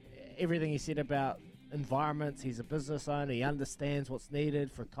point. Everything he said about environments, he's a business owner, he understands what's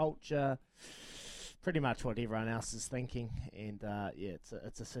needed for culture. Pretty much what everyone else is thinking, and yeah,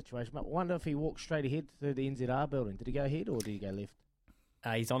 it's a situation. But I wonder if he walked straight ahead through the NZR building. Did he go ahead or did he go left?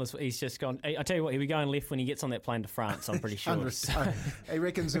 He's honest. He's just gone. I tell you what, he'll be going left when he gets on that plane to France. I'm pretty sure. He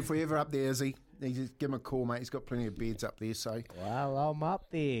reckons if we're ever up there, he just give him a call, mate. He's got plenty of beds up there. So well, I'm up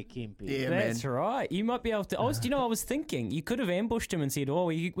there, Kempy. Yeah, that's man. Right. You might be able to. Do you know? I was thinking you could have ambushed him and said, "Oh,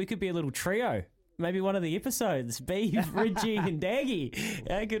 we could be a little trio. Maybe one of the episodes, Beef, Ridgie, and Daggy.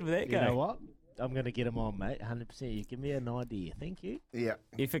 How good would that go? You know what? I'm going to get him on, mate. 100%. You give me an idea. Thank you. Yeah.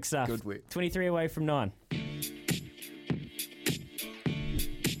 Epic stuff. Good work. 23 away from 9.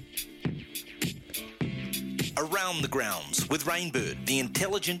 Around the grounds with Rainbird, the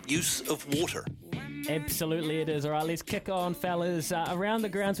intelligent use of water. Absolutely it is. All right, let's kick on, fellas. Around the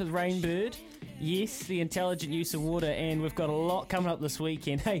grounds with Rainbird. Yes, the intelligent use of water, and we've got a lot coming up this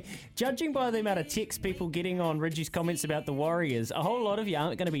weekend. Hey, judging by the amount of text people getting on Ridgie's comments about the Warriors, a whole lot of you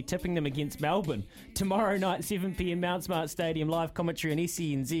aren't going to be tipping them against Melbourne. Tomorrow night, 7 p.m, Mount Smart Stadium, live commentary on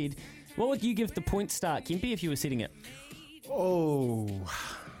SENZ. What would you give the point start, Kempy, if you were setting it? Oh,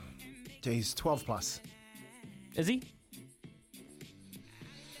 geez, 12 plus. Is he?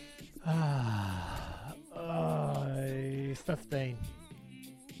 15.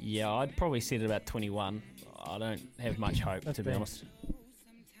 Yeah, I'd probably set it about 21. I don't have much hope, to be honest.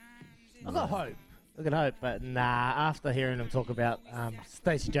 I've got hope. I got hope, but nah, after hearing him talk about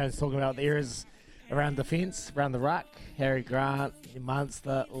Stacey Jones talking about the errors around the fence, around the ruck, Harry Grant,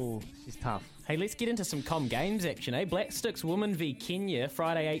 Munster, she's tough. Hey, let's get into some com games action, eh? Black Sticks Women v Kenya,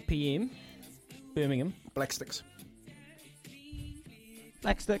 Friday 8 p.m, Birmingham. Black Sticks.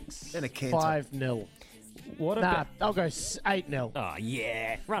 Black Sticks. And a canter. 5-0. I'll go 8-0. Oh,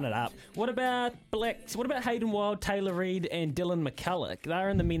 yeah. Run it up. What about Hayden Wild, Taylor Reid and Dylan McCulloch? They're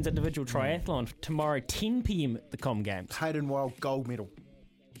in the men's individual triathlon tomorrow, 10 p.m. at the Com Games. Hayden Wild, gold medal.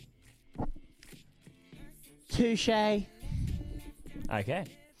 Touche. Okay.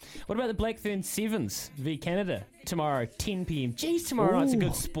 What about the Blackburn Sevens v Canada tomorrow, 10 p.m? Geez, tomorrow night's a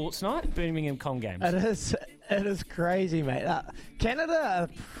good sports night. Birmingham Com Games. It is crazy, mate. Canada are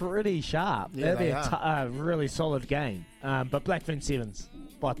pretty sharp. Yeah, That'd be a really solid game. But Blackburn Sevens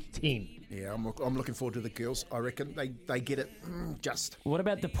by 10. Yeah, I'm looking forward to the girls. I reckon they get it just. What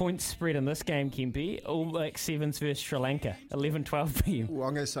about the points spread in this game, Kempy? All Black Sevens versus Sri Lanka, 11-12 p.m. Well,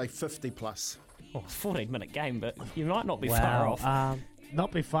 I'm going to say 50 plus. 14-minute game, but you might not be far off.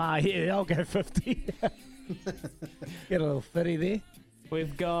 Not be far. Yeah, I'll go 50. Get a little 50 there.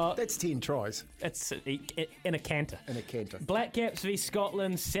 We've got... That's 10 tries. It's in a canter. In a canter. Black Caps v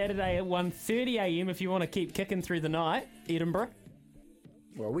Scotland, Saturday at 1:30 a.m. if you want to keep kicking through the night. Edinburgh.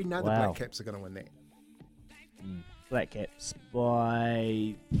 Well, we know the Black Caps are going to win that. Black Caps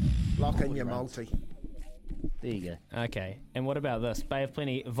by... Lock in your multi. There you go. Okay, and what about this? Bay of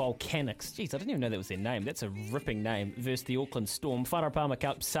Plenty Volcanics. Jeez, I didn't even know that was their name. That's a ripping name. Versus the Auckland Storm. Whara Palmer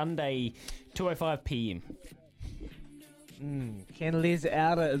Cup, Sunday, 2:05 p.m. Can Les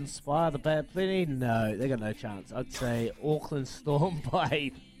Outer inspire the Bay of Plenty? No, they got no chance. I'd say Auckland Storm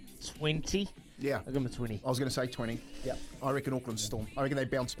by 20. Yeah. I'll give them a 20. I was going to say 20. Yeah. I reckon Auckland Storm. I reckon they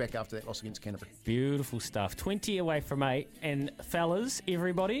bounce back after that loss against Canterbury. Beautiful stuff. 20 away from 8. And fellas,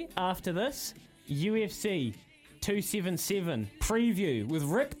 everybody, after this, UFC 277 preview with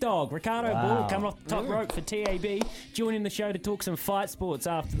Rick Dog, Ricardo Ball, coming off the top rope for TAB, joining the show to talk some fight sports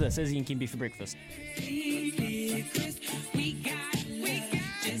after this. Izzy and Kempy for breakfast.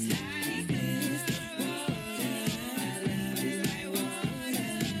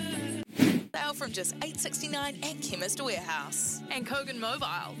 From just $8.69 at Chemist Warehouse. And Kogan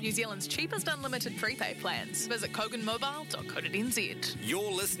Mobile, New Zealand's cheapest unlimited prepaid plans. Visit koganmobile.co.nz.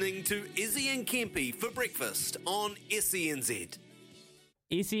 You're listening to Izzy and Kempy for breakfast on SENZ.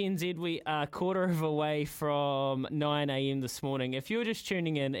 SENZ, we are quarter of a way from 9 a.m. this morning. If you're just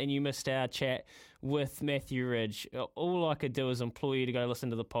tuning in and you missed our chat with Matthew Ridge, all I could do is implore you to go listen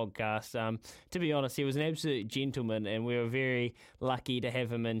to the podcast. To be honest, he was an absolute gentleman, and we were very lucky to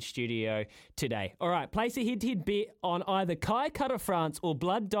have him in studio today. All right, place a head-to-head bet on either Kai Kara France or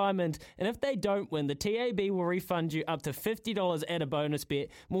Blood Diamond, and if they don't win, the TAB will refund you up to $50 at a bonus bet.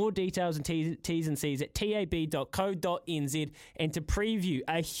 More details and T's and C's at tab.co.nz. And to preview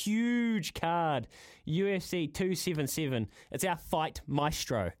a huge card, UFC 277, it's our fight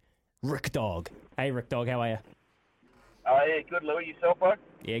maestro, Rick Dog. Hey, Rick Dog, how are you? Yeah, good, Louis. Yourself, bro?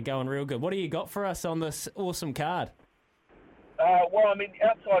 Yeah, going real good. What do you got for us on this awesome card? Well, I mean,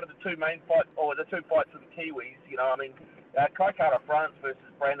 outside of the two main fights, or the two fights for the Kiwis, Kai Kara France versus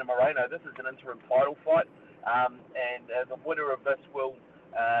Brandon Moreno, this is an interim title fight, and the winner of this will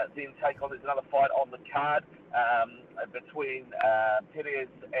then take on, there's another fight on the card between Perez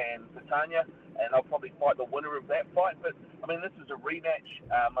and Petagna, and they'll probably fight the winner of that fight. But, I mean, this is a rematch.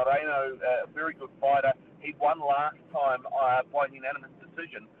 Moreno, a very good fighter. He won last time by unanimous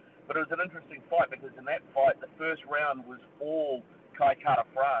decision. But it was an interesting fight because in that fight, the first round was all Kai Kara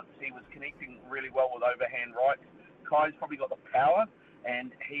France. He was connecting really well with overhand rights. Kai's probably got the power,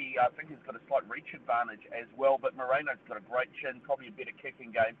 and I think he's got a slight reach advantage as well. But Moreno's got a great chin, probably a better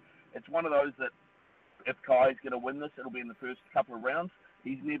kicking game. It's one of those that if Kai's going to win this, it'll be in the first couple of rounds.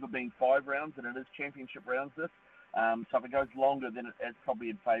 He's never been 5 rounds, and it is championship rounds this. So if it goes longer, then it's probably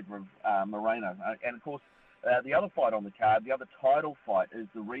in favour of Moreno. And, of course, the other fight on the card, the other title fight, is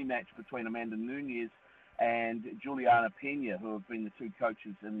the rematch between Amanda Nunes and Juliana Pena, who have been the two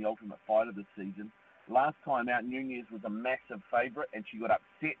coaches in the Ultimate Fighter this season. Last time out, Nunez was a massive favourite, and she got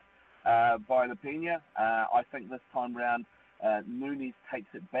upset by La Pena. I think this time round, Nunez takes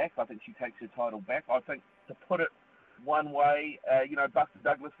it back. I think she takes her title back. I think, to put it one way, Buster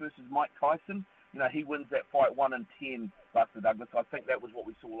Douglas versus Mike Tyson, he wins that fight 1-10, Buster Douglas. I think that was what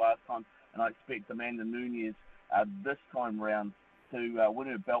we saw last time, and I expect Amanda Nunez this time round to win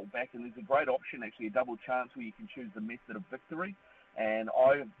her belt back. And there's a great option, actually, a double chance where you can choose the method of victory. And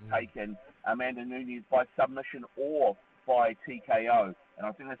I've taken Amanda Nunez by submission or by TKO, and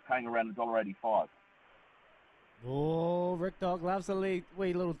I think that's paying around $1.85. Oh, Rick Dog loves a wee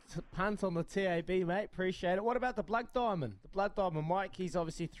little punt on the TAB, mate. Appreciate it. What about the Blood Diamond? The Blood Diamond, Mike, he's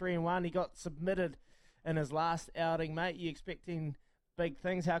obviously 3-1. He got submitted in his last outing, mate. You expecting big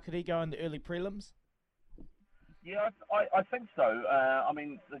things? How could he go in the early prelims? Yeah, I think so. I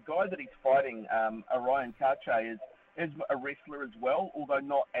mean, the guy that he's fighting, Orion Karche, is a wrestler as well, although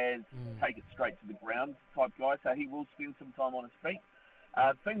not as take it straight to the ground type guy, so he will spend some time on his feet.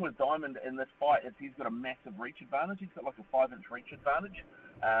 The thing with Diamond in this fight is he's got a massive reach advantage. He's got like a 5-inch reach advantage,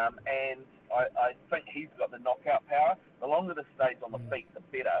 and I think he's got the knockout power. The longer this stays on the feet, the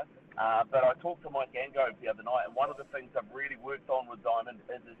better. But I talked to Mike Angove the other night, and one of the things I've really worked on with Diamond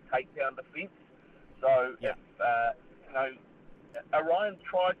is his takedown defence. So if Orion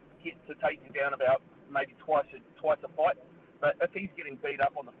tries to take you down about maybe twice a fight, but if he's getting beat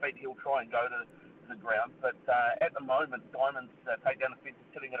up on the feet, he'll try and go to the ground. But at the moment, Diamond's takedown defence is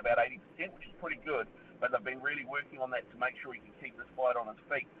sitting at about 80%, which is pretty good, but they've been really working on that to make sure he can keep this fight on his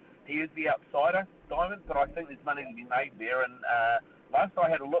feet. He is the outsider, Diamond, but I think there's money to be made there, and last I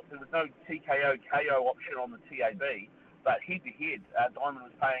had a look, there was no TKO KO option on the TAB, but head-to-head, Diamond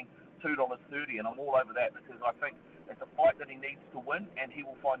was paying $2.30, and I'm all over that because I think it's a fight that he needs to win, and he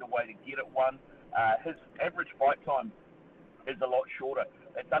will find a way to get it won. His average fight time is a lot shorter.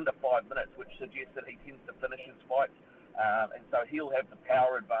 It's under 5 minutes, which suggests that he tends to finish his fights. And so he'll have the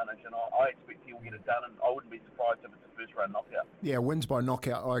power advantage, and I expect he'll get it done, and I wouldn't be surprised if it's a first-round knockout. Yeah, wins by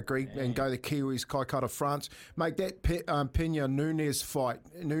knockout, I agree, and go the Kiwis, Kaikata France. Mate, that Pena-Nunez fight,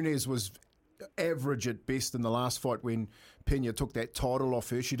 Nunez was average at best in the last fight when Pena took that title off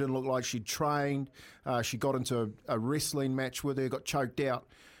her. She didn't look like she'd trained. She got into a wrestling match with her, got choked out.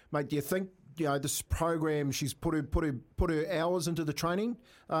 Mate, do you think this program, she's put her hours into the training,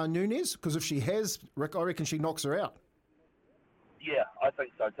 Nunez? Because if she has, Rick, I reckon she knocks her out. Yeah, I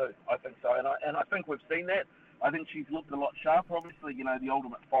think so too. I think so, and I think we've seen that. I think she's looked a lot sharper. Obviously, the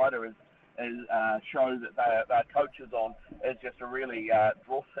Ultimate Fighter is show that their coaches on is just a really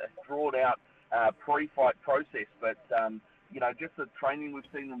drawn out pre-fight process. But just the training we've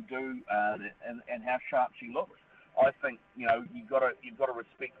seen them do and how sharp she looks, I think you've got to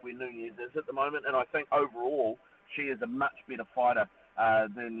respect where Nunez is at the moment, and I think overall she is a much better fighter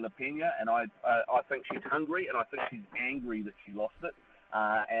than La Pena, and I think she's hungry, and I think she's angry that she lost it,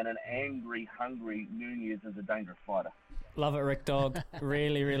 and an angry, hungry Nunez is a dangerous fighter. Love it, Rick Dog.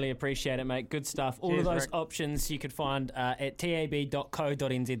 Really, really appreciate it, mate. Good stuff. All of those options you could find at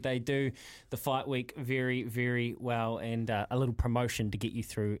tab.co.nz. They do the fight week very, very well, and a little promotion to get you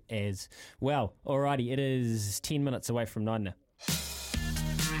through as well. Alrighty, it is 10 minutes away from 9 now.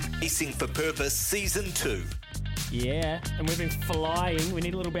 Racing for Purpose Season 2. Yeah, and we've been flying. We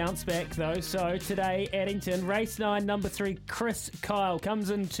need a little bounce back, though. So today, Addington, race 9, number 3, Chris Kyle, comes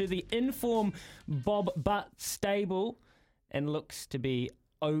into the Inform Bob Butt stable and looks to be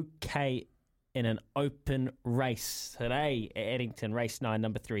okay in an open race. Today, Addington, race 9,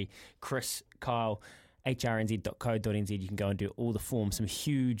 number 3, Chris Kyle. hrnz.co.nz. You can go and do all the forms. Some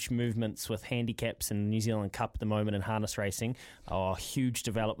huge movements with handicaps in the New Zealand Cup at the moment and harness racing. Huge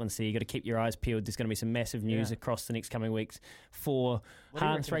developments there. You've got to keep your eyes peeled. There's going to be some massive news across the next coming weeks for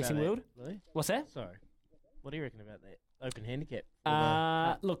harness racing world. What's that? Sorry. What do you reckon about that open handicap?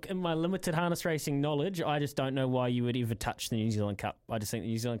 Look, in my limited harness racing knowledge, I just don't know why you would ever touch the New Zealand Cup. I just think the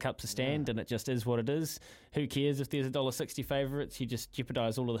New Zealand Cup's a stand, and it just is what it is. Who cares if there's $1.60 favourites? You just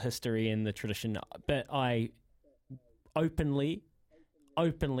jeopardise all of the history and the tradition. But I openly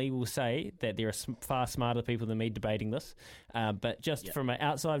will say that there are far smarter people than me debating this. But just from an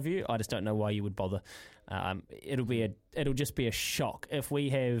outside view, I just don't know why you would bother. It'll just be a shock if we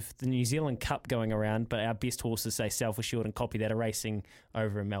have the New Zealand Cup going around, but our best horses, say Self Assured and Copy That, are racing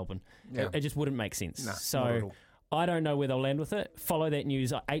over in Melbourne. Yeah. It just wouldn't make sense. No, so I don't know where they'll land with it. Follow that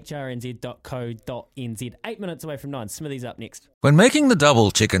news at hrnz.co.nz. 8 minutes away from 9. Smithy's up next. When making the double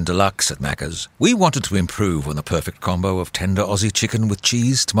chicken deluxe at Macca's, we wanted to improve on the perfect combo of tender Aussie chicken with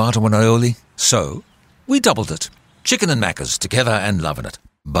cheese, tomato and aioli. So we doubled it. Chicken and Macca's together and loving it.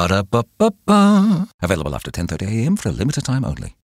 Ba-da-ba-ba-ba. Available after 10:30 a.m. for a limited time only.